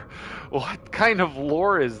creeper. What kind of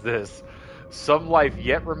lore is this? Some life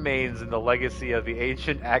yet remains in the legacy of the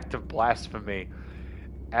ancient act of blasphemy,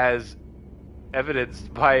 as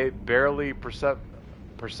evidenced by barely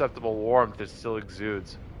perceptible warmth that still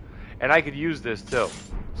exudes. And I could use this too.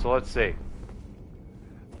 So let's see.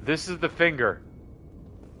 This is the finger.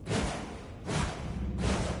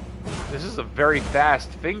 This is a very fast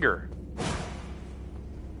finger.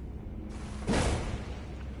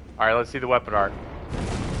 Alright, let's see the weapon art.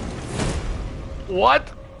 What?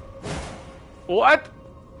 What?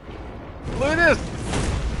 Look at this!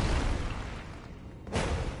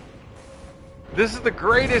 This is the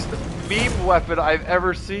greatest meme weapon I've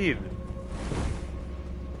ever seen.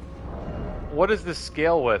 What is this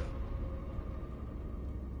scale with?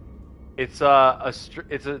 It's a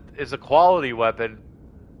quality weapon.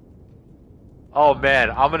 Oh man,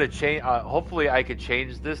 I'm gonna change. Hopefully, I could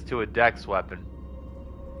change this to a dex weapon.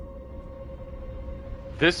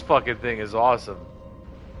 This fucking thing is awesome.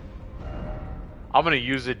 I'm gonna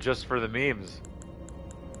use it just for the memes.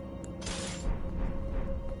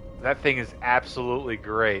 That thing is absolutely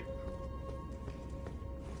great.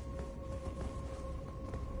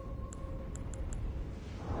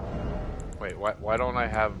 Wait, why don't I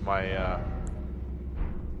have my,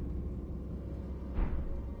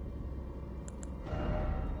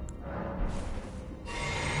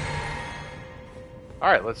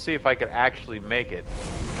 Alright, let's see if I can actually make it.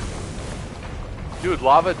 Dude,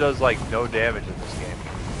 lava does, like, no damage in this game.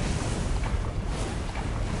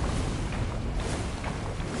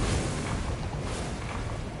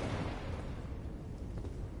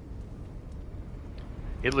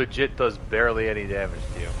 It legit does barely any damage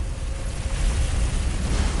to you.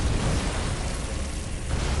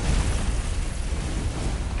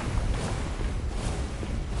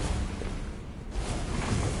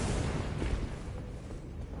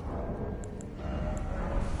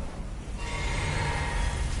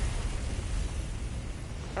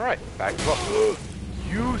 Alright, back to up.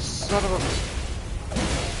 You son of a...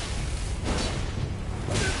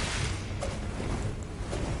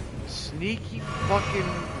 Sneaky fucking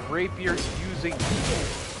rapier using...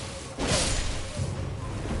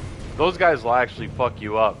 Those guys will actually fuck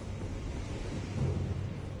you up.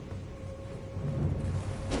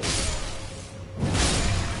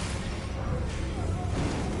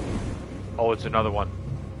 Oh, it's another one.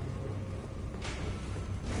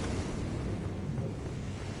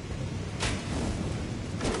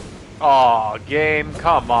 Aw, game,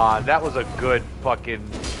 come on. That was a good fucking...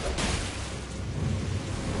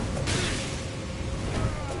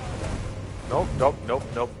 Nope, nope, nope,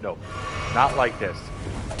 nope, nope. Not like this.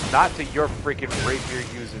 Not to your freaking rapier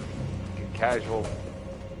using casual...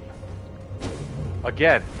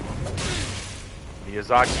 Again.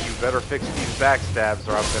 Miyazaki, you better fix these backstabs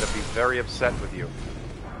or I'm gonna be very upset with you.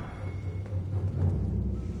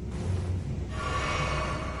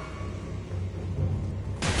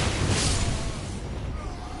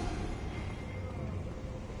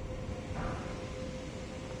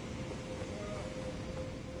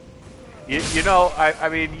 You know, I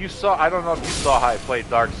mean, you saw, I don't know if you saw how I played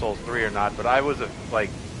Dark Souls 3 or not, but I was a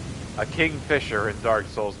kingfisher in Dark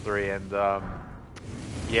Souls 3, and,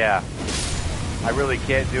 yeah. I really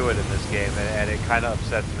can't do it in this game, and it kind of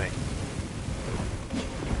upsets me.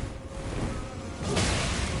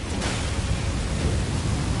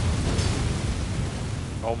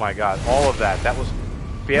 Oh my god, all of that. That was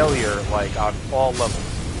failure, like, on all levels.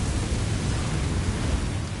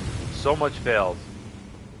 So much failed.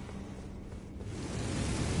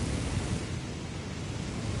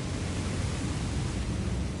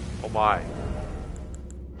 Oh my.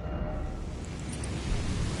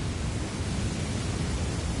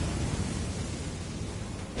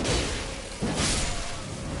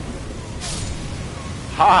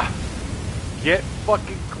 Ha! Get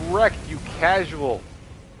fucking correct, you casual.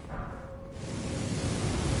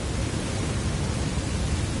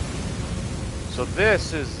 So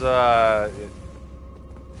this is,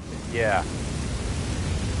 yeah.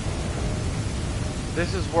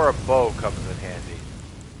 This is where a bow comes in handy.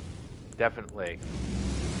 Definitely.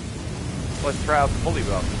 Let's try out the pulley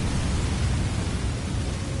bow.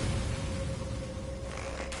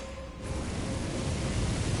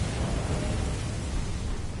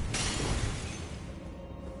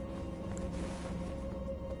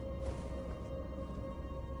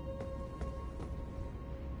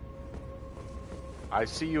 I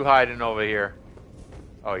see you hiding over here.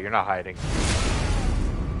 Oh, you're not hiding.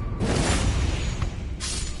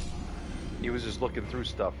 He was just looking through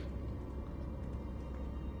stuff.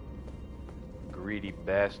 Greedy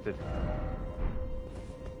bastard.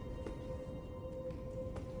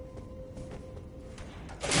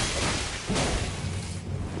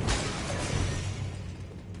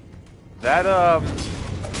 That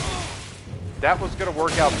was gonna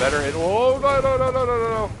work out better. Oh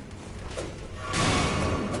no.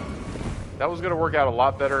 That was gonna work out a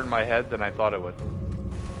lot better in my head than I thought it would.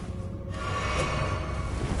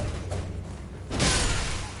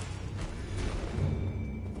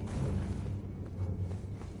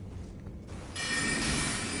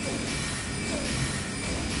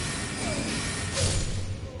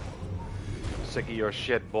 Sick of your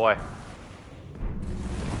shit, boy.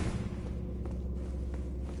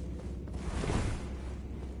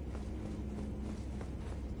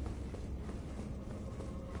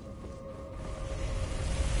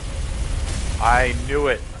 I knew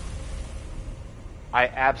it. I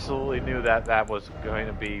absolutely knew that that was going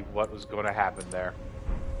to be what was going to happen there.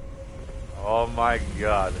 Oh my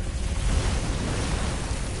god.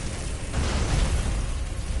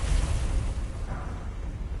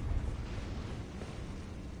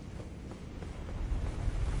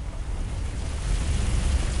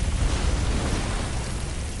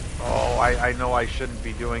 Oh, I know I shouldn't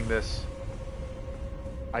be doing this.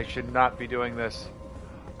 I should not be doing this.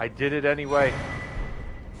 I did it anyway.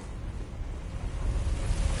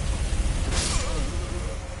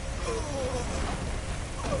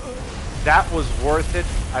 That was worth it.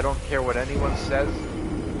 I don't care what anyone says.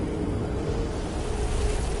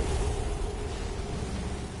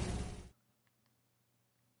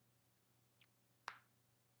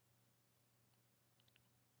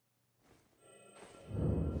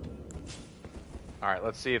 Alright,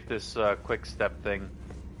 let's see if this quick step thing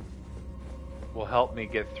will help me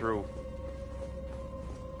get through.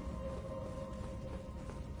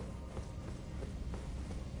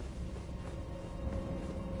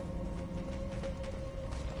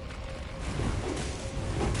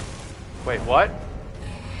 Wait, what?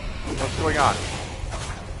 What's going on?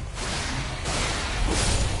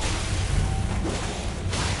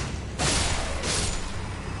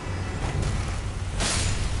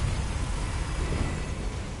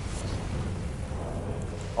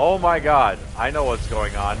 Oh my god, I know what's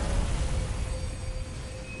going on.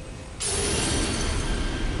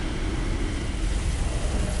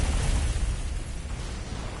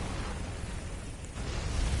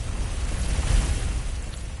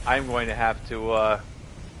 I'm going to have to, we're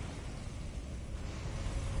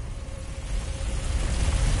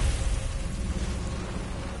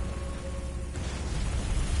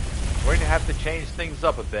going to have to change things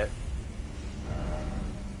up a bit.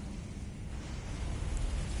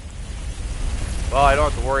 Well, I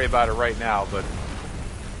don't have to worry about it right now, but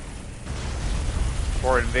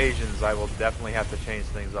for invasions, I will definitely have to change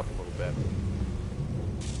things up a little bit.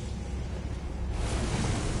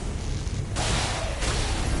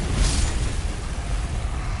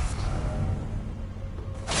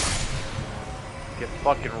 Get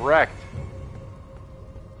fucking wrecked.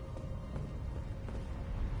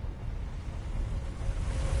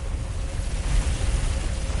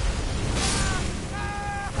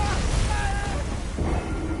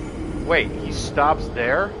 Wait, he stops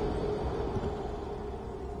there?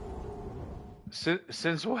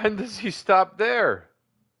 Since when does he stop there?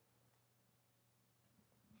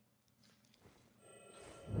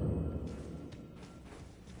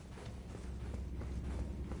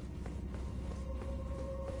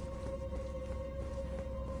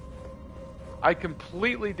 I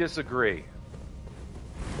completely disagree.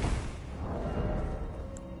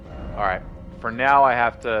 Alright, for now I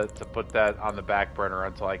have to put that on the back burner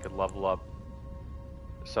until I could level up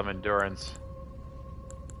some endurance.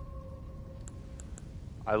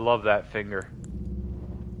 I love that finger.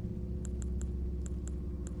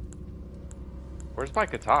 Where's my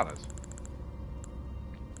katanas?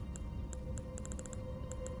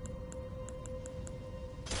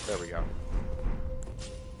 There we go.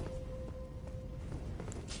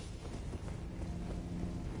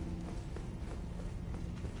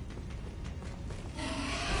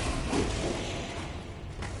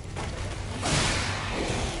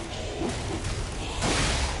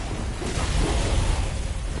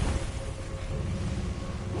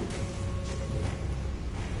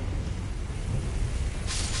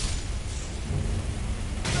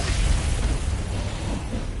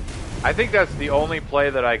 I think that's the only play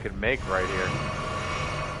that I could make right here.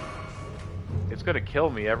 It's gonna kill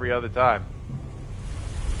me every other time.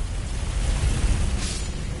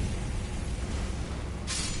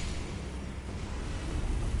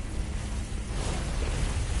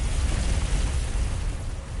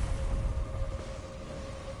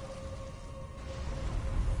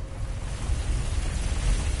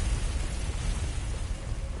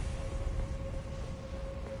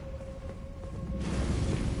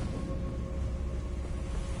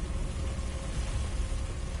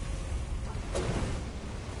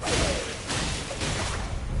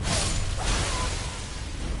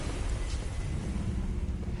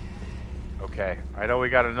 Okay, I know we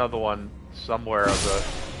got another one somewhere of the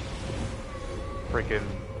freaking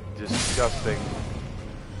disgusting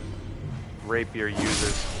rapier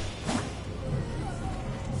users.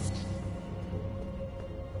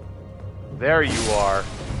 There you are.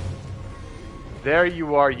 There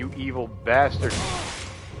you are, you evil bastard.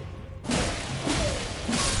 Give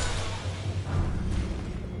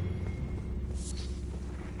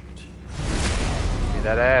me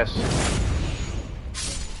that ass.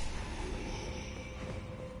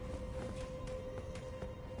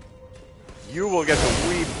 You will get the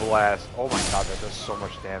weed blast. Oh my god, that does so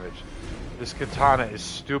much damage. This katana is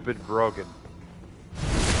stupid broken.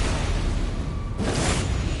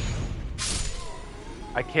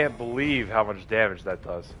 I can't believe how much damage that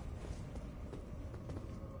does.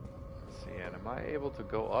 Let's see, and am I able to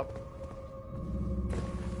go up?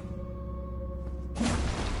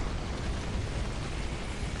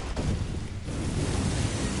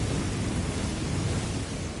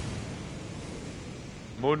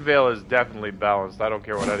 Moonvale is definitely balanced. I don't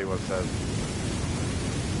care what anyone says.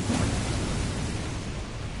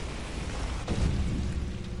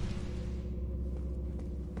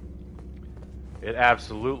 It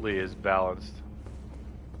absolutely is balanced.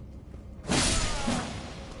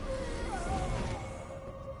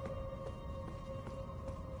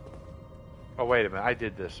 Oh, wait a minute. I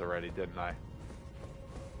did this already, didn't I?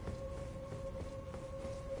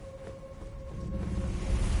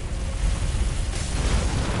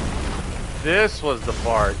 This was the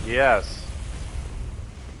part, yes.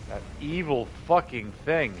 That evil fucking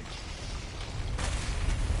thing.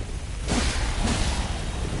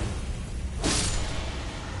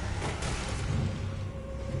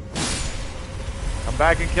 Come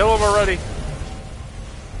back and kill him already.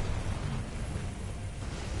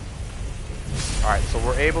 Alright, so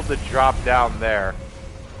we're able to drop down there.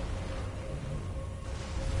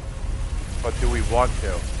 But do we want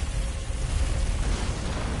to?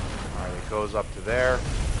 Alright, it goes up to there.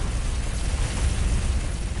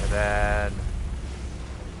 And then...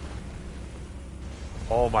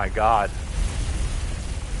 oh my god.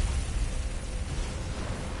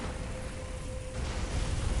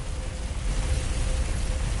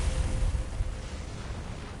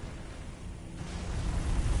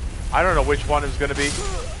 I don't know which one is going to be.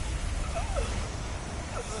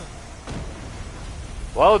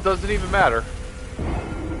 Well, it doesn't even matter.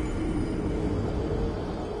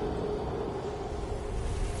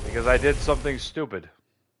 Because I did something stupid.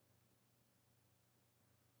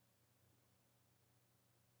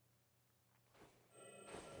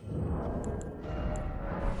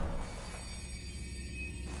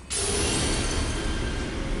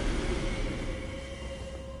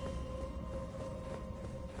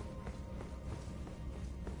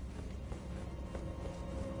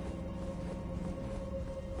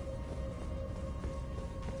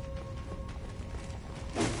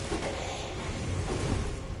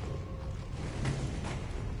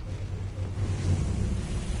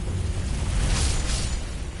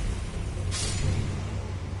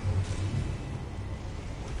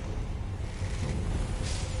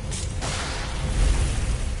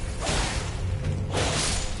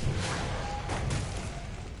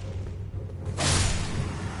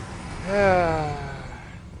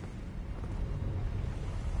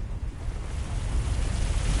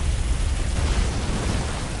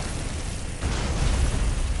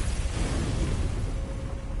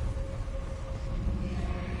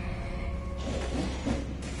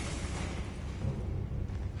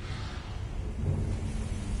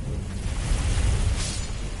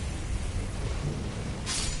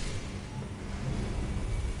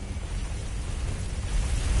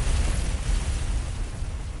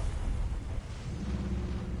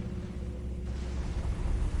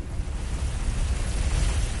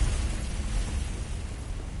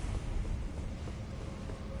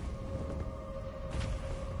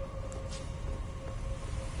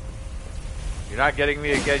 You're not getting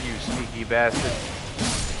me again, you sneaky bastard.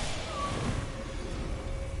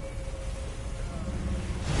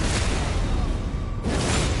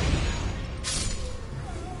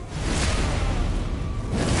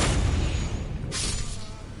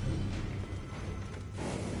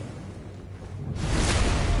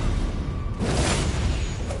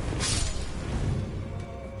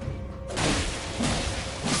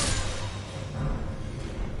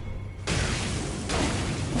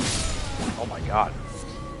 God.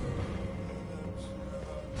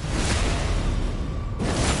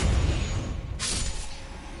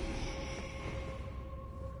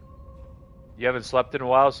 You haven't slept in a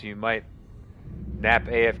while, so you might nap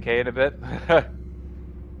AFK in a bit.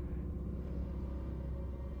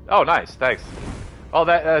 Oh, nice, thanks. Oh,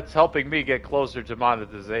 that's helping me get closer to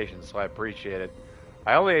monetization, so I appreciate it.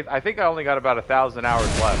 I think I only got about 1,000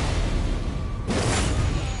 hours left.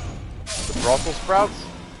 The Brussels sprouts?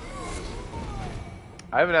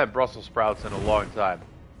 I haven't had Brussels sprouts in a long time.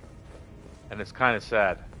 And it's kind of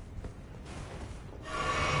sad.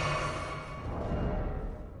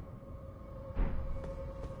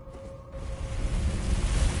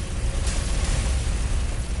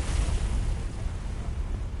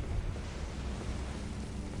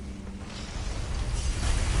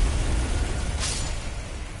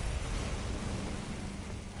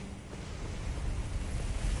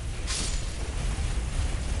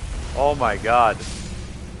 Oh my god.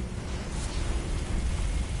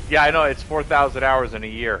 Yeah, I know, it's 4,000 hours in a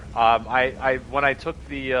year. When I took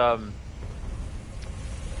the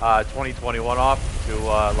 2021 off to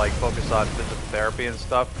like focus on physical therapy and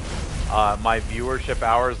stuff, my viewership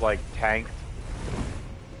hours like tanked.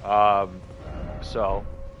 So,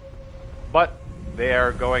 but they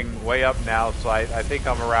are going way up now, so I think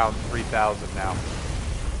I'm around 3,000 now.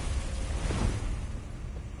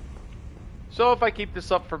 So if I keep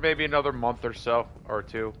this up for maybe another month or so, or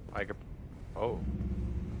two, I could... Oh.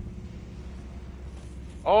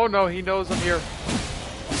 Oh no, he knows I'm here.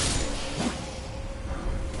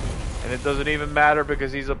 And it doesn't even matter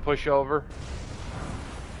because he's a pushover.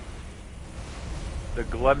 The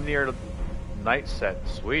Glemnir Night Set,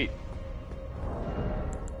 sweet.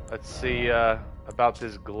 Let's see about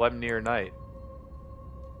this Glemnir Night.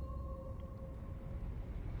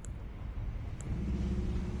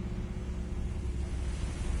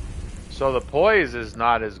 So the poise is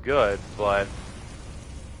not as good, but...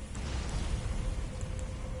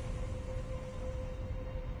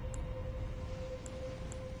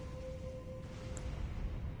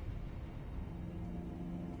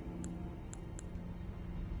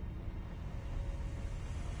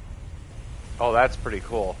 Oh, that's pretty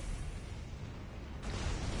cool.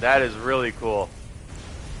 That is really cool.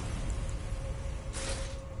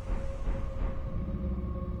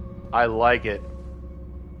 I like it.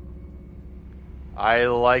 I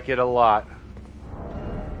like it a lot.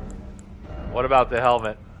 What about the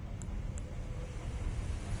helmet?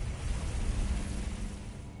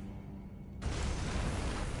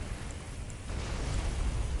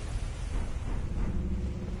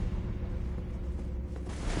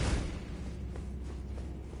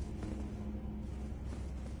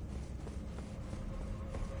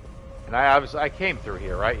 And I came through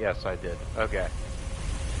here, right? Yes, I did. Okay.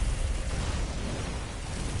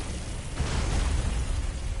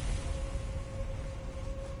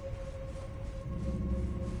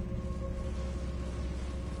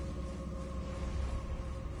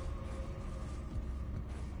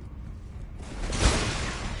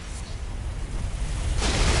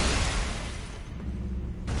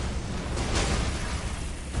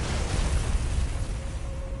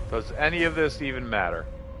 Does any of this even matter?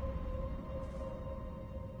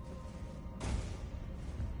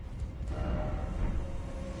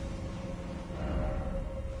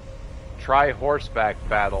 Try horseback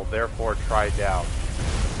battle, therefore try down.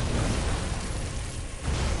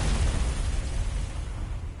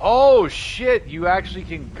 Oh shit, you actually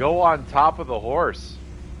can go on top of the horse.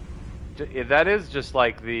 That is just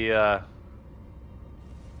like the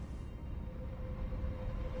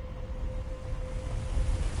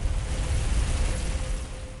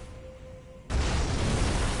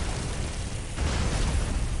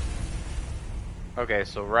Okay,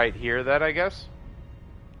 so right here then, I guess?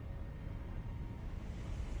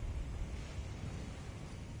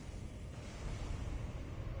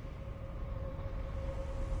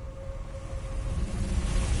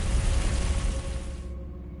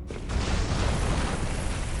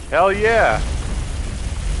 Hell yeah!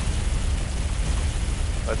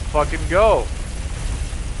 Let's fucking go!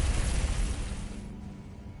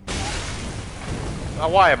 Now,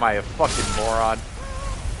 why am I a fucking moron?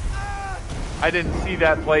 I didn't see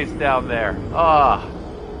that place down there. Ah,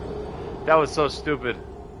 that was so stupid.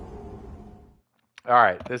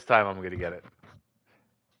 Alright, this time I'm gonna get it.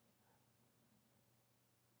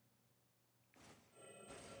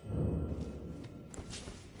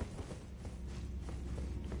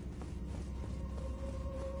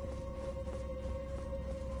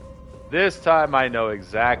 This time I know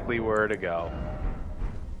exactly where to go.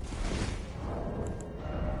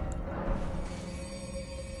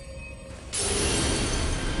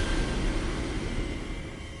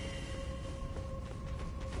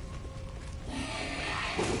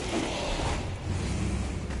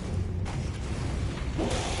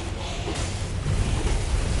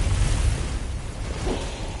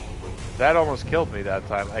 That almost killed me that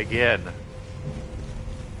time, again.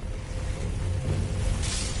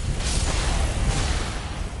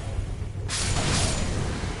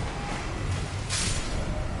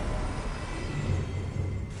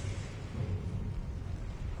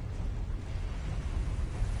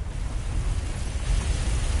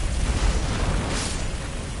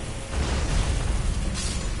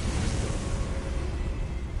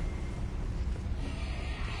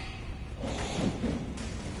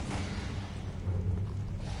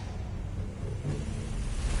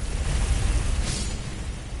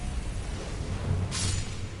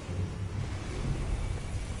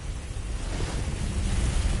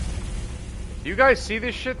 Do you guys see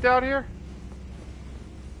this shit down here?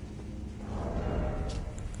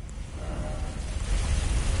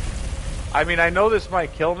 I mean, I know this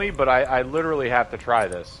might kill me, but I literally have to try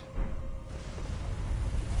this.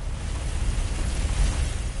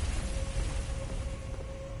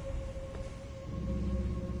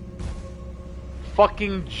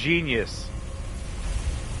 Fucking genius.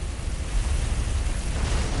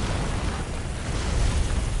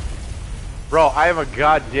 Bro, I am a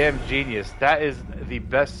goddamn genius. That is the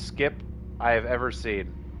best skip I have ever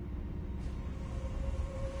seen.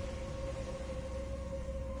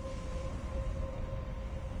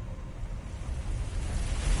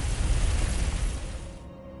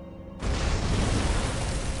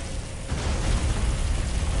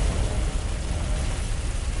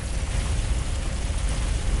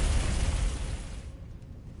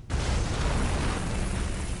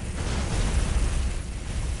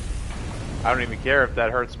 I don't even care if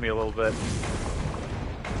that hurts me a little bit.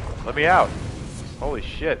 Let me out. Holy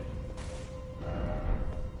shit.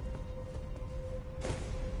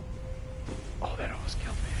 Oh, that almost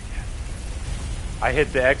killed me again. I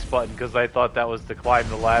hit the X button because I thought that was to climb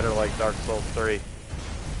the ladder like Dark Souls 3.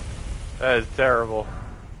 That is terrible.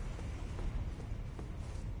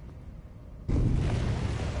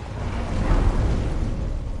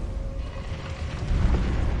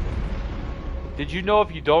 Did you know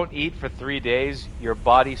if you don't eat for 3 days, your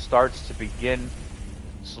body starts to begin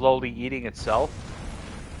slowly eating itself?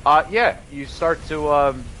 Yeah, you start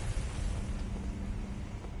to,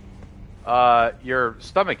 your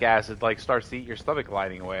stomach acid, like, starts to eat your stomach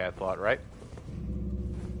lining away, I thought, right?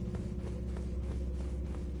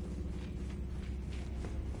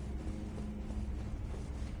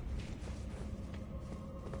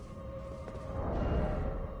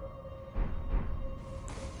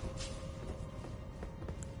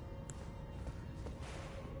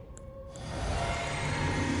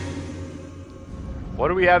 What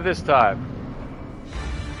do we have this time?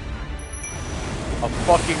 A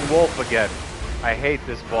fucking wolf again. I hate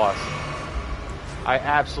this boss. I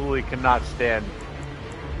absolutely cannot stand.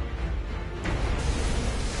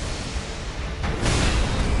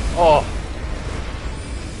 Oh.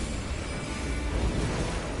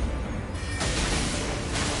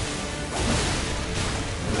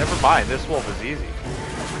 Never mind, this wolf is easy.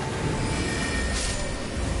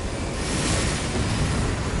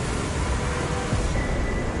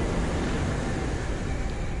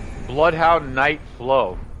 Bloodhound Night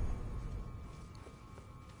Flow.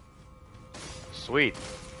 Sweet.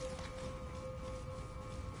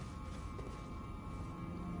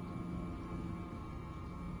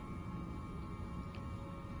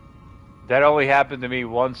 That only happened to me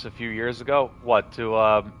once a few years ago. What,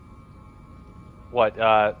 to,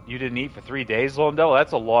 you didn't eat for 3 days, Londo?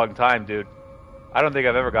 That's a long time, dude. I don't think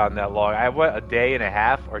I've ever gotten that long. I went a day and a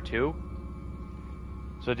half or two.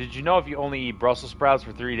 So did you know if you only eat Brussels sprouts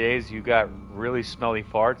for 3 days, you got really smelly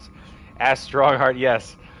farts? Ask Strongheart,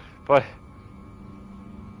 yes. But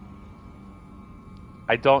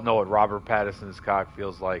I don't know what Robert Pattinson's cock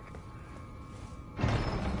feels like.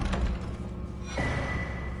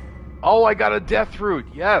 Oh, I got a death root,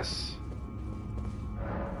 yes.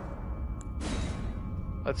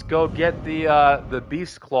 Let's go get the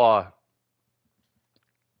beast claw.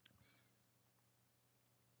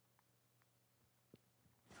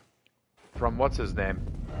 From what's his name?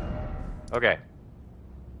 Okay.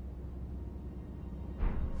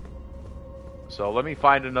 So let me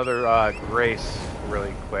find another grace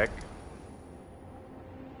really quick.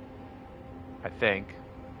 I think.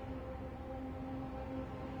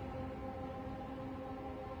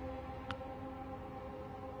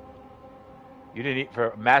 You didn't eat for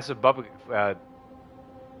a massive bucket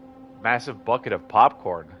of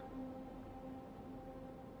popcorn.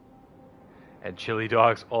 And chili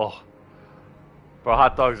dogs. Oh. Bro,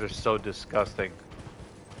 hot dogs are so disgusting.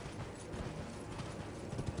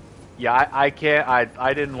 Yeah, I can't.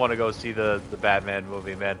 I didn't want to go see the Batman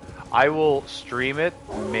movie, man. I will stream it,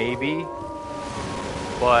 maybe.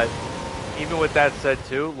 But even with that said,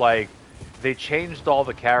 too, like, they changed all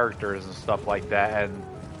the characters and stuff like that, and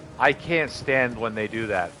I can't stand when they do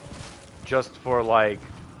that. Just for, like,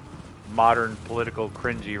 modern political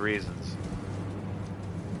cringy reasons.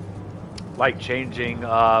 Like changing,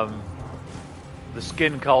 the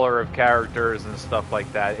skin color of characters and stuff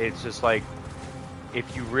like that. It's just like,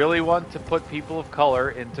 if you really want to put people of color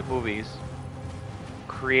into movies,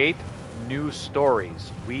 create new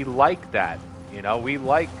stories. We like that, you know. We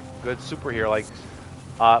like good superhero. Like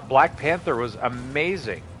Black Panther was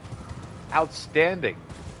amazing, outstanding.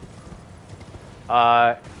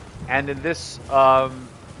 And in this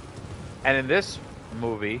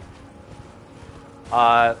movie,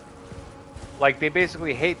 like, they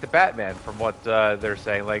basically hate the Batman from what they're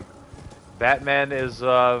saying. Like, Batman is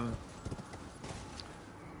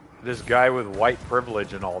this guy with white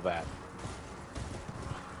privilege and all that.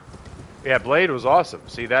 Yeah, Blade was awesome.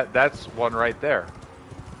 See, that's one right there.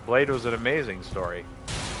 Blade was an amazing story.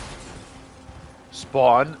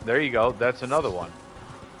 Spawn, there you go. That's another one.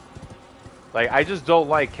 Like, I just don't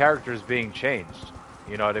like characters being changed.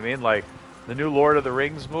 You know what I mean? Like, the new Lord of the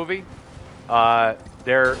Rings movie,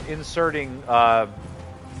 they're inserting black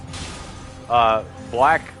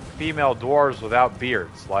female dwarves without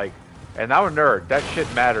beards. Like, and I'm a nerd. That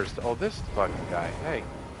shit matters. Oh, this fucking guy. Hey.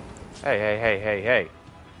 Hey, hey, hey, hey, hey.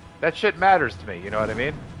 That shit matters to me. You know what I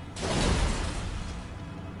mean?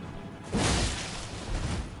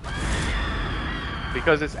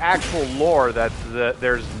 Because it's actual lore that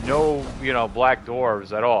there's no, you know, black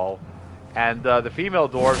dwarves at all. And the female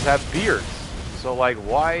dwarves have beards. So, like,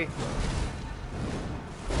 why?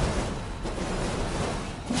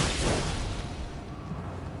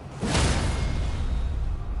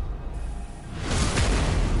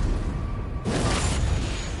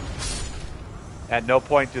 At no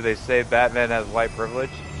point do they say Batman has white privilege.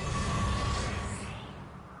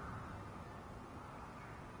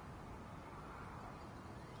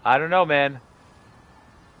 I don't know, man.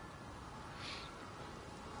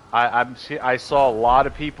 I saw a lot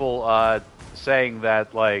of people saying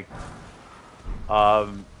that, like,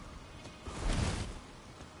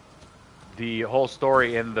 the whole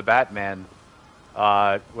story in the Batman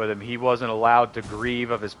with him, he wasn't allowed to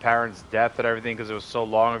grieve of his parents' death and everything because it was so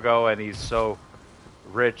long ago, and he's so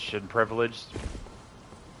rich and privileged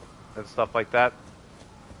and stuff like that.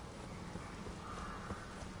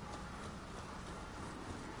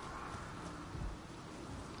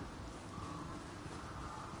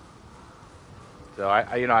 So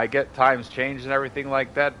I get times change and everything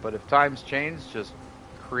like that, but if times change, just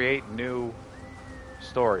create new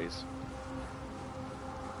stories.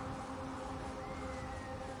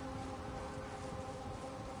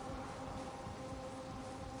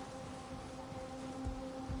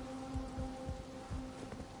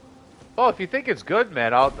 Well, if you think it's good,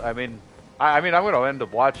 man, I mean, I'm going to end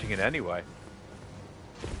up watching it anyway.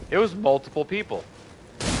 It was multiple people.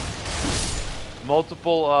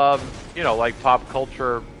 Multiple, you know, like pop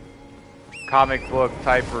culture, comic book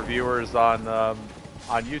type reviewers on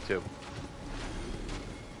YouTube.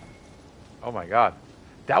 Oh my god.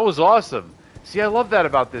 That was awesome. See, I love that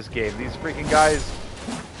about this game. These freaking guys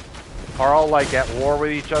are all like at war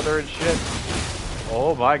with each other and shit.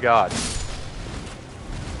 Oh my god.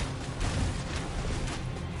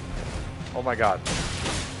 Oh my god.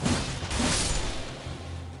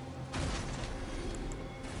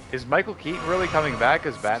 Is Michael Keaton really coming back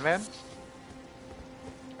as Batman?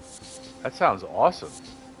 That sounds awesome.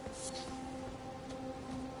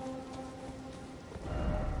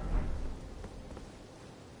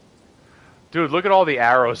 Dude, look at all the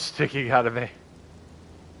arrows sticking out of me.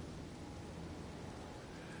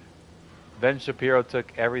 Ben Shapiro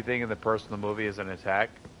took everything in the personal movie as an attack.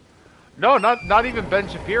 No, not even Ben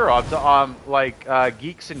Shapiro. Like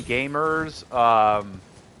Geeks and Gamers,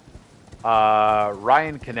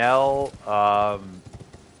 Ryan Cannell,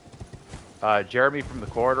 Jeremy from the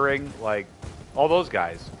Quartering, like all those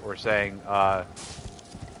guys were saying. I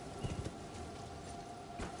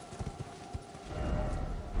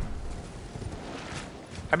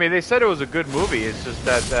mean, they said it was a good movie. It's just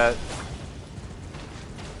that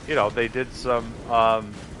you know, they did some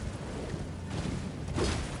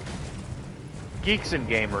Geeks and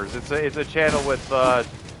Gamers. It's a channel with I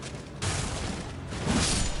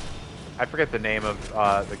forget the name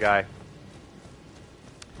of the guy,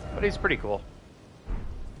 but he's pretty cool.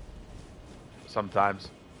 Sometimes,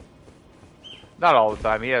 not all the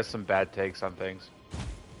time. He has some bad takes on things.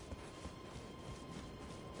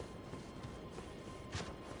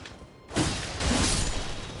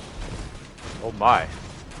 Oh my.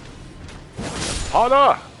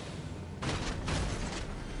 Hana!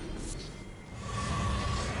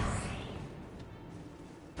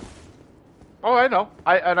 Oh, I know.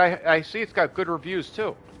 I see it's got good reviews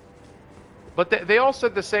too. But they all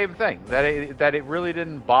said the same thing, that it really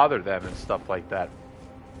didn't bother them and stuff like that.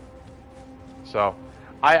 So,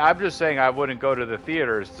 I'm just saying I wouldn't go to the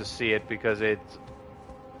theaters to see it because it's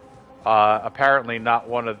apparently not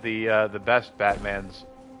one of the best Batmans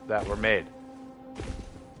that were made.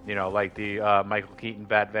 You know, like the Michael Keaton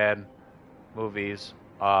Batman movies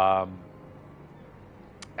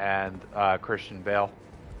and Christian Bale.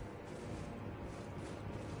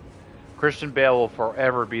 Christian Bale will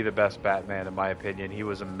forever be the best Batman, in my opinion. He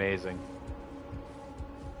was amazing.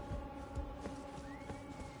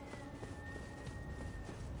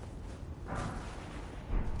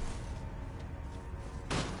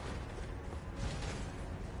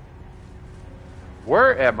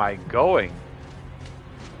 Where am I going?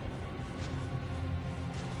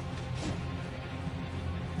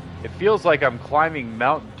 It feels like I'm climbing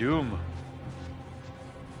Mount Doom.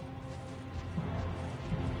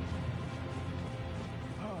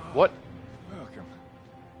 What? Welcome,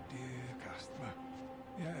 dear customer.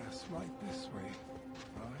 Yes, right this way.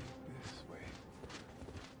 Right this way.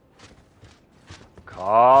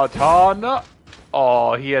 Katana.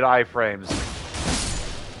 Oh, he had iframes.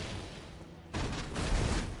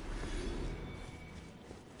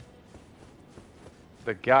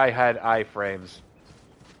 The guy had iframes.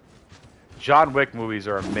 John Wick movies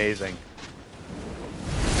are amazing.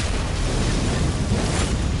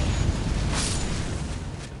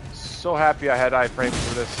 So happy I had iframes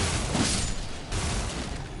for this.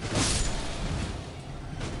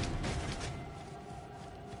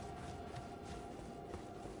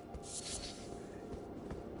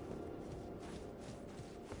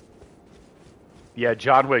 Yeah,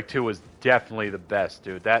 John Wick 2 was definitely the best,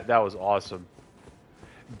 dude. That was awesome.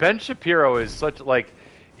 Ben Shapiro is such like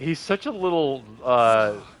he's such a little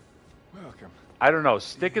Welcome. I don't know,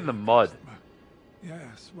 stick in the mud. Customer.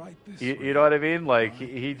 Yes, right this way. You know what I mean? Like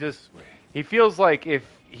he just he feels like if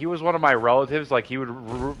he was one of my relatives, like he would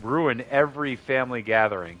ruin every family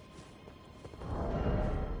gathering.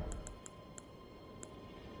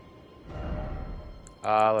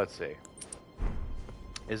 Let's see.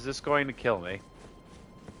 Is this going to kill me?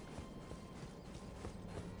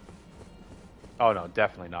 Oh no,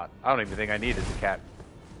 definitely not. I don't even think I needed the cat.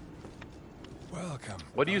 Welcome.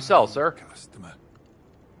 What do you sell, sir? Customer.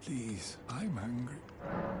 Please, I'm hungry.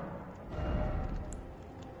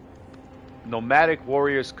 Nomadic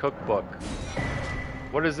Warriors Cookbook.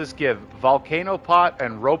 What does this give? Volcano pot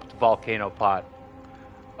and roped volcano pot.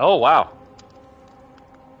 Oh, wow.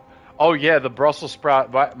 Oh, yeah, the Brussels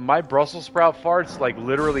sprout. My Brussels sprout farts, like,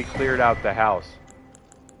 literally cleared out the house.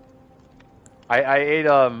 I ate,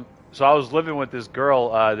 so I was living with this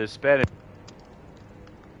girl, this Spanish.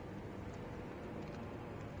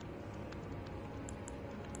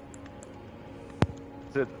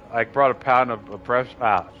 I brought a pound of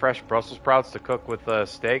fresh Brussels sprouts to cook with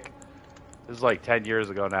steak. This is like 10 years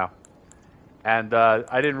ago now. And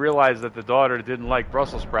I didn't realize that the daughter didn't like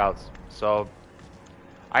Brussels sprouts. So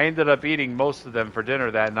I ended up eating most of them for dinner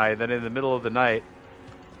that night. Then in the middle of the night,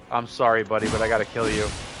 I'm sorry, buddy, but I gotta kill you.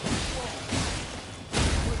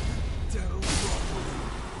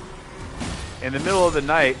 In the middle of the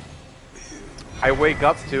night, I wake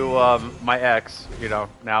up to my ex, you know,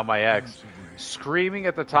 now my ex, screaming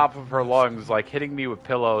at the top of her lungs, like hitting me with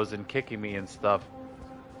pillows and kicking me and stuff.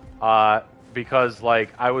 Because,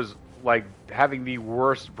 like, I was, like, having the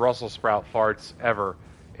worst Brussels sprout farts ever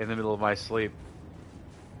in the middle of my sleep.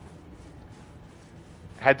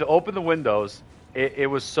 Had to open the windows.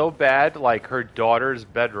 It was so bad, like, her daughter's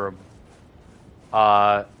bedroom,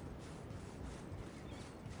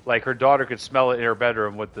 like, her daughter could smell it in her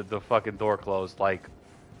bedroom with the fucking door closed, like,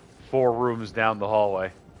 4 rooms down the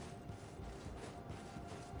hallway.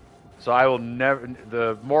 So I will never...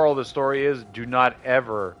 The moral of the story is, do not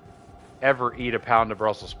ever eat a pound of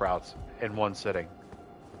Brussels sprouts in one sitting.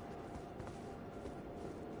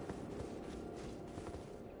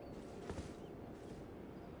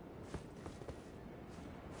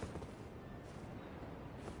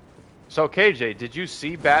 So, KJ, did you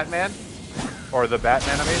see Batman? Or the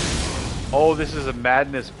Batman, I mean? Oh, this is a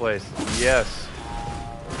madness place. Yes.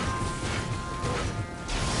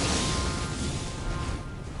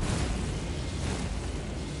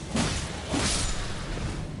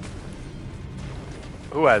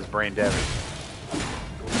 Who has brain damage?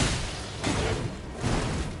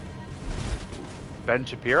 Ben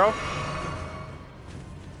Shapiro?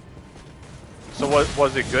 So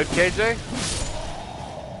was it good, KJ?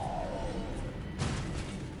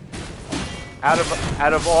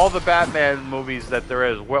 Out of all the Batman movies that there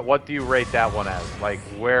is, what do you rate that one as? Like,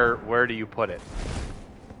 where do you put it?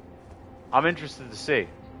 I'm interested to see.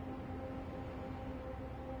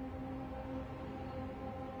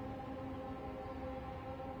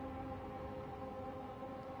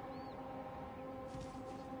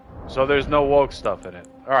 So there's no woke stuff in it.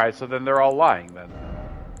 Alright, so then they're all lying then.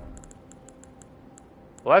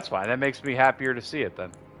 Well, that's fine. That makes me happier to see it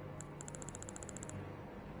then.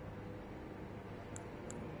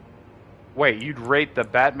 Wait, you'd rate the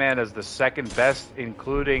Batman as the second best,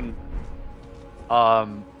 including,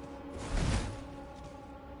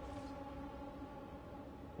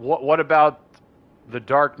 what about the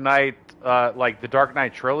Dark Knight, like the Dark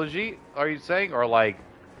Knight trilogy, are you saying? Or like,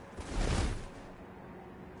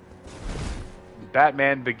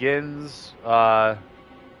 Batman Begins, where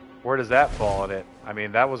does that fall in it? I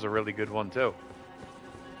mean, that was a really good one too.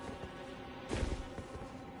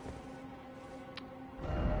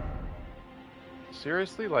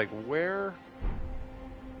 Seriously? Like, where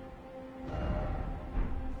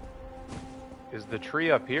is the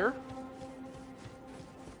tree? Up here?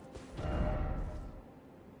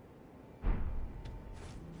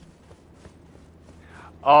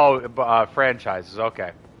 Oh, franchises.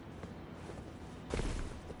 Okay.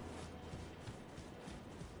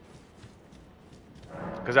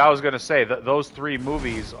 Because I was going to say that those three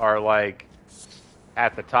movies are like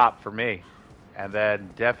at the top for me. And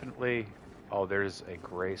then definitely, oh, there's a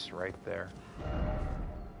Grace right there.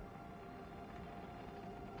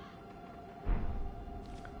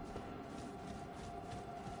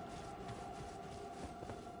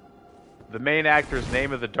 The main actor's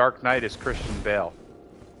name of the Dark Knight is Christian Bale.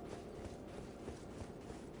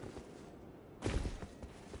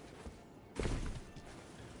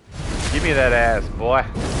 Give me that ass, boy.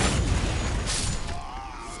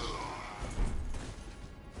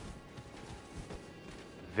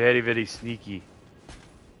 Very, very sneaky.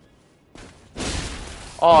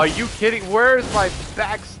 Oh, are you kidding? Where's my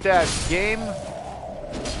backstab game?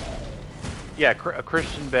 Yeah,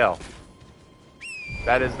 Christian Bale.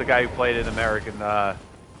 That is the guy who played in American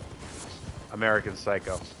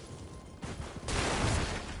Psycho.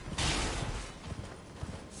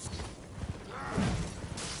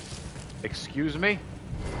 Excuse me?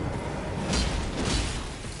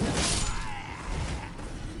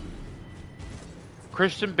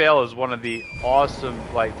 Christian Bale is one of the awesome,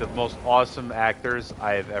 like the most awesome actors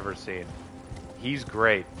I have ever seen. He's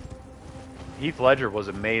great. Heath Ledger was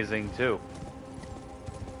amazing too.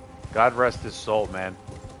 God rest his soul, man.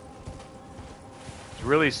 It's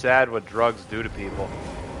really sad what drugs do to people.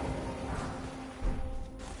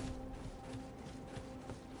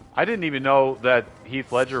 I didn't even know that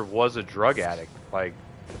Heath Ledger was a drug addict, like,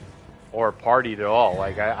 or partied at all.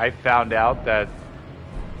 Like, I found out that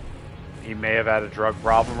he may have had a drug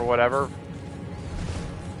problem or whatever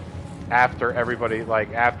after everybody,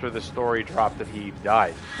 like, after the story dropped that he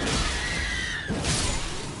died.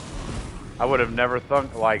 I would have never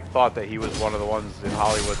thought that he was one of the ones in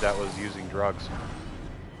Hollywood that was using drugs.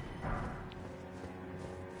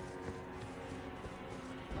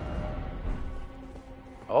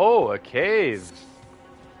 Oh, a cave.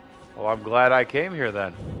 Well, I'm glad I came here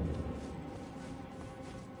then.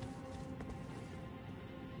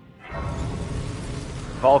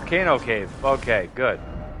 Volcano cave. Okay, good.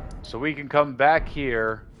 So we can come back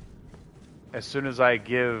here as soon as I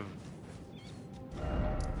give...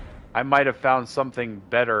 I might have found something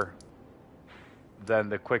better than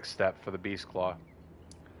the quick step for the beast claw.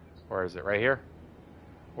 Where is it? Right here?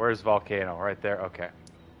 Where's volcano? Right there? Okay.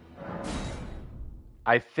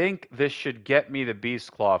 I think this should get me the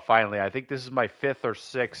beast claw finally. I think this is my fifth or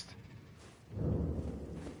sixth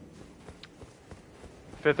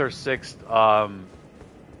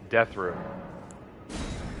death route.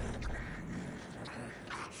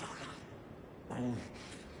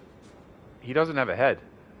 He doesn't have a head.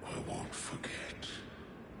 I won't forget.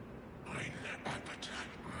 Mein appetite.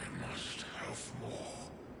 I must have more.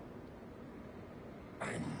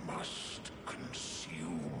 I must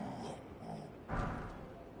consume.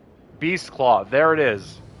 Beast claw. There it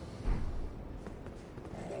is.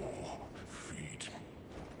 More. Feed.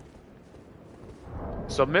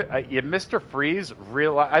 So Mr. Freeze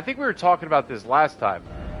I think we were talking about this last time.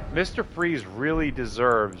 Mr. Freeze really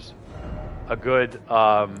deserves a good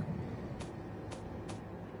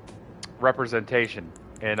representation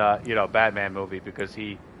in a Batman movie, because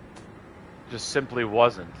he just simply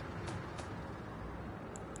wasn't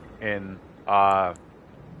in was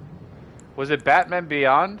it Batman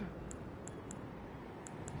Beyond?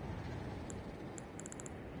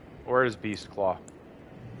 Where is Beast Claw?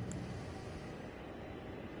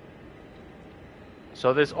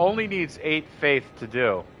 So this only needs 8 faith to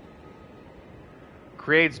do.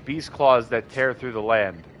 Creates beast claws that tear through the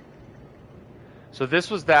land. So this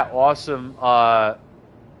was that awesome,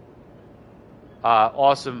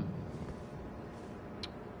 awesome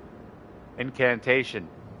incantation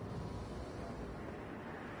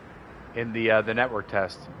in the network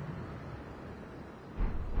test.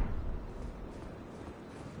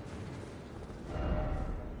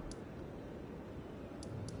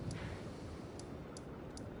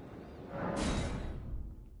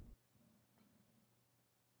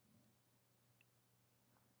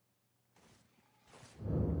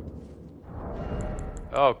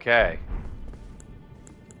 Okay.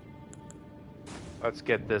 Let's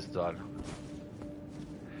get this done.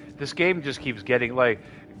 This game just keeps getting, like...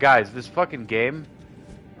 Guys, this fucking game...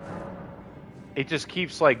 It just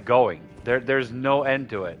keeps, like, going. There's no end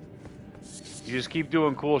to it. You just keep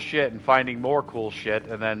doing cool shit and finding more cool shit,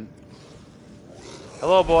 and then...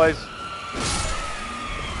 Hello, boys.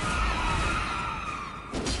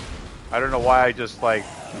 I don't know why I just, like,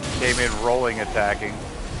 came in rolling attacking.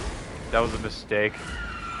 That was a mistake.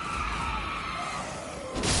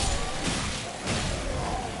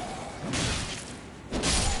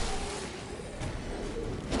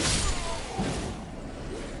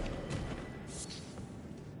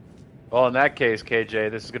 Well, in that case,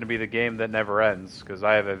 KJ, this is going to be the game that never ends, because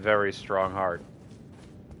I have a very strong heart.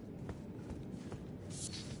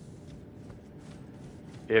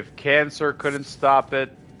 If cancer couldn't stop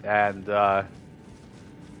it, and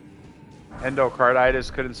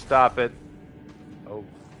endocarditis couldn't stop it,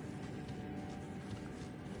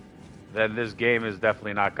 then this game is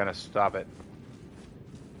definitely not going to stop it.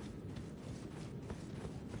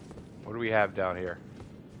 What do we have down here?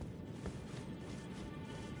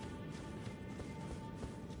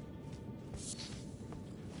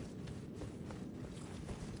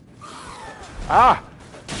 Ah!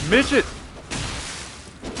 Midget!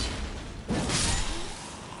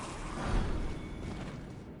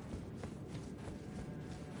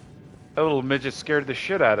 That little midget scared the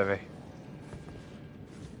shit out of me.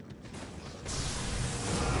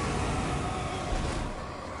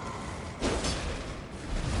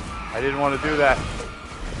 I didn't want to do that.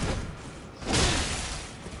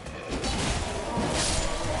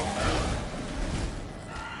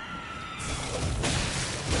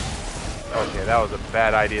 Okay, that was a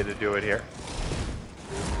bad idea to do it here.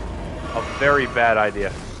 A very bad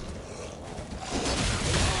idea.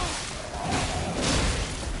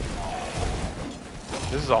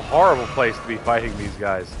 This is a horrible place to be fighting these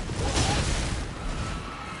guys.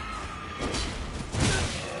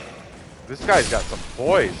 This guy's got some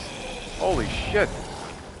poise. Holy shit.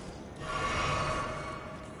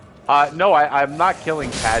 No, I'm not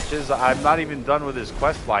killing Patches. I'm not even done with his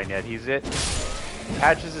quest line yet.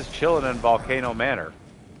 Patches is chilling in Volcano Manor.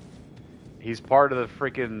 He's part of the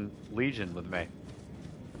freaking Legion with me.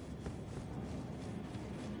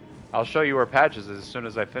 I'll show you where Patches is as soon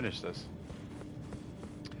as I finish this.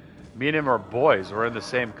 Me and him are boys. We're in the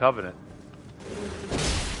same covenant.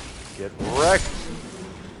 Get wrecked.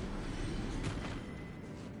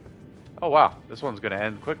 Oh wow, this one's gonna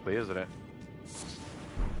end quickly, isn't it?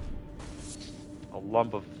 A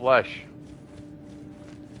lump of flesh.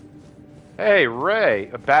 Hey, Ray!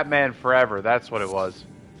 A Batman Forever, that's what it was.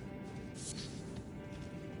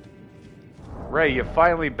 Ray, you're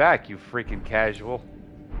finally back, you freaking casual.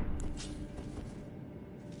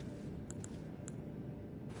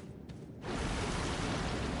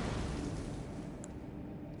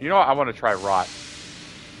 You know what? I want to try Rot.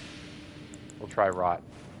 We'll try Rot.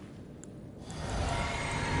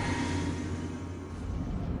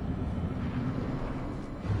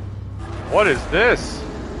 What is this?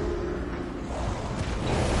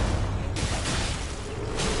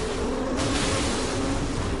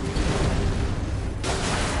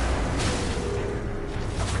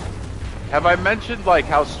 Have I mentioned, like,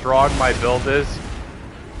 how strong my build is?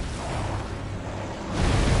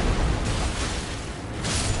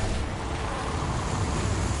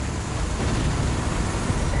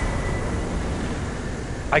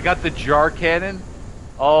 I got the jar cannon?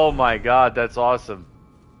 Oh my god, that's awesome.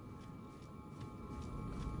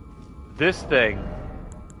 This thing...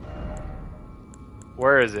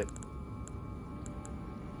 Where is it?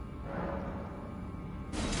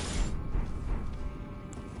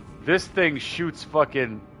 This thing shoots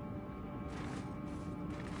fucking...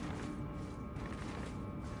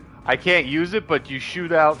 I can't use it, but you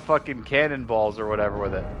shoot out fucking cannonballs or whatever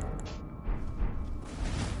with it.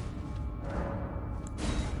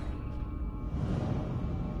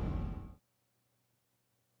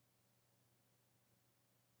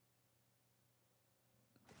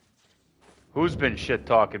 Who's been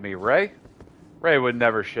shit-talking me? Ray? Ray would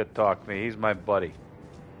never shit-talk me. He's my buddy.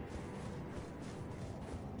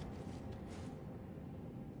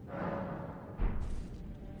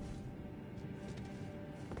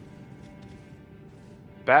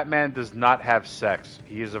 Batman does not have sex.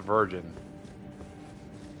 He is a virgin.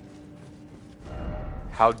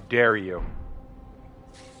 How dare you?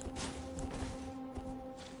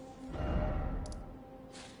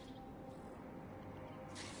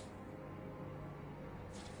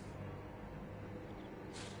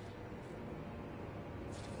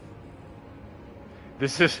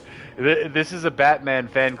 This is a Batman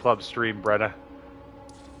fan club stream, Brenna.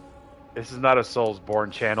 This is not a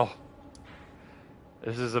Soulsborne channel.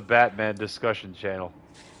 This is a Batman discussion channel.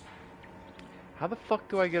 How the fuck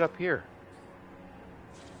do I get up here?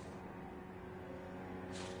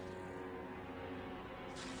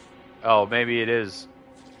 Oh, maybe it is.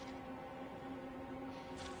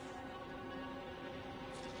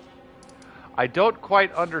 I don't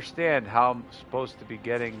quite understand how I'm supposed to be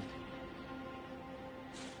getting...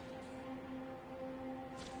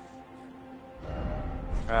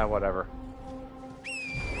 Whatever.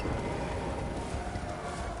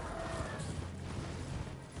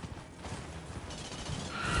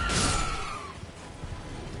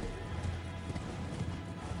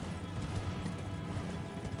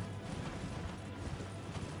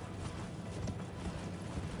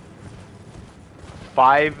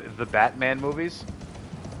 Five the Batman movies?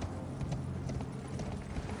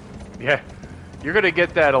 Yeah, you're gonna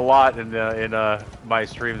get that a lot in my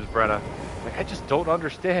streams, Brenna. Like, I just don't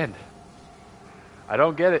understand. I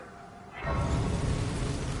don't get it.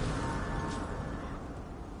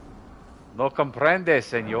 No comprende,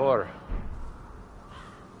 señor.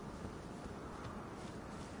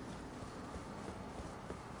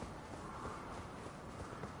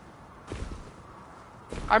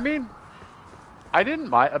 I mean, I didn't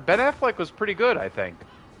mind. Ben Affleck was pretty good, I think.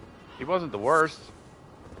 He wasn't the worst.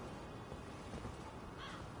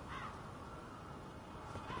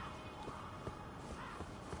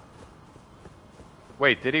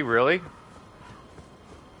 Wait, did he really?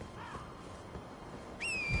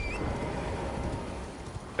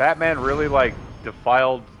 Batman really, like,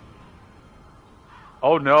 defiled...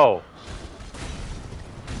 Oh, no.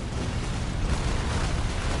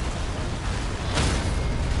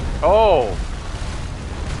 Oh!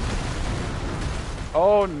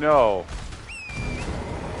 Oh, no.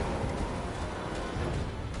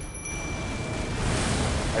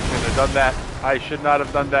 I shouldn't have done that. I should not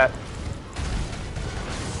have done that.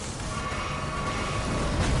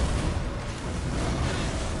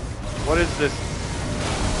 What is this?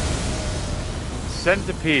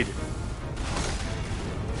 Centipede.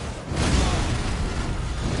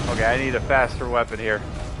 Okay, I need a faster weapon here.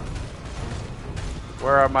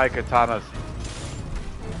 Where are my katanas?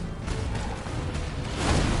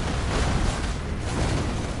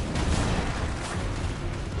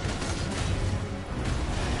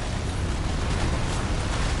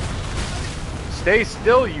 Stay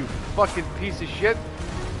still, you fucking piece of shit.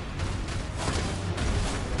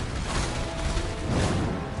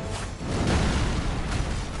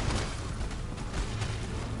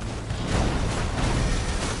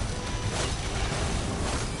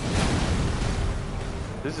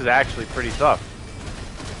 This is actually pretty tough.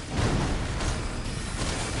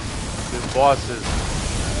 This boss is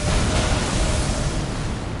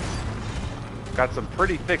got some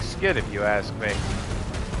pretty thick skin, if you ask me.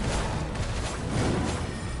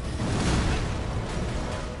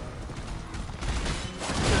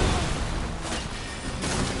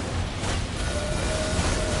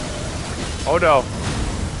 Oh no.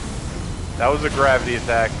 That was a gravity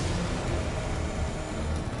attack.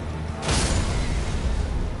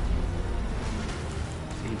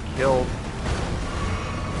 He killed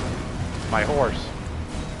my horse.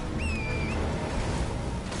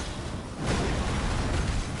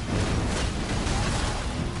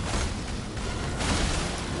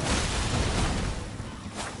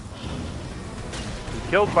 He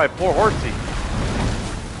killed my poor horsey.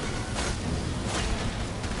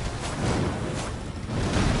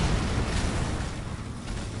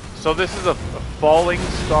 So this is a falling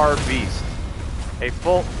star beast. A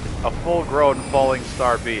full-grown falling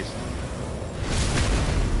star beast.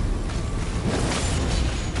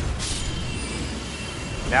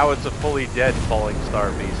 Now it's a fully dead falling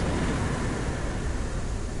star beast.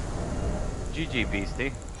 GG, beastie.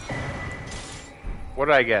 What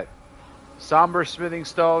did I get? Somber smithing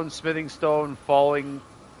stone, falling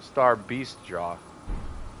star beast jaw.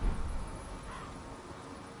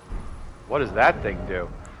 What does that thing do?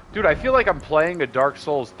 Dude, I feel like I'm playing a Dark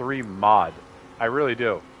Souls 3 mod. I really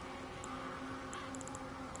do.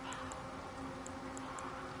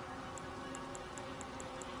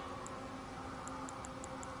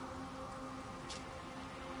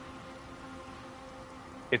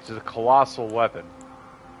 It's a colossal weapon.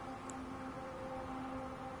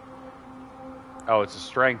 Oh, it's a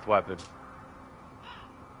strength weapon.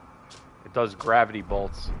 It does gravity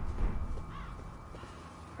bolts.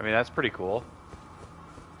 I mean, that's pretty cool.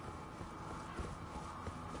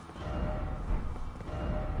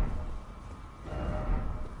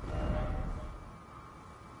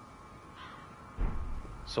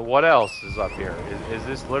 So what else is up here? Is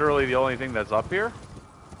this literally the only thing that's up here?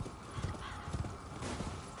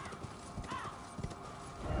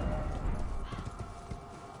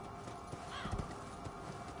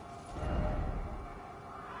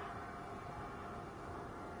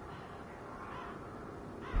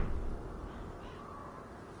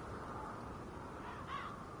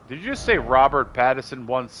 Did you just say Robert Pattinson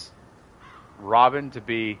wants Robin to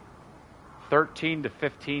be 13 to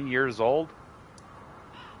 15 years old?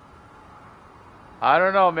 I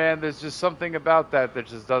don't know, man. There's just something about that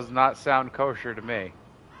just does not sound kosher to me.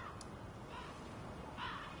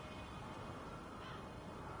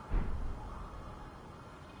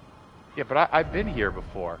 Yeah, but I've been here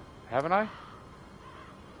before, haven't I?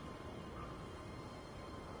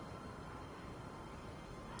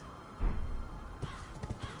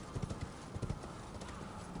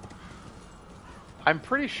 I'm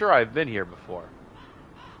pretty sure I've been here before.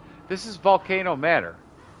 This is Volcano Manor.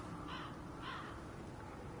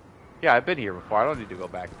 Yeah, I've been here before. I don't need to go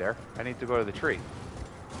back there. I need to go to the tree.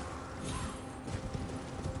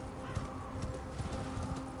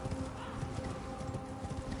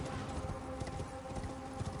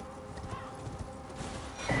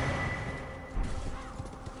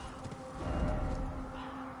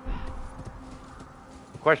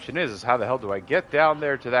 The question is how the hell do I get down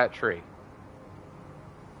there to that tree?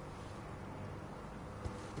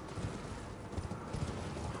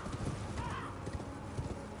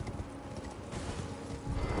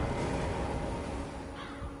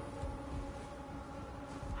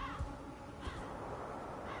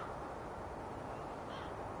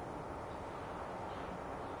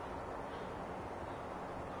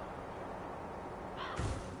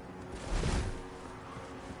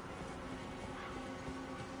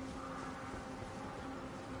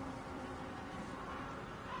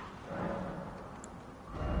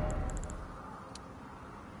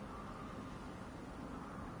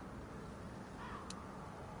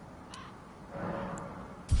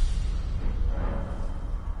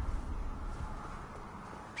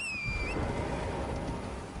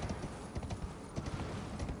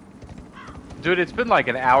 Dude, it's been like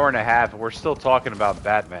an hour and a half and we're still talking about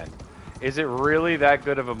Batman. Is it really that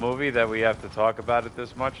good of a movie that we have to talk about it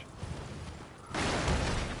this much?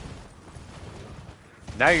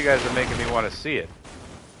 Now you guys are making me want to see it.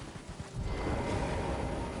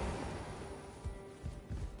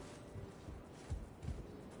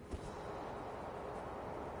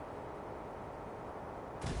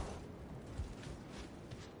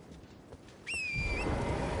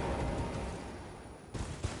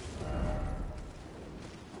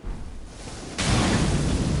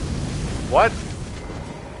 What?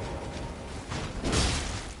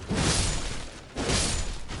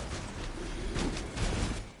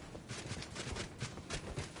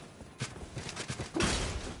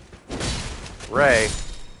 Ray,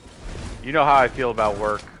 you know how I feel about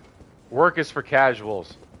work. Work is for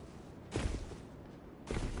casuals.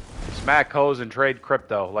 Smack hoes and trade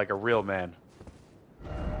crypto like a real man.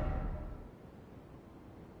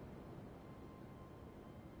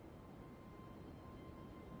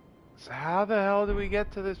 So how the hell do we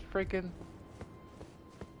get to this freaking...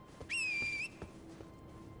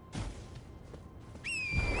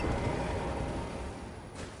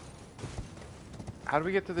 How do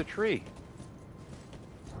we get to the tree?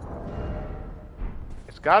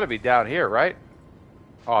 It's got to be down here, right?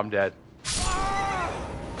 Oh, I'm dead.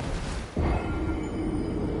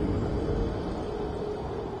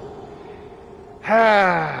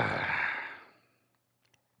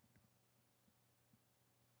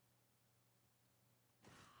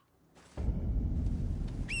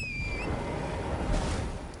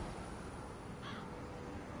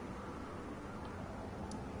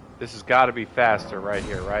 This has got to be faster right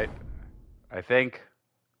here, right? I think.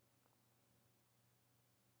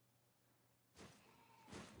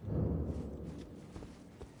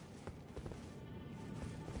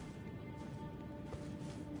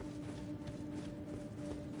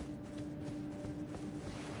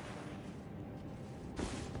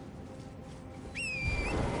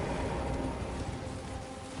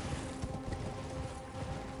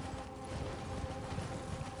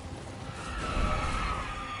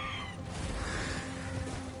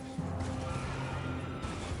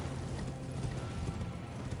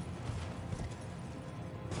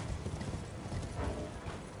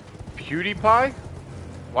 PewDiePie?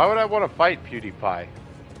 Why would I want to fight PewDiePie?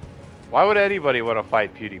 Why would anybody want to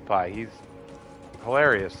fight PewDiePie? He's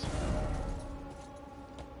hilarious.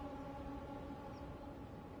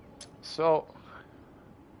 So...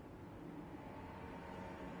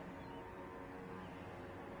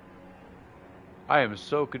 I am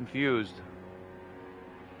so confused.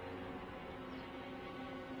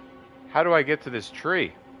 How do I get to this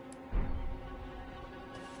tree?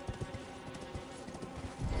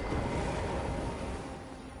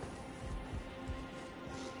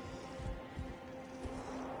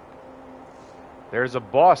 There's a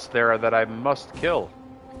boss there that I must kill.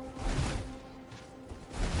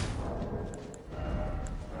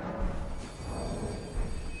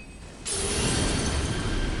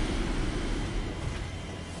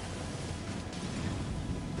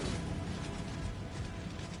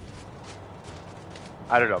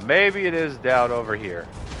 I don't know. Maybe it is down over here.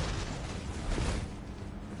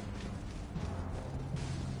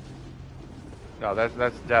 No,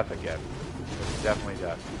 that's death again. That's definitely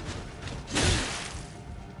death.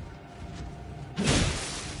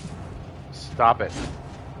 Stop it.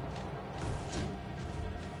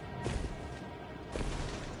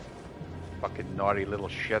 Fucking naughty little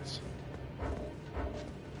shits.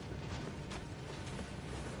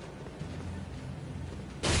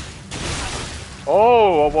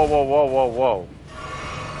 Oh, whoa, whoa, whoa, whoa, whoa, whoa.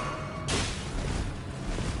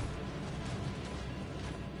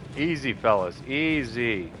 Easy, fellas.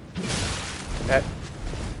 Easy.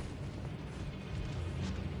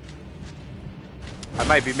 I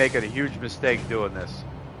might be making a huge mistake doing this.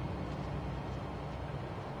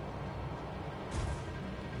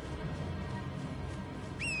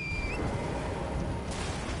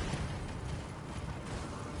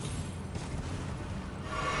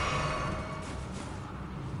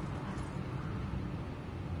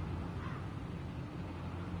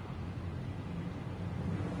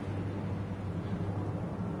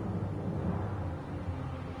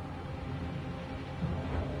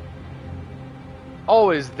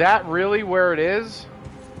 Oh, is that really where it is?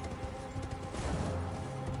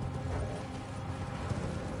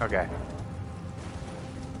 Okay.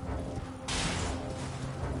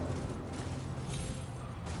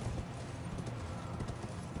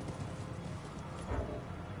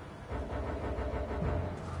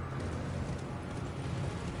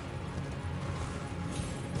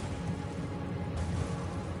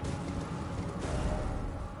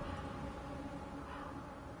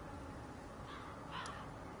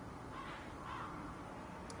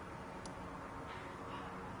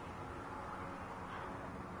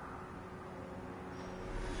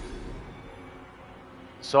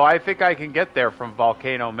 So I think I can get there from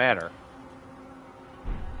Volcano Manor.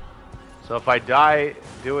 So if I die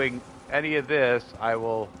doing any of this, I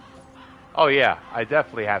will... Oh yeah, I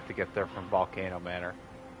definitely have to get there from Volcano Manor.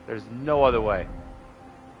 There's no other way.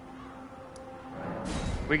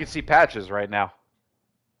 We can see patches right now.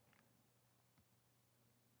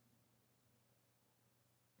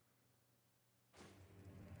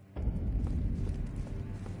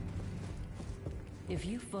 If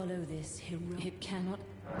you follow this hero, it cannot...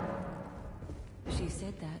 She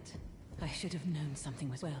said that. I should have known something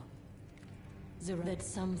was well. That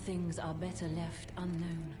some things are better left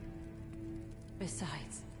unknown.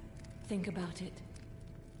 Besides, think about it.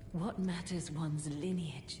 What matters one's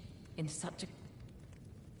lineage in such a...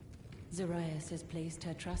 Zarias has placed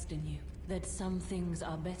her trust in you. That some things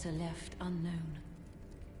are better left unknown.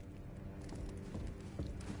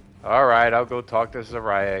 Alright, I'll go talk to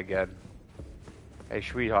Zariah again. Hey,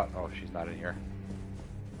 sweetheart. Oh, she's not in here.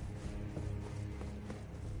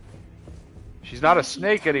 She's not a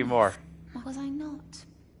snake anymore. Was I not?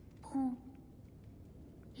 Oh.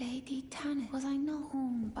 Lady Tannis, was I not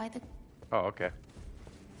home by the... Oh, okay.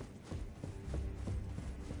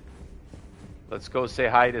 Let's go say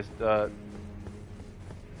hi to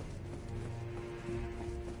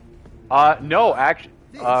no, actually,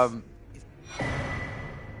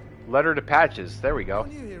 letter to Patches. There we go.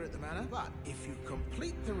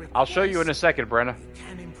 I'll show you in a second, Brenna. You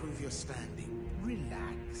can improve your standing.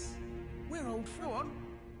 Relax. We're old. Go on.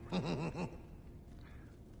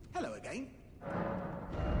 Hello again.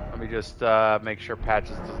 Let me just make sure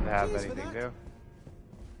Patches doesn't have anything new.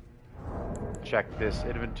 Check this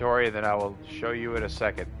inventory, and then I will show you in a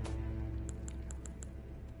second.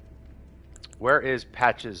 Where is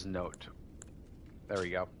Patches' note? There we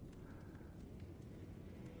go.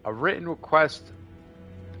 A written request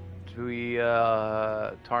to be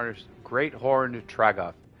tarnished Great Horned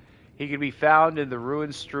Tragoth. He can be found in the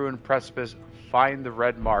ruin-strewn precipice. Find the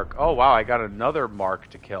red mark. Oh wow, I got another mark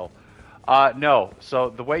to kill. No, so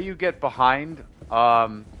the way you get behind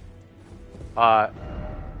to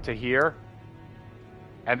here,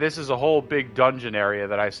 and this is a whole big dungeon area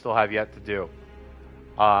that I still have yet to do.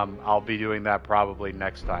 I'll be doing that probably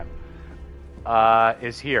next time.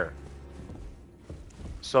 Is here.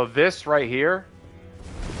 So this right here,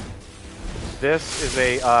 this is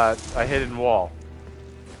a hidden wall,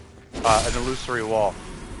 an illusory wall,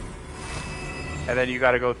 and then you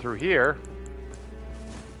got to go through here.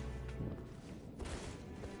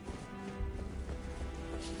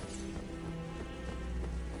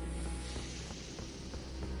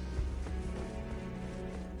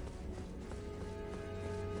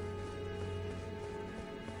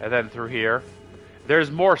 And then through here.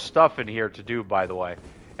 There's more stuff in here to do, by the way.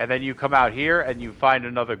 And then you come out here and you find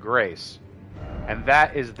another grace. And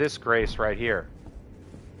that is this grace right here.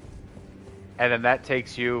 And then that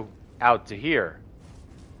takes you out to here.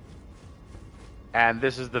 And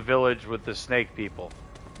this is the village with the snake people.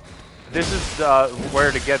 This is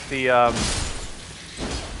where to get the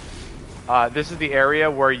This is the area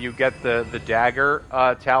where you get the dagger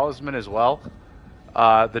talisman as well.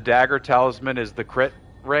 The dagger talisman is the crit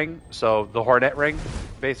ring, so the hornet ring,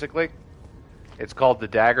 basically. It's called the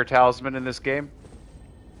dagger talisman in this game.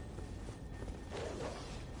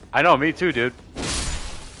 I know, me too, dude.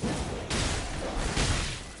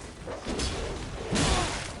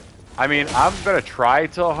 I mean, I'm gonna try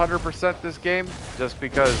to 100% this game, just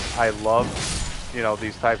because I love, you know,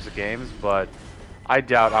 these types of games, but I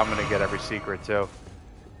doubt I'm gonna get every secret too.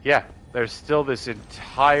 Yeah, there's still this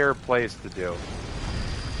entire place to do.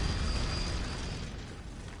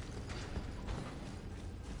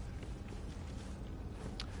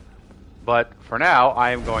 But for now,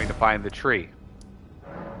 I am going to find the tree.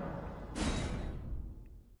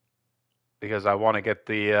 Because I want to get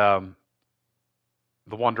the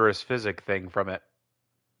wondrous physic thing from it.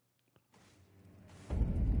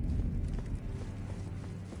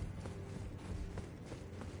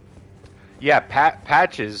 Yeah,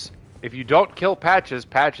 Patches. If you don't kill Patches,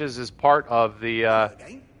 Patches is part of the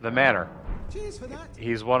manor. Cheers for that.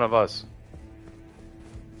 He's one of us.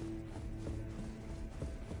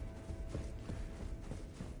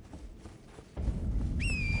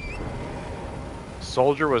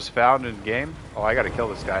 Soldier was found in game. Oh, I gotta kill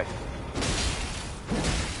this guy.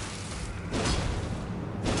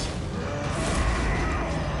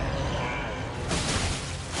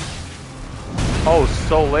 Oh,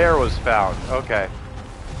 Solaire was found. Okay.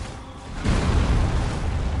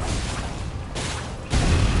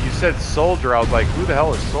 You said Soldier. I was like, who the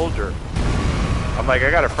hell is Soldier? I'm like, I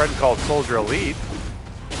got a friend called Soldier Elite.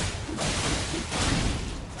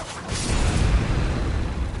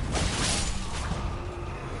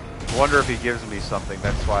 I wonder if he gives me something.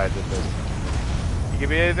 That's why I did this. You give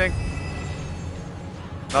me anything?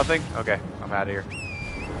 Nothing? Okay, I'm out of here.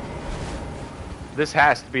 This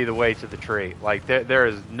has to be the way to the tree. Like, there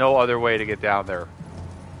is no other way to get down there.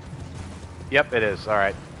 Yep, it is.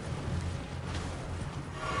 Alright.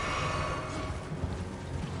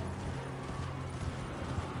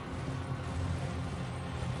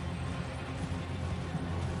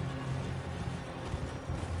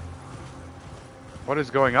 What is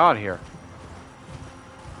going on here?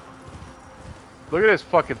 Look at this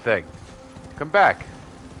fucking thing. Come back.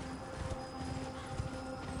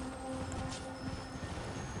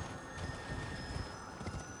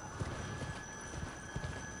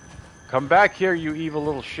 Come back here, you evil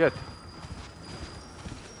little shit.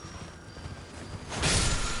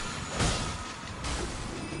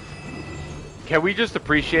 Can we just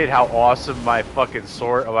appreciate how awesome my fucking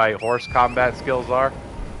my horse combat skills are?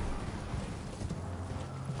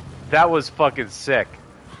 That was fucking sick.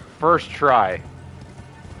 First try.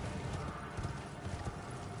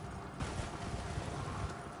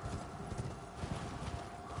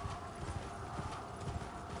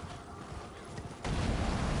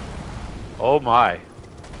 Oh my.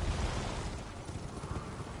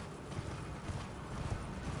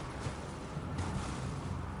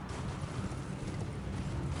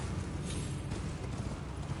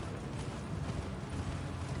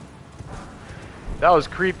 That was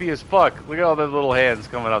creepy as fuck. Look at all the little hands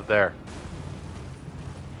coming up there.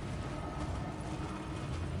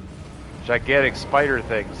 Gigantic spider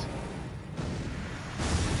things.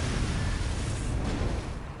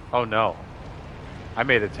 Oh no. I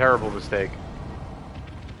made a terrible mistake.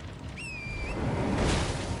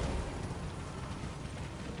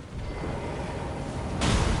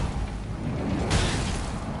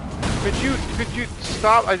 Could you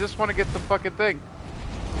stop? I just want to get the fucking thing.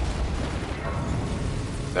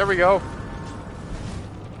 There we go.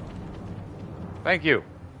 Thank you.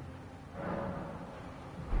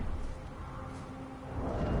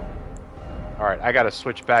 Alright, I gotta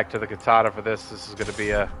switch back to the katana for this. This is gonna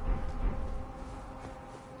be a...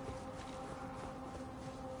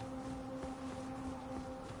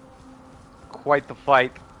 quite the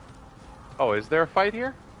fight. Oh, is there a fight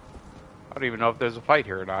here? I don't even know if there's a fight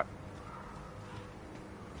here or not.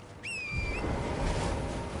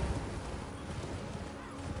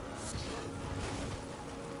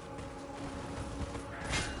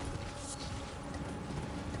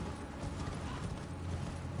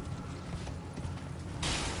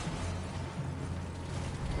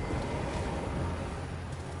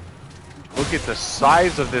 Look at the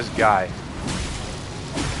size of this guy.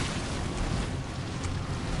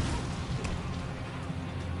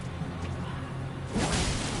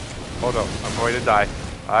 Oh no, I'm going to die.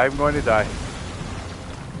 I'm going to die.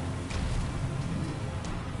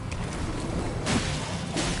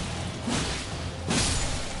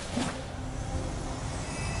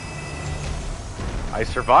 I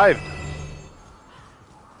survived.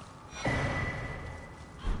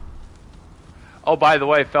 Oh, by the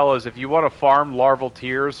way, fellas, if you want to farm larval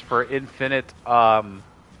tears for infinite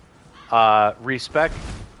respec,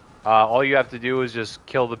 all you have to do is just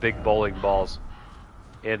kill the big bowling balls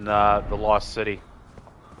in the Lost City.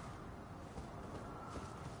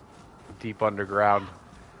 Deep underground.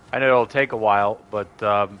 I know it'll take a while, but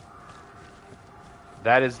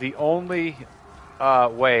that is the only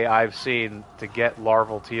way I've seen to get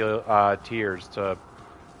larval tears to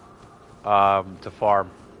farm.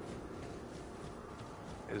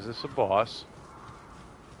 Is this a boss?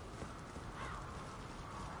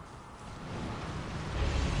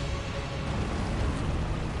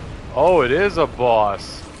 Oh, it is a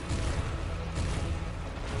boss.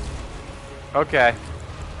 Okay.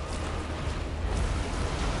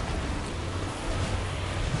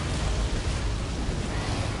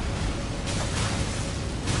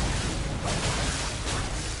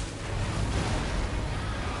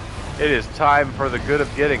 It is time for the good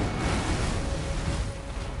of getting.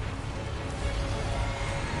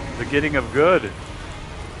 The getting of good.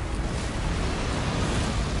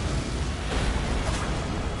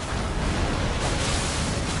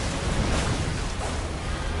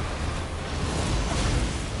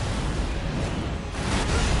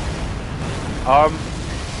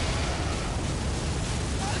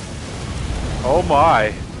 Oh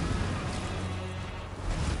my.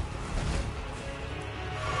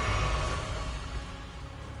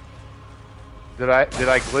 Did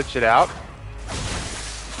I glitch it out?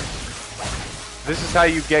 This is how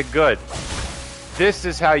you get good. This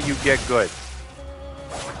is how you get good.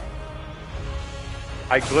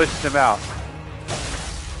 I glitched him out.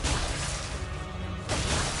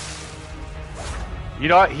 You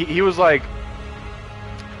know what? He was like,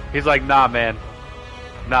 he's like, nah, man.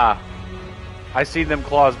 Nah. I seen them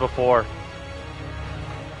claws before.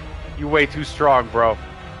 You way too strong, bro.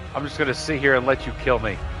 I'm just gonna sit here and let you kill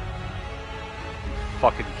me. You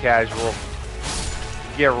fucking casual.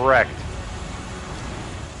 Get wrecked.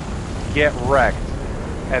 Get wrecked.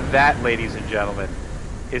 And that, ladies and gentlemen,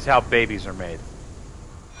 is how babies are made.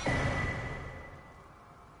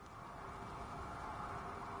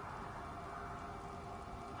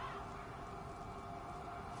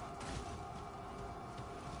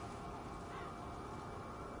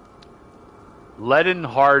 Leaden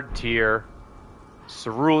hard tier,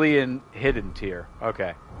 cerulean hidden tier.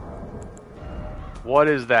 Okay. What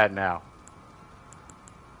is that now?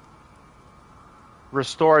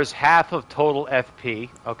 Restores half of total FP.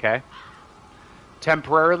 Okay.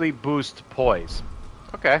 Temporarily boost poise.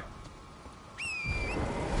 Okay.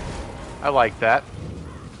 I like that.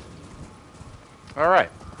 Alright.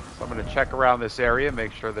 So I'm going to check around this area,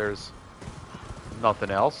 make sure there's nothing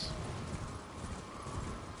else.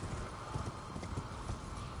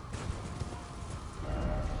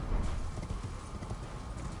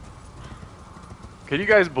 Can you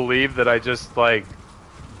guys believe that I just, like,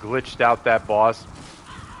 glitched out that boss?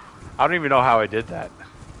 I don't even know how I did that.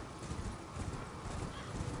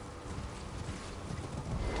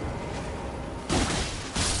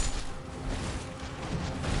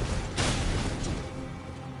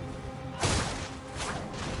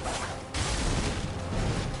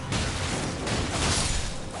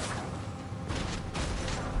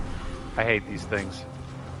 I hate these things.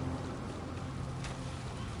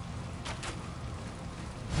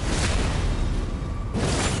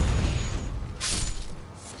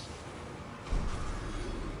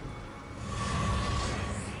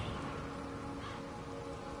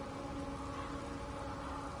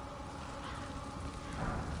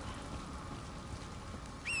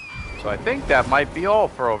 So I think that might be all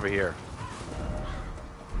for over here.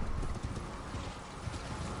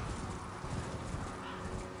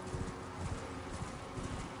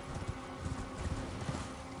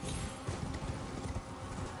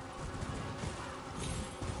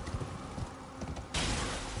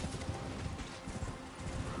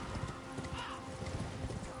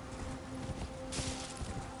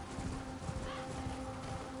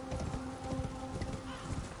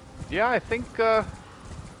 Yeah, I think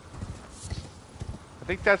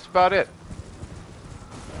that's about it.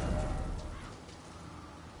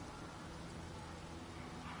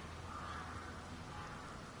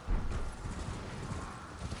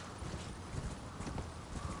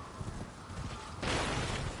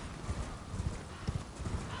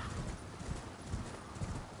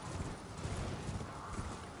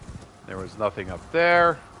 There was nothing up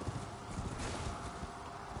there.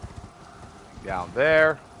 Down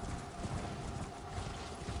there.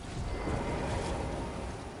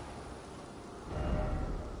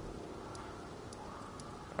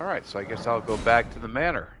 Alright, so I guess I'll go back to the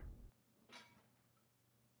manor.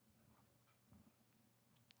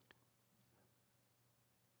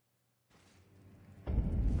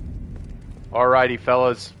 Alrighty,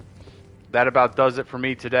 fellas. That about does it for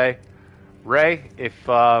me today. Ray, if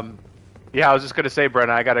yeah, I was just gonna say,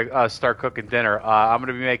 Brennan, I gotta start cooking dinner. I'm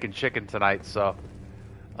gonna be making chicken tonight, so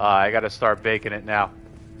I gotta start baking it now.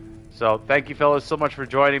 So thank you, fellas, so much for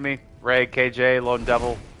joining me. Ray, KJ, Lone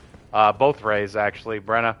Devil, both Rays actually,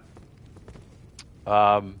 Brenna.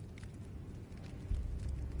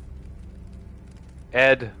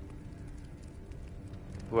 Ed,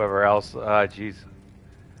 whoever else. Jeez,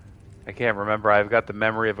 I can't remember. I've got the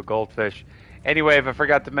memory of a goldfish. Anyway, if I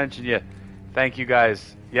forgot to mention you, thank you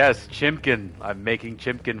guys. Yes, chimkin. I'm making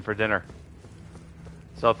chimkin for dinner.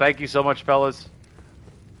 So thank you so much, fellas.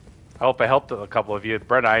 I hope I helped a couple of you.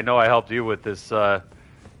 Brenna, I know I helped you with this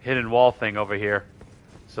hidden wall thing over here.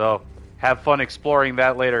 So have fun exploring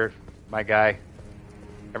that later, my guy.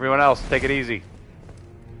 Everyone else, take it easy.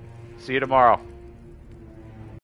 See you tomorrow.